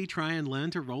awkwardly try and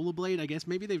learn to rollerblade. I guess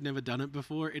maybe they've never done it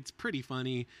before. It's pretty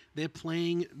funny. They're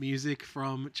playing music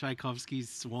from Tchaikovsky's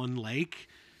Swan Lake,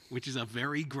 which is a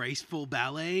very graceful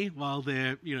ballet while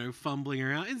they're, fumbling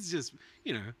around. It's just,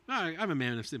 I'm a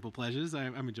man of simple pleasures.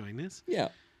 I'm enjoying this. Yeah.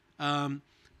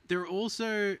 There are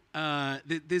also, I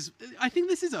think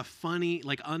this is a funny,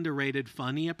 like underrated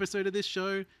funny episode of this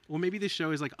show. Or maybe this show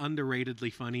is like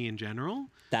underratedly funny in general.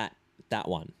 That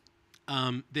one.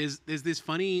 There's this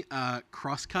funny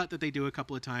crosscut that they do a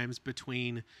couple of times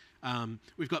between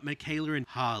we've got Michaela and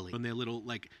Harley on their little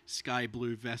like sky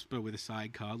blue Vespa with a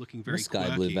sidecar, looking very Sky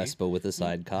quirky. blue Vespa with a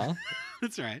sidecar.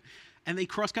 That's right. And they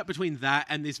crosscut between that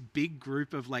and this big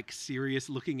group of like serious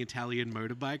looking Italian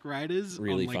motorbike riders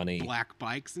Really on like funny. black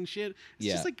bikes and shit. It's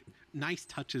just like nice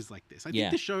touches like this. I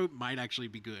think the show might actually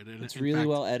be good. And It's in really fact,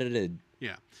 well edited.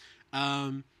 Yeah.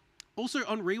 Also,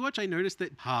 on rewatch, I noticed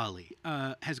that Harley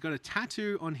has got a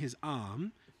tattoo on his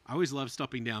arm. I always love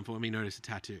stopping down for when we notice a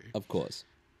tattoo. Of course.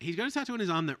 He's got a tattoo on his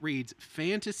arm that reads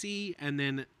fantasy and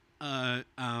then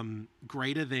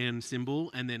greater than symbol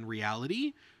and then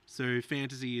reality. So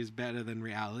fantasy is better than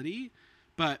reality.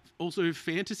 But also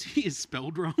fantasy is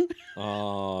spelled wrong.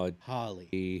 Oh,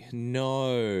 Harley.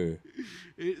 No.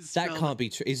 That can't be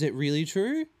true. Is it really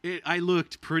true? I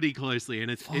looked pretty closely,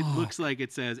 and it looks like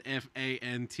it says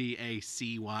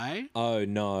Fantacy. Oh,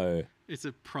 no. It's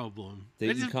a problem.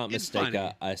 You can't mistake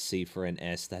funny. a C for an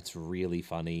S. That's really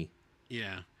funny.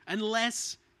 Yeah.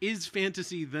 Unless, is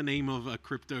fantasy the name of a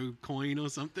crypto coin or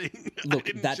something? Look,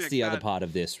 that's the other part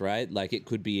of this, right? Like it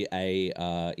could be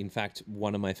in fact,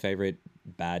 one of my favorite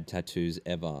bad tattoos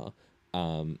ever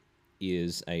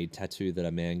is a tattoo that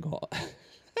a man got.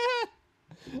 I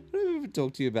don't ever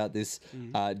talk to you about this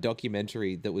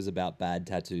documentary that was about bad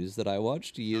tattoos that I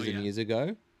watched years and years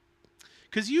ago.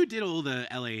 Because you did all the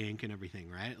LA Ink and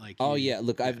everything, right? Like.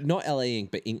 Look, I've not LA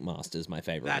Ink, but Ink Master's my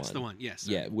favorite one. That's the one, yes.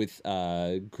 Yeah, with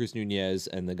Chris Nunez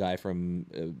and the guy from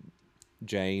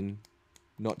Jane,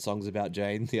 not Songs About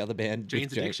Jane, the other band.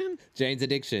 Jane's Addiction? Jane's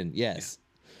Addiction, yes.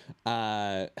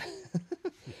 Yeah.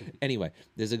 Anyway,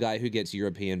 there's a guy who gets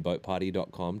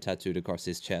EuropeanBoatParty.com tattooed across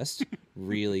his chest.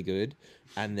 Really good.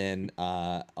 And then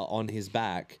on his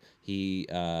back, he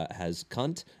has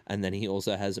cunt, and then he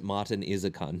also has Martin is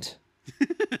a cunt.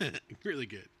 Really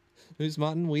good. Who's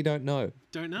Martin? We don't know.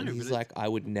 Don't know. And he's like, I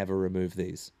would never remove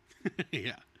these.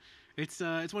 Yeah. It's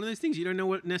one of those things you don't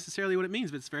know necessarily what it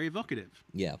means, but it's very evocative.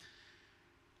 Yeah.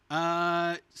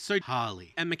 So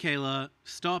Harley and Michaela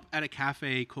stop at a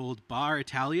cafe called Bar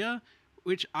Italia,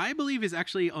 which I believe is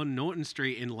actually on Norton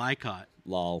Street in Leichhardt.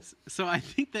 Lol. So I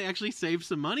think they actually saved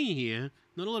some money here.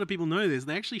 Not a lot of people know this.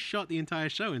 They actually shot the entire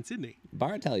show in Sydney.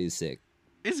 Bar Italia's sick.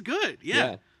 It's good,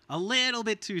 yeah. A little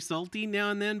bit too salty now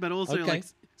and then, but also like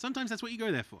sometimes that's what you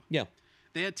go there for. Yeah.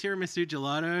 They had tiramisu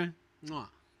gelato.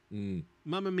 Mwah.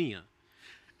 Mamma mia.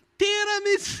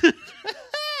 Tiramisu!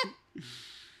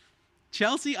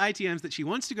 Chelsea ITMs that she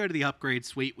wants to go to the upgrade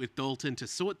suite with Dalton to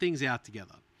sort things out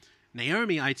together.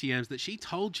 Naomi ITMs that she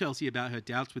told Chelsea about her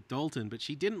doubts with Dalton, but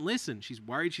she didn't listen. She's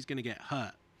worried she's going to get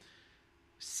hurt.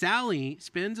 Sally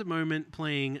spends a moment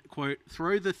playing, quote,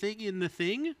 throw the thing in the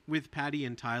thing with Patty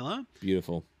and Tyler.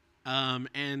 Beautiful.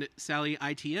 And Sally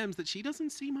ITMs that she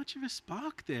doesn't see much of a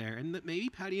spark there, and that maybe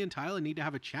Patty and Tyler need to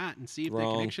have a chat and see if their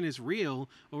connection is real,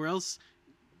 or else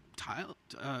Tyler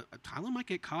might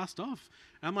get cast off.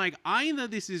 And I'm like, either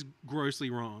this is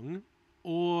grossly wrong,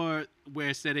 or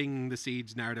we're setting the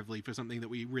seeds narratively for something that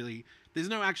we really there's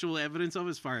no actual evidence of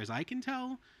as far as I can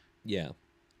tell. Yeah.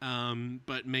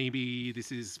 But maybe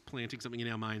this is planting something in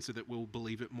our minds so that we'll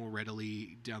believe it more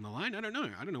readily down the line. I don't know.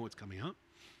 I don't know what's coming up.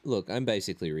 Look, I'm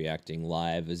basically reacting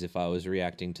live as if I was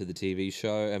reacting to the TV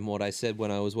show, and what I said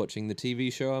when I was watching the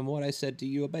TV show and what I said to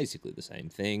you are basically the same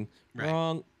thing. Right.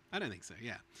 Wrong. I don't think so,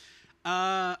 yeah.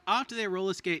 After their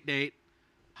roller skate date,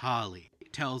 Harley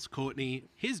tells Courtney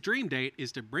his dream date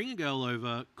is to bring a girl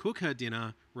over, cook her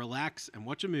dinner, relax, and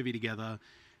watch a movie together.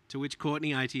 To which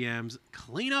Courtney ITMs,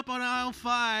 clean up on aisle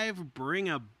 5, bring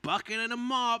a bucket and a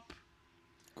mop.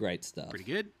 Great stuff. Pretty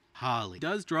good. Harley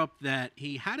does drop that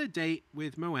he had a date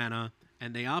with Moana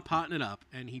and they are partnered up,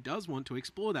 and he does want to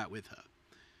explore that with her.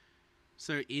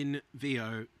 So in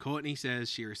VO, Courtney says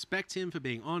she respects him for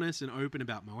being honest and open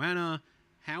about Moana.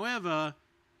 However,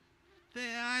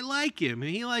 I like him.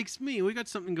 He likes me. We got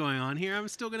something going on here. I'm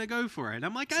still going to go for it.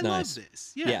 I'm like, I nice. love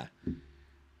this. Yeah.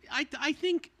 I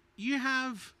think you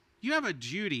have a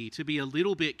duty to be a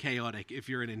little bit chaotic if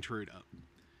you're an intruder.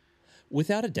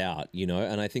 Without a doubt,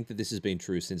 and I think that this has been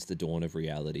true since the dawn of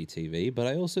reality TV, but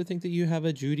I also think that you have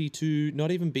a duty to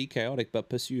not even be chaotic, but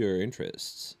pursue your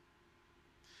interests.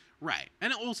 Right.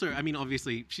 And also, I mean,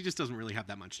 obviously, she just doesn't really have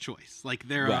that much choice. Like,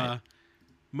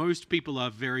 most people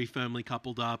are very firmly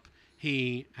coupled up.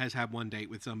 He has had one date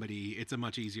with somebody. It's a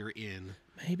much easier in.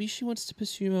 Maybe she wants to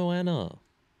pursue Moana.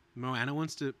 Moana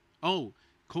wants to... Oh,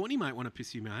 Courtney might want to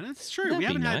pursue Moana. That's true. That'd we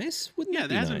haven't be had... nice. Wouldn't yeah, that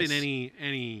be there hasn't nice? been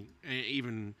any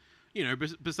even...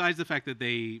 besides the fact that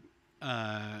they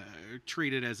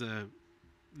treat it as a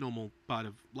normal part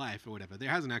of life or whatever, there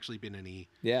hasn't actually been any...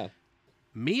 Yeah.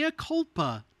 Mea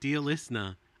culpa, dear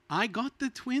listener. I got the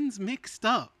twins mixed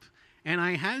up, and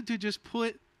I had to just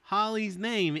put Harley's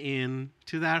name in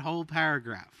to that whole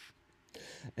paragraph.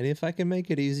 And if I can make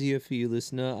it easier for you,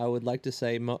 listener, I would like to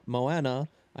say Moana,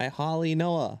 I Harley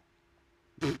Noah.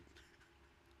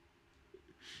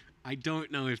 I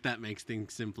don't know if that makes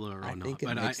things simpler or I not, think it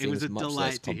but makes it was things a much less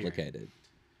delight to hear. complicated.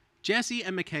 Jesse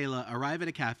and Michaela arrive at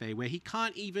a cafe where he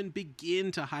can't even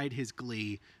begin to hide his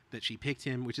glee that she picked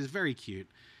him, which is very cute.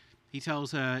 He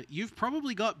tells her, "You've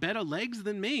probably got better legs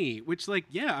than me," which, like,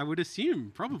 yeah, I would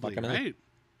assume, probably, Fucking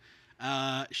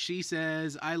right? She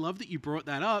says, "I love that you brought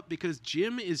that up because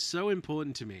Jim is so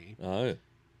important to me." Oh,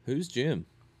 who's Jim?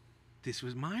 This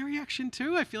was my reaction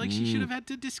too. I feel like she should have had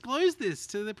to disclose this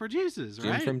to the producers,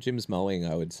 Jim right? from Jim's Mowing,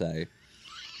 I would say.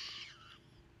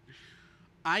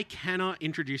 I cannot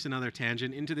introduce another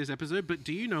tangent into this episode, but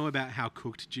do you know about how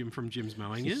cooked Jim from Jim's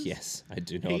Mowing is? Yes, I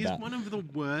do know He's about. one of the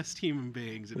worst human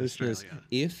beings in Listeners, Australia.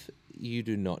 if you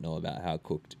do not know about how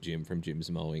cooked Jim from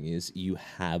Jim's Mowing is, you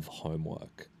have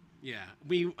homework. Yeah,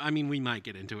 we might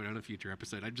get into it on a future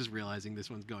episode. I'm just realizing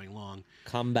this one's going long.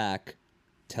 Come back,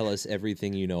 tell us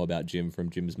everything you know about Jim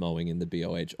from Jim's Mowing in the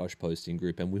BOH Osh posting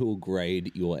group, and we will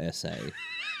grade your essay.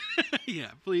 Yeah,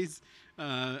 please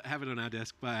have it on our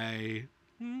desk by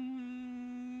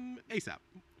ASAP.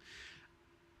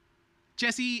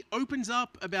 Jesse opens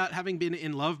up about having been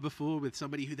in love before with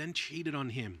somebody who then cheated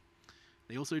on him.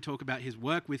 They also talk about his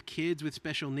work with kids with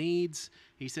special needs.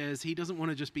 He says he doesn't want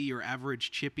to just be your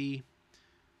average chippy.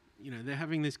 They're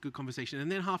having this good conversation.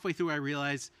 And then halfway through, I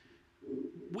realize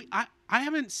I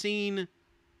haven't seen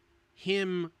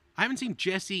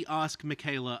Jesse ask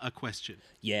Michaela a question.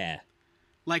 Yeah.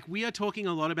 Like, we are talking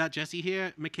a lot about Jessie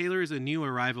here. Michaela is a new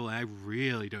arrival, and I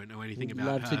really don't know anything about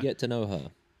Love her. to get to know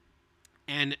her.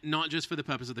 And not just for the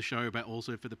purpose of the show, but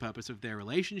also for the purpose of their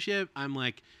relationship. I'm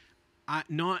like,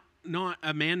 not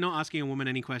a man not asking a woman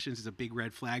any questions is a big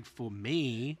red flag for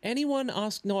me.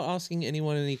 Not asking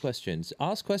anyone any questions.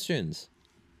 Ask questions.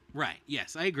 Right.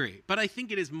 Yes, I agree. But I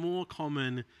think it is more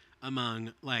common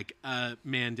among, like, a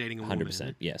man dating a woman.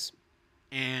 100%. Yes.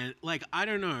 And, like, I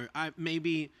don't know.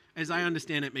 Maybe, as I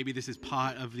understand it, maybe this is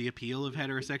part of the appeal of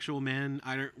heterosexual men.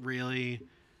 I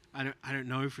don't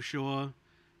know for sure.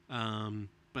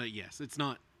 But yes, it's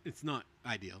not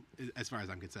ideal as far as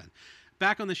I'm concerned.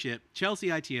 Back on the ship, Chelsea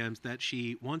ITMs that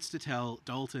she wants to tell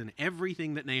Dalton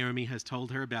everything that Naomi has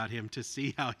told her about him to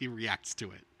see how he reacts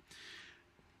to it.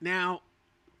 Now,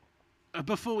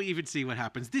 before we even see what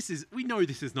happens, we know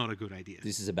this is not a good idea.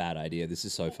 This is a bad idea. This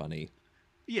is so funny.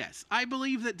 Yes, I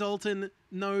believe that Dalton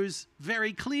knows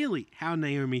very clearly how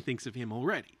Naomi thinks of him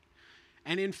already.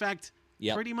 And in fact,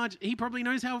 pretty much, he probably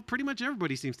knows how pretty much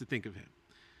everybody seems to think of him.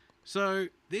 So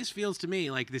this feels to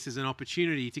me like this is an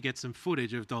opportunity to get some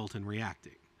footage of Dalton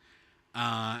reacting.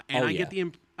 I get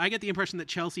the impression that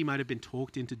Chelsea might have been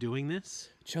talked into doing this.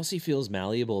 Chelsea feels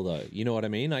malleable, though. You know what I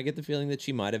mean? I get the feeling that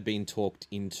she might have been talked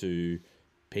into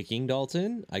picking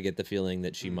Dalton. I get the feeling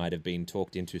that she might have been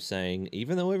talked into saying,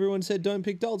 even though everyone said don't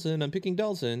pick Dalton, I'm picking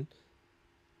Dalton.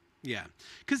 Yeah,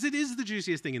 because it is the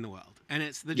juiciest thing in the world, and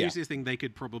it's the Yeah. juiciest thing they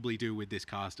could probably do with this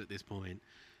cast at this point,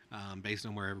 based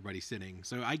on where everybody's sitting.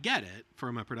 So I get it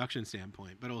from a production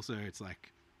standpoint, but also it's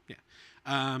like,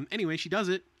 yeah. Anyway, she does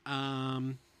it.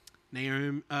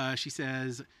 She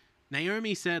says,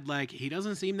 Naomi said, like, he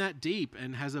doesn't seem that deep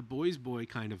and has a boy's boy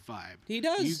kind of vibe. He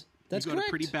does. That's you got correct.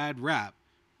 a pretty bad rap,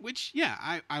 which,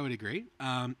 yeah, I would agree.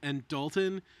 And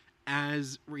Dalton,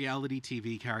 as reality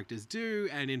TV characters do,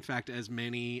 and in fact, as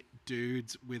many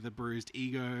dudes with a bruised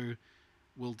ego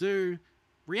will do,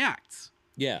 reacts.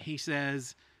 Yeah. He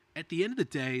says, at the end of the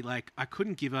day, like, I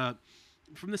couldn't give up.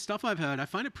 From the stuff I've heard, I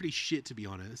find it pretty shit, to be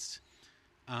honest.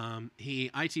 He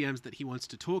ITMs that he wants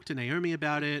to talk to Naomi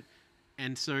about it.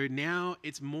 And so now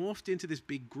it's morphed into this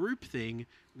big group thing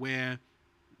where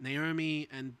Naomi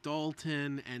and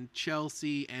Dalton and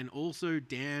Chelsea and also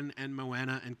Dan and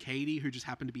Moana and Katie, who just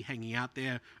happen to be hanging out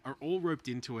there, are all roped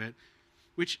into it,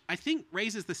 which I think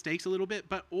raises the stakes a little bit,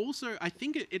 but also I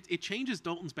think it changes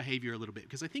Dalton's behavior a little bit,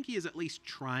 because I think he is at least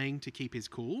trying to keep his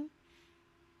cool.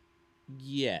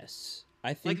 Yes.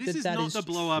 I think Like, this is that not is the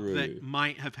blow up true. that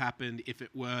might have happened if it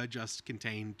were just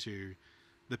contained to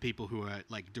the people who are,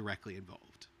 like, directly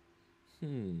involved.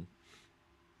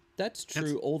 That's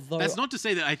true, although... That's not to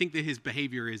say that I think that his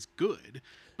behavior is good,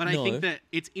 but I No. think that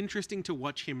it's interesting to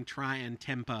watch him try and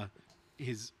temper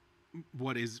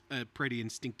what is a pretty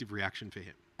instinctive reaction for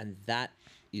him. And that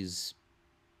is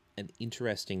an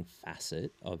interesting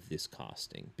facet of this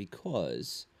casting,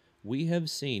 because we have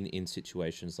seen in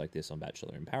situations like this on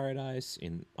Bachelor in Paradise,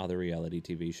 in other reality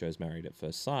TV shows, Married at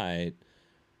First Sight,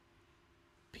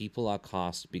 people are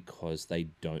cast because they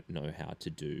don't know how to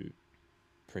do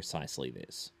precisely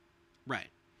this. Right.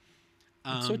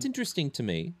 So it's interesting to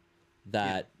me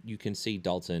that you can see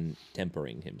Dalton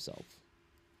tempering himself.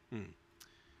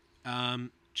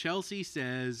 Chelsea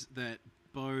says that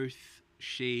both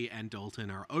she and Dalton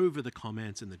are over the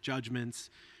comments and the judgments,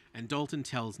 and Dalton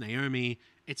tells Naomi,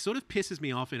 it sort of pisses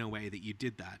me off in a way that you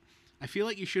did that. I feel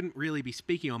like you shouldn't really be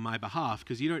speaking on my behalf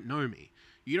because you don't know me.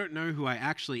 You don't know who I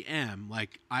actually am.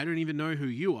 Like, I don't even know who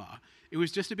you are. It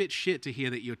was just a bit shit to hear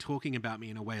that you're talking about me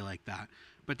in a way like that.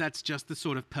 But that's just the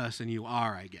sort of person you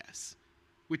are, I guess.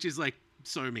 Which is, like,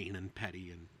 so mean and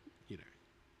petty and, you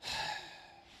know.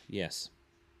 Yes.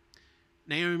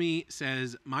 Naomi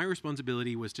says, my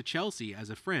responsibility was to Chelsea as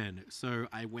a friend, so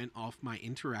I went off my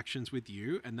interactions with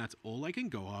you, and that's all I can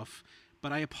go off.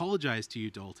 But I apologize to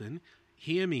you, Dalton.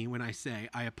 Hear me when I say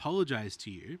I apologize to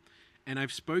you, and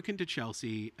I've spoken to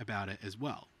Chelsea about it as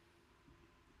well.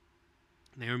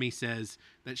 Naomi says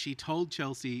that she told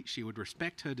Chelsea she would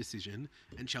respect her decision,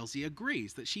 and Chelsea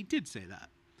agrees that she did say that.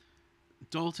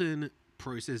 Dalton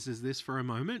processes this for a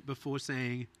moment before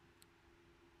saying,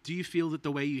 do you feel that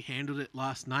the way you handled it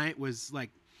last night was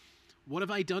like, what have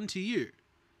I done to you?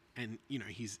 And, you know,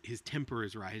 his temper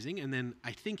is rising, and then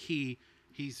I think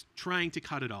he's trying to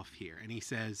cut it off here, and he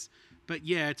says, but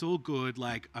yeah, it's all good,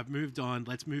 like, I've moved on,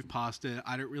 let's move past it,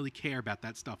 I don't really care about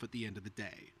that stuff at the end of the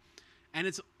day. And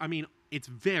it's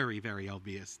very, very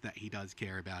obvious that he does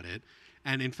care about it,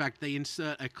 and in fact, they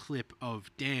insert a clip of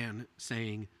Dan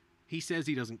saying, he says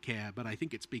he doesn't care, but I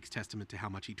think it speaks testament to how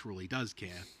much he truly does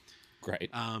care.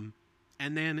 Great. And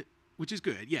then, which is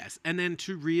good, yes. And then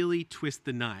to really twist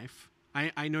the knife,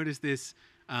 I noticed this.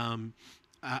 I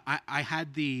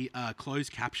had the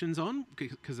closed captions on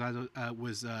because I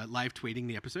was live tweeting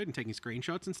the episode and taking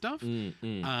screenshots and stuff.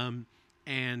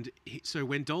 So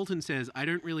when Dalton says, I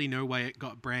don't really know why it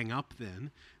got brang up then,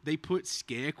 they put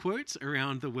scare quotes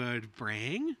around the word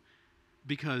brang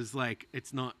because, like,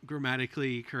 it's not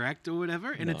grammatically correct or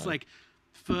whatever. And it's, like,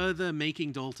 further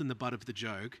making Dalton the butt of the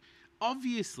joke.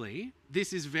 Obviously,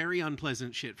 this is very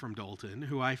unpleasant shit from Dalton,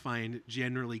 who I find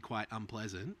generally quite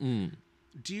unpleasant.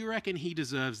 Do you reckon he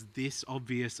deserves this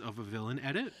obvious of a villain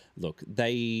edit? Look,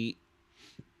 they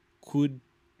could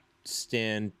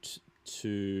stand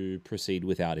to proceed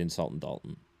without insulting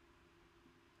Dalton.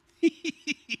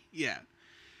 Yeah.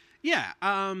 Yeah.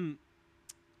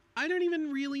 I don't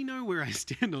even really know where I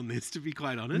stand on this, to be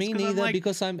quite honest. Me 'cause I'm neither, like,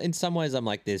 because in some ways I'm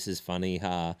like, this is funny,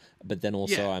 but then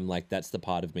also Yeah. I'm like, that's the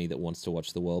part of me that wants to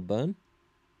watch the world burn.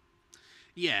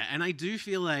 yeah, and I do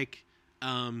feel like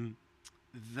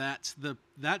that's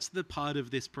the part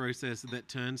of this process that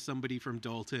turns somebody from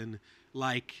Dalton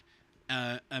like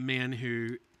a man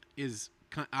who is,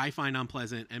 I find,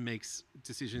 unpleasant and makes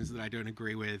decisions that I don't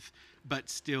agree with, but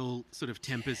still sort of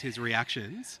tempers his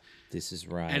reactions. This is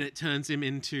right. And it turns him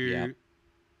into Yep.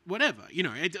 whatever, you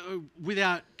know,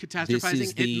 without This catastrophizing,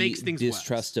 is the it makes things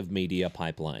distrust worse. of media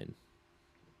pipeline.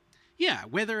 Yeah,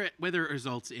 whether it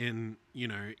results in, you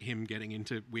know, him getting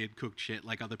into weird cooked shit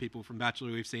like other people from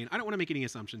Bachelor we've seen. I don't want to make any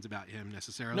assumptions about him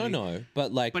necessarily. No,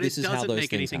 but like But this it is how doesn't those make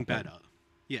things anything happen. better.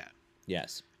 Yeah.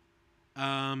 Yes.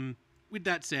 With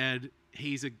that said,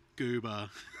 he's a goober.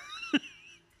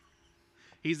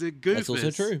 He's a goofus. That's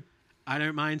also true. I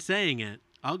don't mind saying it.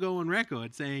 I'll go on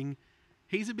record saying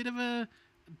he's a bit of a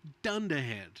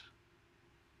dunderhead.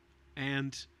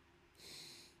 And,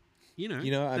 you know,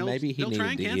 and maybe he they'll try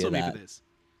and needed to cancel hear me that. for this.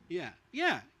 Yeah.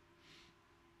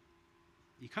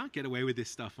 You can't get away with this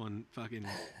stuff on fucking...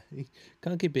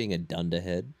 Can't keep being a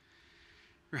dunderhead.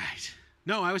 Right.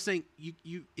 No, I was saying,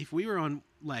 you if we were on,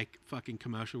 like, fucking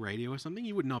commercial radio or something,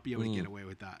 you would not be able to get away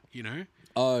with that, you know?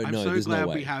 Oh, I'm no, so there's glad no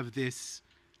way. we have this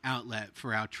outlet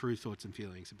for our true thoughts and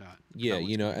feelings about Yeah, what's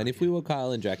you know, going and on if here. we were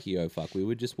Kyle and Jackie O, fuck, we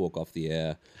would just walk off the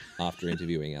air after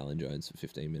interviewing Alan Jones for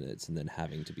 15 minutes and then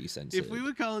having to be censored. If we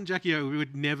were Carl and Jackie O, we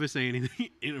would never say anything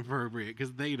inappropriate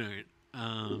because they don't.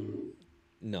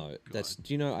 No, that's...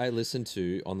 Do you know, I listened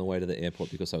to on the way to the airport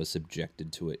because I was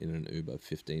subjected to it in an Uber,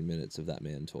 15 minutes of that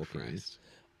man talking. Christ.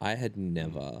 I had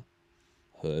never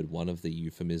heard one of the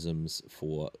euphemisms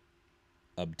for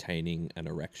obtaining an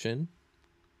erection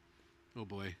Oh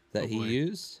boy. that Oh, he boy.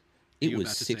 used. Are It you was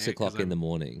about to 6 say it? 'Cause o'clock in the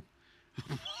morning.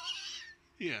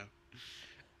 Yeah.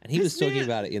 And he This was talking man-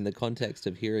 about it in the context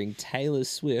of hearing Taylor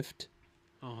Swift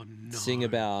Oh no. sing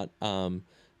about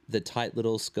the tight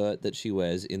little skirt that she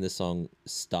wears in the song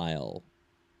Style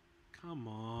Come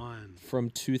on. from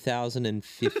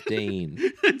 2015.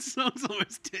 That song's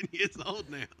almost 10 years old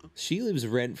now. She lives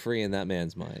rent-free in that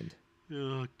man's mind.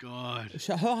 Oh god.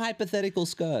 Her hypothetical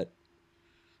skirt.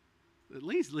 At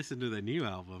least listen to the new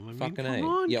album. I mean, Fucking come A.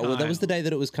 on, Yeah, well, that was the Kyle. day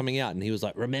that it was coming out, and he was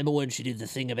like, remember when she did the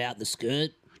thing about the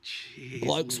skirt? Jeez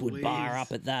Blokes would bar Louise.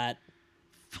 up at that.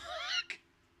 Fuck.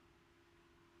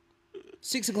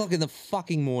 6 o'clock in the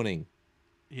fucking morning.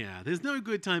 Yeah, there's no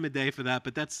good time of day for that,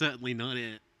 but that's certainly not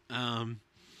it.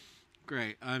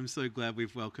 Great. I'm so glad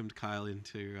we've welcomed Kyle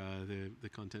into the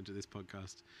content of this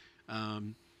podcast.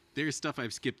 There's stuff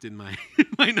I've skipped in my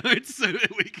my notes so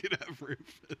that we could have room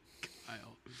for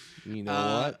Kyle. You know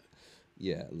what?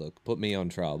 Yeah, look, put me on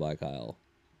trial by Kyle.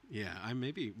 Yeah,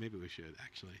 maybe we should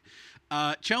actually.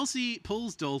 Chelsea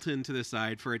pulls Dalton to the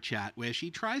side for a chat where she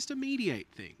tries to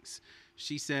mediate things.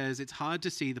 She says it's hard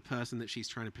to see the person that she's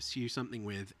trying to pursue something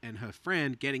with and her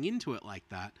friend getting into it like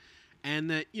that.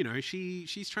 And that, you know,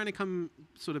 she's trying to come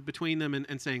sort of between them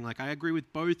and saying, like, I agree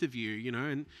with both of you, you know,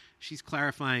 and she's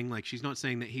clarifying, like, she's not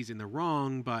saying that he's in the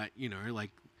wrong, but, you know, like,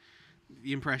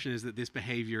 the impression is that this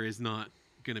behavior is not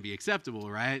going to be acceptable,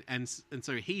 right? And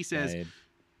so he says, Babe.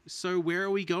 so where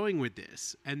are we going with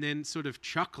this? And then sort of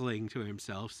chuckling to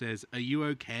himself says, are you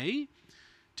okay?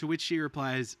 To which she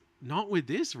replies, not with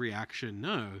this reaction,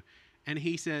 no. And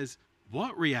he says,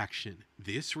 what reaction?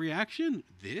 This reaction?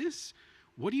 This?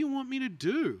 What do you want me to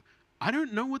do? I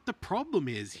don't know what the problem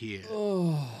is here.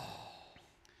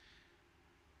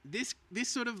 This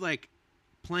sort of like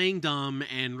playing dumb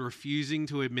and refusing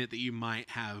to admit that you might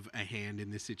have a hand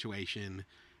in this situation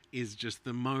is just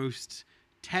the most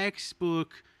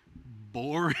textbook,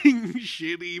 boring,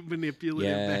 shitty,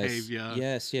 manipulative behavior.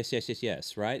 Yes.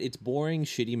 Right? It's boring,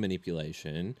 shitty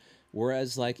manipulation.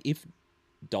 Whereas, like, if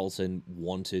Dalton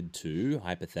wanted to,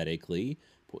 hypothetically,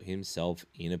 put himself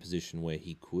in a position where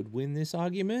he could win this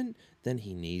argument, then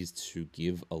he needs to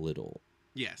give a little.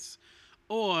 Yes.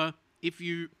 Or if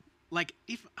you like,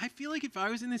 if I feel like if I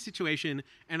was in this situation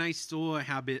and I saw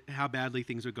how badly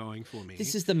things were going for me.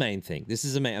 This is the main thing.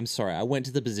 I'm sorry. I went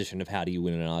to the position of how do you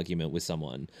win an argument with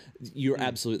someone. You're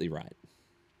absolutely right.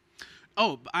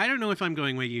 Oh, I don't know if I'm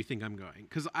going where you think I'm going.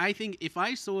 Because I think if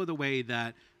I saw the way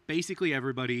that basically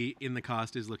everybody in the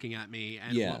cast is looking at me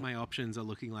and what my options are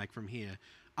looking like from here,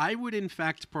 I would in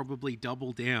fact probably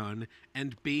double down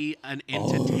and be an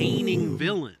entertaining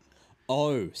villain.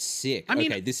 Oh, sick. I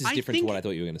mean, okay, this is I different to think- what I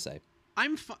thought you were going to say.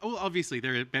 Well, obviously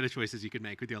there are better choices you could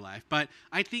make with your life, but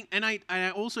I think, and I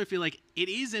also feel like it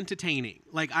is entertaining.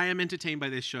 Like I am entertained by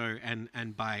this show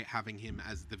and by having him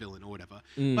as the villain or whatever.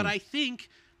 But I think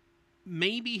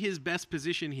maybe his best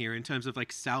position here in terms of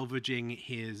like salvaging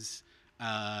his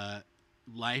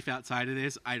life outside of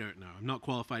this, I don't know. I'm not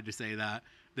qualified to say that.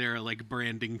 There are like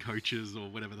branding coaches or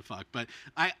whatever the fuck. But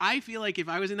I feel like if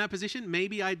I was in that position,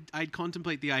 maybe I'd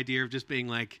contemplate the idea of just being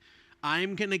like,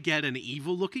 I'm going to get an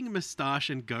evil-looking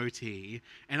mustache and goatee,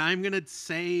 and I'm going to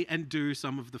say and do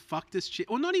some of the fucktest shit.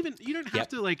 Or not even, you don't have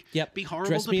to, like, be horrible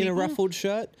Dress to me people. in a ruffled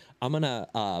shirt. I'm going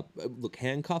to,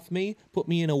 handcuff me, put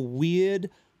me in a weird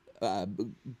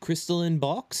crystalline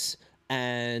box,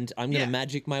 and I'm going to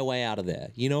magic my way out of there.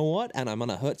 You know what? And I'm going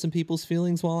to hurt some people's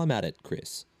feelings while I'm at it,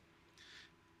 Chris.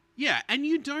 Yeah, and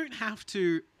you don't have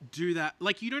to do that.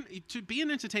 Like, you don't to be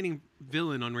an entertaining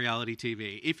villain on reality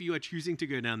TV if you are choosing to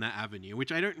go down that avenue,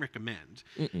 which I don't recommend.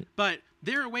 But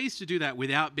there are ways to do that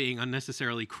without being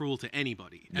unnecessarily cruel to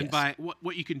anybody. And Yes. by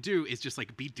what you can do is just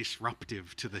like be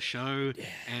disruptive to the show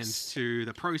and to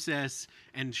the process,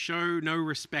 and show no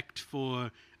respect for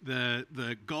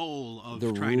the goal of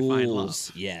The trying to find love.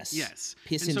 rules. Yes. Yes.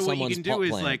 Piss and in so what you someone's can pot do is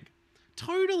plant. like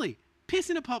totally piss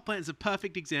in a pot plant is a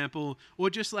perfect example, or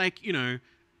just like, you know,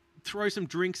 throw some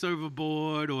drinks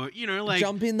overboard, or, you know, like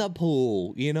Jump in the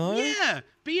pool, you know? yeah,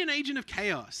 be an agent of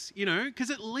chaos, you know, because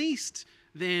at least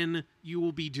then you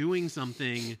will be doing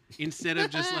something instead of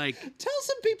just like Tell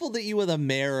some people that you were the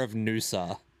mayor of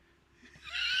Noosa.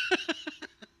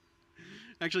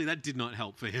 actually that did not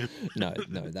help for him. No,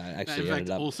 that That actually in fact ended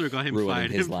up also got him ruining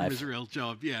fired his from life. his real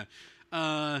job. Yeah.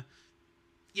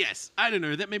 Yes, I don't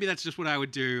know. That maybe that's just what I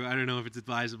would do. I don't know if it's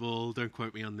advisable. Don't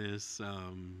quote me on this.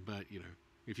 But you know,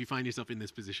 if you find yourself in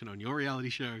this position on your reality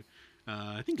show,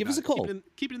 think Give about us a it. call.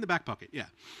 Keep it in the back pocket.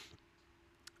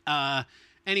 Yeah.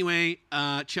 Anyway,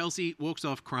 Chelsea walks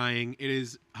off crying. It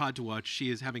is hard to watch. She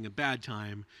is having a bad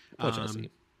time. Poor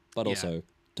Chelsea. But yeah. also,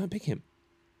 don't pick him.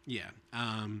 Yeah.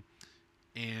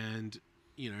 And,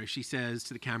 you know, she says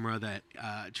to the camera that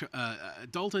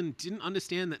Dalton didn't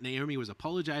understand that Naomi was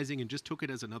apologizing and just took it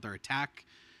as another attack.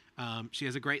 She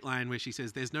has a great line where she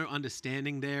says, "There's no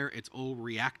understanding there. It's all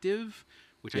reactive,"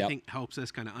 which I Yep. think helps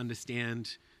us kind of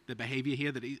understand the behavior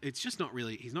here, that it's just not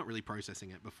really, he's not really processing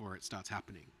it before it starts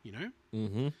happening, you know?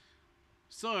 Mm-hmm.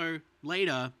 So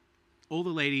later, all the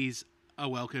ladies are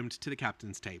welcomed to the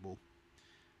captain's table.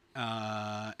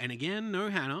 And again, no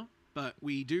Hannah, but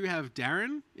we do have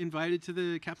Darren invited to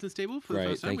the captain's table for the Great.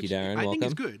 first time. Thank you, which Darren. I think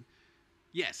is Welcome. good.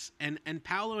 Yes, and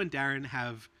Paolo and Darren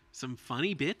have some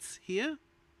funny bits here.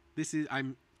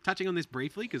 I'm touching on this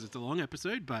briefly because it's a long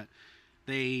episode, but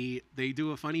they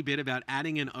do a funny bit about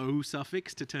adding an O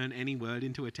suffix to turn any word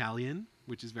into Italian,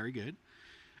 which is very good.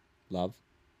 Love.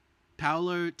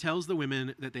 Paolo tells the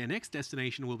women that their next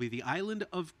destination will be the island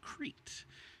of Crete,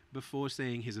 before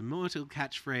saying his immortal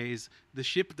catchphrase, "The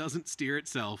ship doesn't steer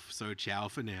itself, so ciao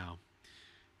for now."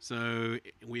 So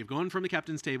we have gone from the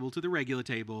captain's table to the regular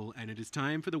table, and it is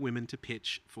time for the women to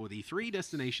pitch for the 3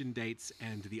 destination dates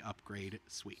and the upgrade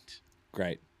suite.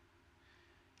 Great.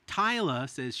 Tyler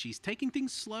says she's taking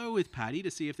things slow with Patty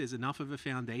to see if there's enough of a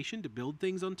foundation to build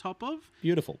things on top of.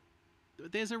 Beautiful.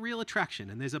 There's a real attraction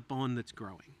and there's a bond that's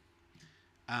growing.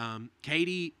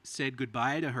 Katie said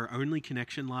goodbye to her only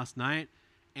connection last night,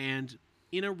 and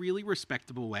in a really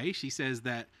respectable way, she says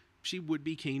that she would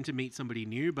be keen to meet somebody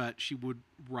new, but she would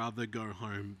rather go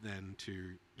home than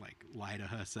to like lie to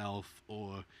herself,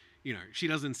 or, you know, she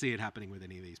doesn't see it happening with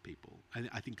any of these people.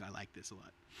 I think I like this a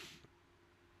lot.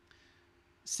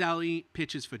 Sally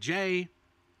pitches for Jay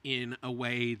in a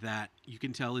way that you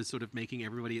can tell is sort of making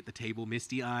everybody at the table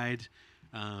misty-eyed.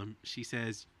 She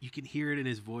says, "You can hear it in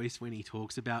his voice when he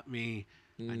talks about me.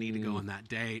 I need to go on that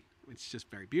date." It's just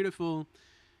very beautiful.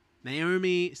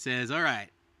 Naomi says, "All right,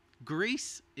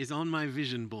 Greece is on my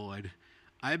vision board.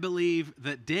 I believe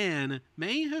that Dan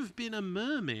may have been a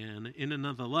merman in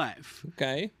another life.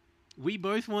 Okay. We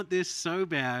both want this so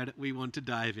bad, we want to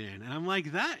dive in." And I'm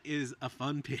like, that is a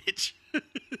fun pitch.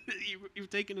 You've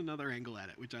taken another angle at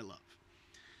it, which I love.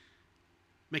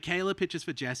 Michaela pitches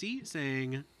for Jesse,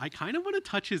 saying, "I kind of want to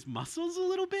touch his muscles a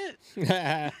little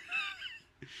bit."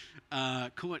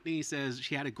 Courtney says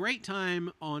she had a great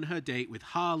time on her date with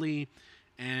Harley,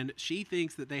 and she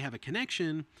thinks that they have a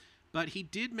connection, but he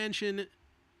did mention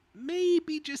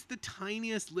maybe just the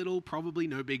tiniest little, probably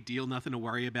no big deal, nothing to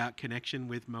worry about connection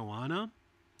with Moana.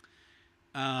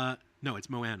 No, it's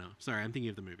Moana. Sorry, I'm thinking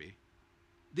of the movie.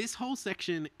 This whole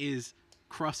section is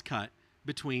cross-cut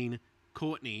between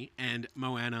Courtney and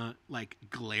Moana, like,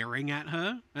 glaring at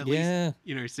her, at least,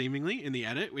 you know, seemingly in the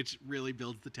edit, which really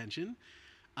builds the tension.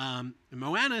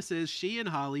 Moana says she and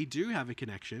Harley do have a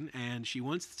connection, and she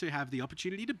wants to have the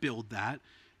opportunity to build that,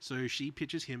 so she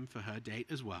pitches him for her date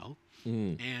as well.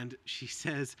 And she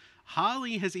says,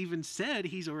 Harley has even said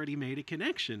he's already made a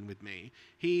connection with me.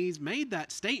 He's made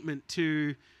that statement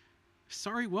to...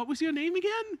 Sorry, what was your name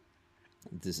again?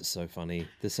 This is so funny.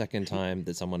 The second time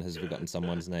that someone has forgotten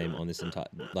someone's name on this entire...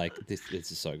 Like, this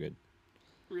is so good.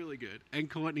 Really good. And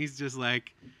Courtney's just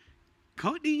like...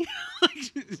 Courtney?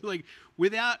 like,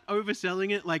 without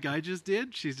overselling it like I just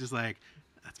did, she's just like,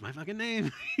 that's my fucking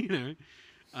name, you know?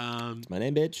 It's my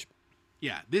name, bitch.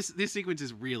 Yeah, this sequence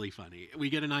is really funny. We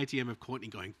get an ITM of Courtney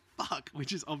going, fuck,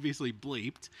 which is obviously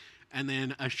bleeped, and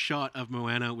then a shot of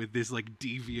Moana with this, like,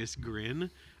 devious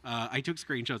grin. I took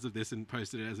screenshots of this and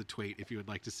posted it as a tweet if you would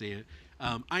like to see it.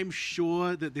 I'm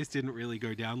sure that this didn't really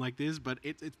go down like this, but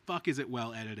it fuck is it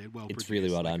well edited, well produced. It's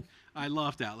really well done. I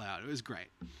laughed out loud. It was great.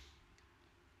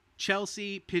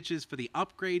 Chelsea pitches for the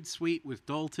upgrade suite with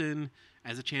Dalton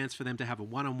as a chance for them to have a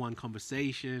one-on-one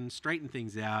conversation, straighten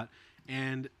things out,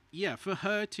 and yeah, for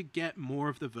her to get more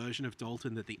of the version of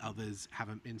Dalton that the others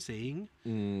haven't been seeing.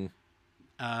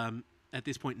 At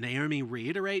this point, Naomi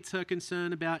reiterates her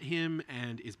concern about him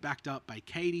and is backed up by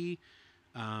Katie.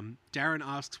 Darren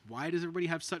asks, why does everybody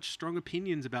have such strong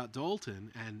opinions about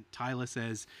Dalton? And Tyler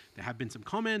says there have been some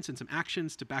comments and some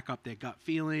actions to back up their gut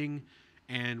feeling.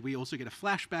 And we also get a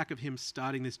flashback of him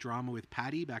starting this drama with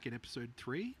Patty back in episode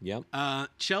 3. Yep.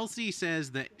 Chelsea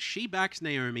says that she backs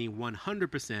Naomi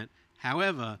 100%.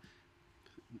 However,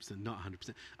 so not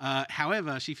 100%.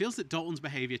 However, she feels that Dalton's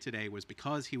behavior today was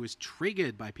because he was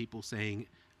triggered by people saying,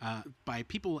 by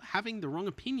people having the wrong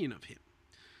opinion of him.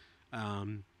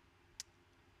 I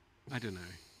don't know.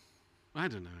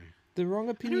 The wrong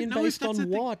opinion based on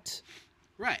what?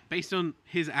 Right, based on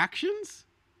his actions?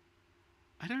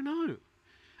 I don't know.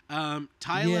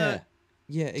 Tyler.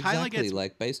 Yeah, exactly. Tyler gets,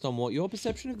 like based on what your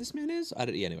perception of this man is.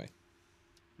 Anyway.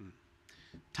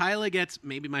 Tyler gets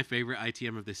maybe my favorite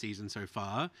ITM of the season so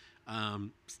far.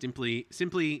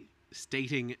 Simply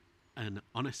stating an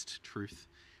honest truth,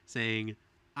 saying,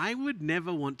 "I would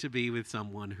never want to be with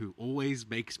someone who always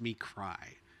makes me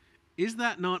cry." Is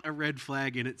that not a red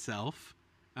flag in itself?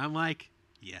 I'm like,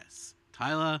 yes,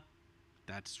 Tyler,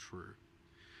 that's true.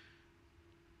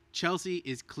 Chelsea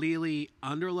is clearly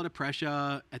under a lot of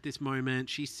pressure at this moment.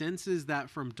 She senses that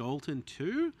from Dalton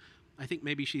too. I think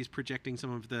maybe she's projecting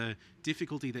some of the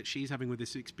difficulty that she's having with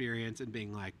this experience and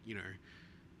being like,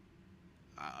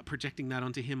 projecting that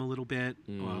onto him a little bit,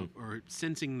 or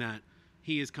sensing that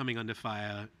he is coming under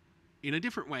fire in a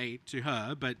different way to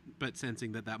her, but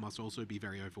sensing that must also be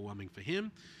very overwhelming for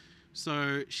him.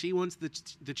 So she wants the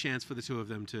chance for the two of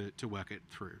them to work it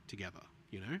through together,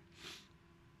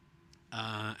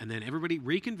 And then everybody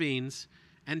reconvenes,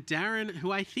 and Darren,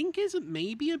 who I think is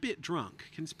maybe a bit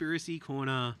drunk, conspiracy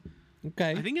corner.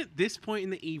 Okay. I think at this point in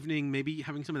the evening, maybe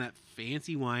having some of that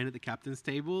fancy wine at the captain's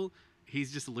table,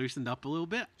 he's just loosened up a little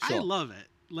bit. Sure. I love it.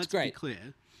 Let's be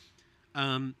clear.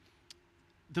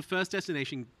 The first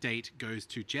destination date goes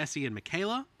to Jesse and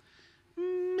Michaela,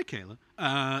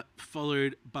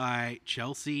 followed by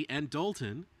Chelsea and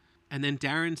Dalton. And then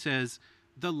Darren says,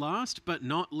 the last but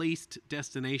not least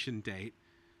destination date,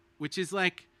 which is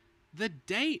like, the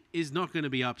date is not going to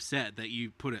be upset that you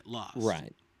put it last.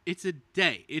 Right. It's a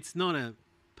date. It's not a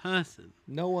person.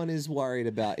 No one is worried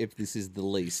about if this is the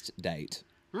least date.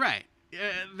 Right.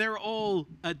 They're all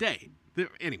a date.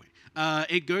 Anyway,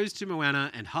 it goes to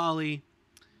Moana and Harley.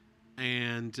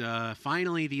 And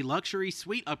finally, the luxury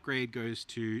suite upgrade goes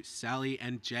to Sally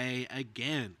and Jay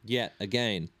again. Yeah,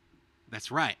 again. That's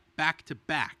right. Back to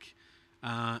back.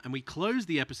 And we close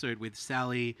the episode with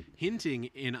Sally hinting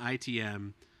in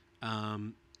ITM.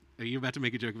 Are you about to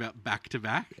make a joke about back to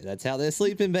back? That's how they're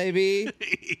sleeping, baby.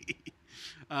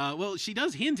 Well, she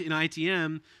does hint in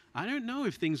ITM. I don't know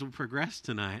if things will progress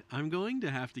tonight. I'm going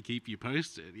to have to keep you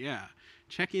posted. Yeah.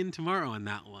 Check in tomorrow on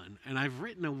that one. And I've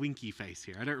written a winky face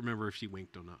here. I don't remember if she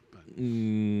winked or not, but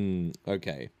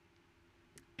okay.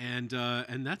 And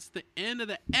that's the end of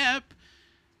the ep.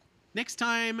 Next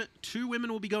time, 2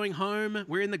 women will be going home.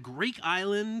 We're in the Greek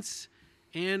islands,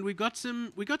 and we got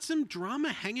some drama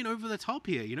hanging over the top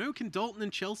here. Can Dalton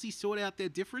and Chelsea sort out their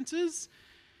differences?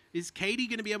 Is Katie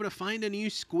going to be able to find a new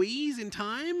squeeze in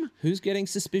time? Who's getting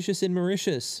suspicious in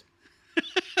Mauritius?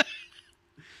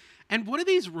 And what are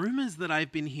these rumors that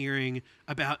I've been hearing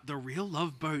about the real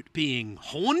Love Boat being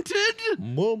haunted?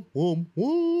 Wom, wom,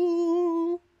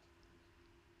 wom.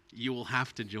 You will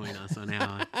have to join us on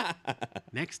our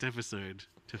next episode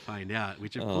to find out,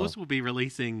 which of course will be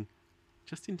releasing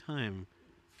just in time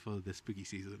for the spooky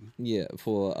season. Yeah,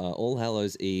 for All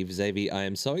Hallows Eve. Xavier, I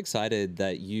am so excited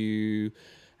that you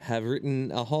have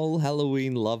written a whole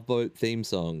Halloween Love Boat theme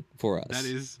song for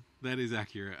us. That is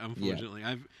accurate, unfortunately.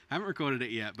 I haven't recorded it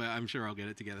yet, but I'm sure I'll get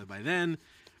it together by then.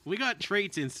 We got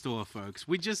treats in store, folks.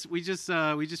 We just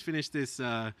finished this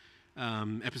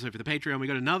episode for the Patreon. We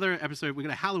got another episode. We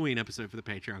got a Halloween episode for the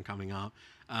Patreon coming up.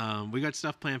 We got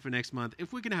stuff planned for next month.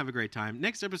 If we're gonna have a great time,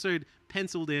 next episode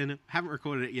penciled in. Haven't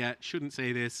recorded it yet. Shouldn't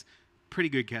say this. Pretty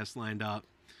good guests lined up.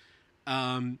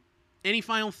 Any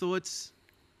final thoughts?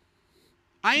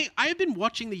 I have been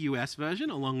watching the US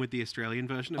version along with the Australian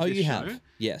version of this show. Oh, you have?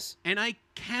 Yes. And I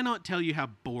cannot tell you how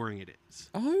boring it is.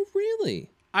 Oh,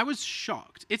 really? I was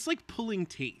shocked. It's like pulling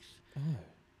teeth. Oh.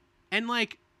 And I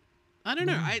don't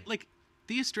know.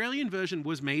 the Australian version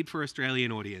was made for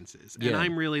Australian audiences, and Yeah.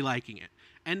 I'm really liking it.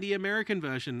 And the American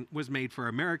version was made for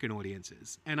American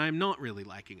audiences, and I'm not really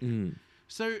liking it.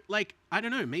 So, like, I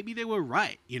don't know. Maybe they were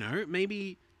right. You know,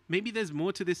 maybe there's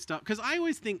more to this stuff. Because I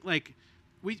always think like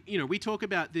we talk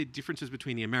about the differences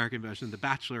between the American version of The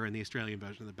Bachelor and the Australian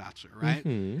version of The Bachelor, right?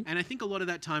 Mm-hmm. And I think a lot of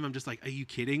that time I'm just like, are you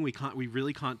kidding? We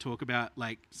really can't talk about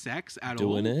like sex at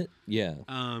all. Doing it? Yeah.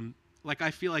 Like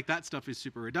I feel like that stuff is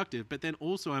super reductive, but then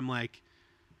also I'm like,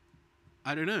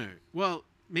 I don't know. Well,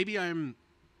 maybe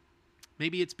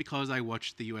it's because I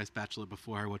watched the US Bachelor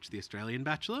before I watched the Australian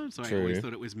Bachelor, so I always True.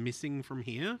 thought it was missing from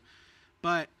here.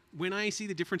 But when I see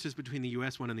the differences between the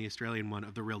US one and the Australian one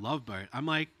of The Real Love Boat, I'm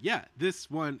like, yeah, this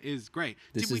one is great.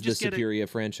 This Did we is the just get superior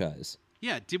franchise.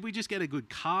 did we just get a good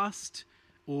cast?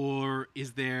 Or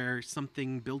is there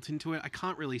something built into it? I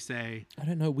can't really say. I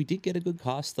don't know. We did get a good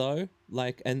cast though.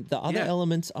 Like, and the other Yeah.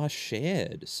 elements are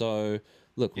shared. So,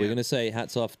 look, we're Yeah. going to say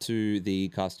hats off to the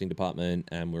casting department,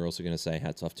 and we're also going to say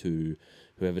hats off to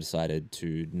whoever decided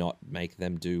to not make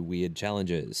them do weird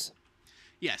challenges.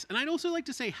 Yes, and I'd also like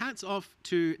to say hats off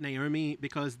to Naomi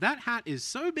because that hat is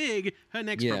so big, her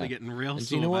neck's Yeah. probably getting real And sore.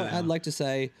 do you know by what? now. I'd like to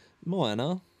say,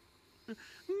 Moana.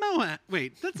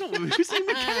 Wait, that's not what we were saying,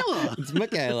 Michaela. It's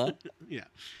Michaela. Yeah.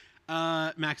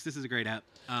 Max, this is a great app.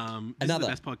 This is Another. the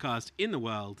best podcast in the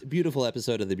world. Beautiful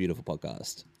episode of the Beautiful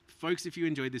Podcast. Folks, if you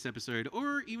enjoyed this episode,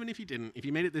 or even if you didn't, if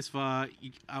you made it this far,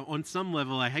 on some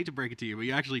level, I hate to break it to you, but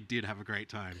you actually did have a great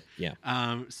time. Yeah.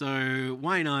 So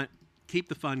why not keep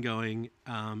the fun going?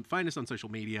 Find us on social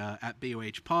media at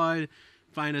BOH Pod.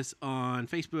 Find us on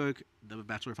Facebook, the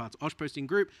Bachelor of Arts Osh Posting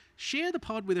Group. Share the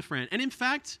pod with a friend. And in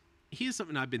fact, here's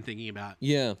something I've been thinking about.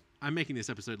 Yeah. I'm making this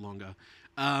episode longer.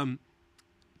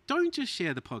 Don't just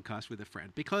share the podcast with a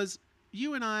friend, because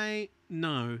you and I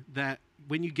know that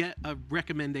when you get a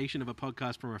recommendation of a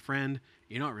podcast from a friend,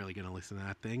 you're not really going to listen to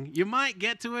that thing. You might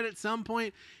get to it at some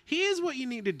point. Here's what you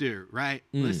need to do, right,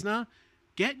 listener?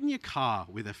 Get in your car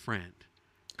with a friend.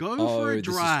 Go for a this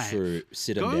is drive. true.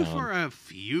 Sit 'em Go down. for a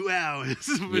few hours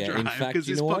of a Yeah, in drive, fact, because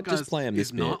you this know what? podcast Just play 'em this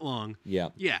is not bit. long. Yeah.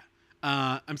 Yeah.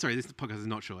 I'm sorry, this podcast is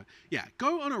not short. Yeah,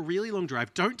 go on a really long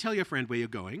drive. Don't tell your friend where you're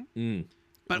going.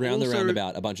 But Around also, the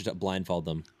roundabout, a bunch of blindfold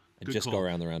them, and Good just call. go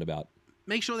around the roundabout.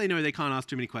 make sure they know they can't ask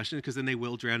too many questions, because then they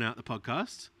will drown out the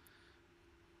podcast.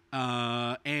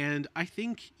 And I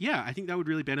think that would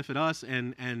really benefit us,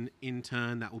 and in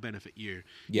turn, that will benefit you.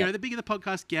 Yeah. You know, the bigger the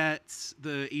podcast gets,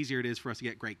 the easier it is for us to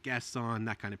get great guests on,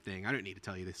 that kind of thing. I don't need to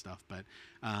tell you this stuff, but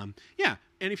yeah.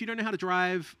 And if you don't know how to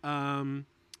drive,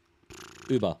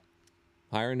 Uber.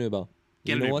 Hire an Uber.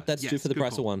 Get you an know Uber. what? That's two Yes, for the good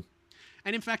price call. of one.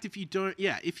 and in fact, if you don't,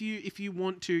 if you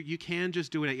want to, you can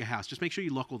just do it at your house. Just make sure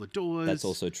you lock all the doors. That's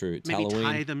also true. It's Maybe Halloween.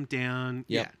 tie them down.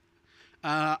 Yep.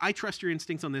 Yeah. I trust your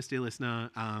instincts on this, dear listener.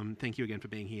 Thank you again for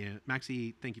being here.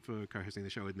 Maxie, thank you for co-hosting the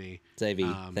show with me. Davey,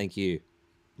 thank you.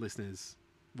 Listeners,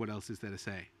 what else is there to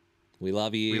say? We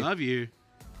love you. We love you.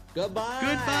 Goodbye.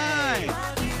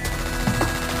 Goodbye.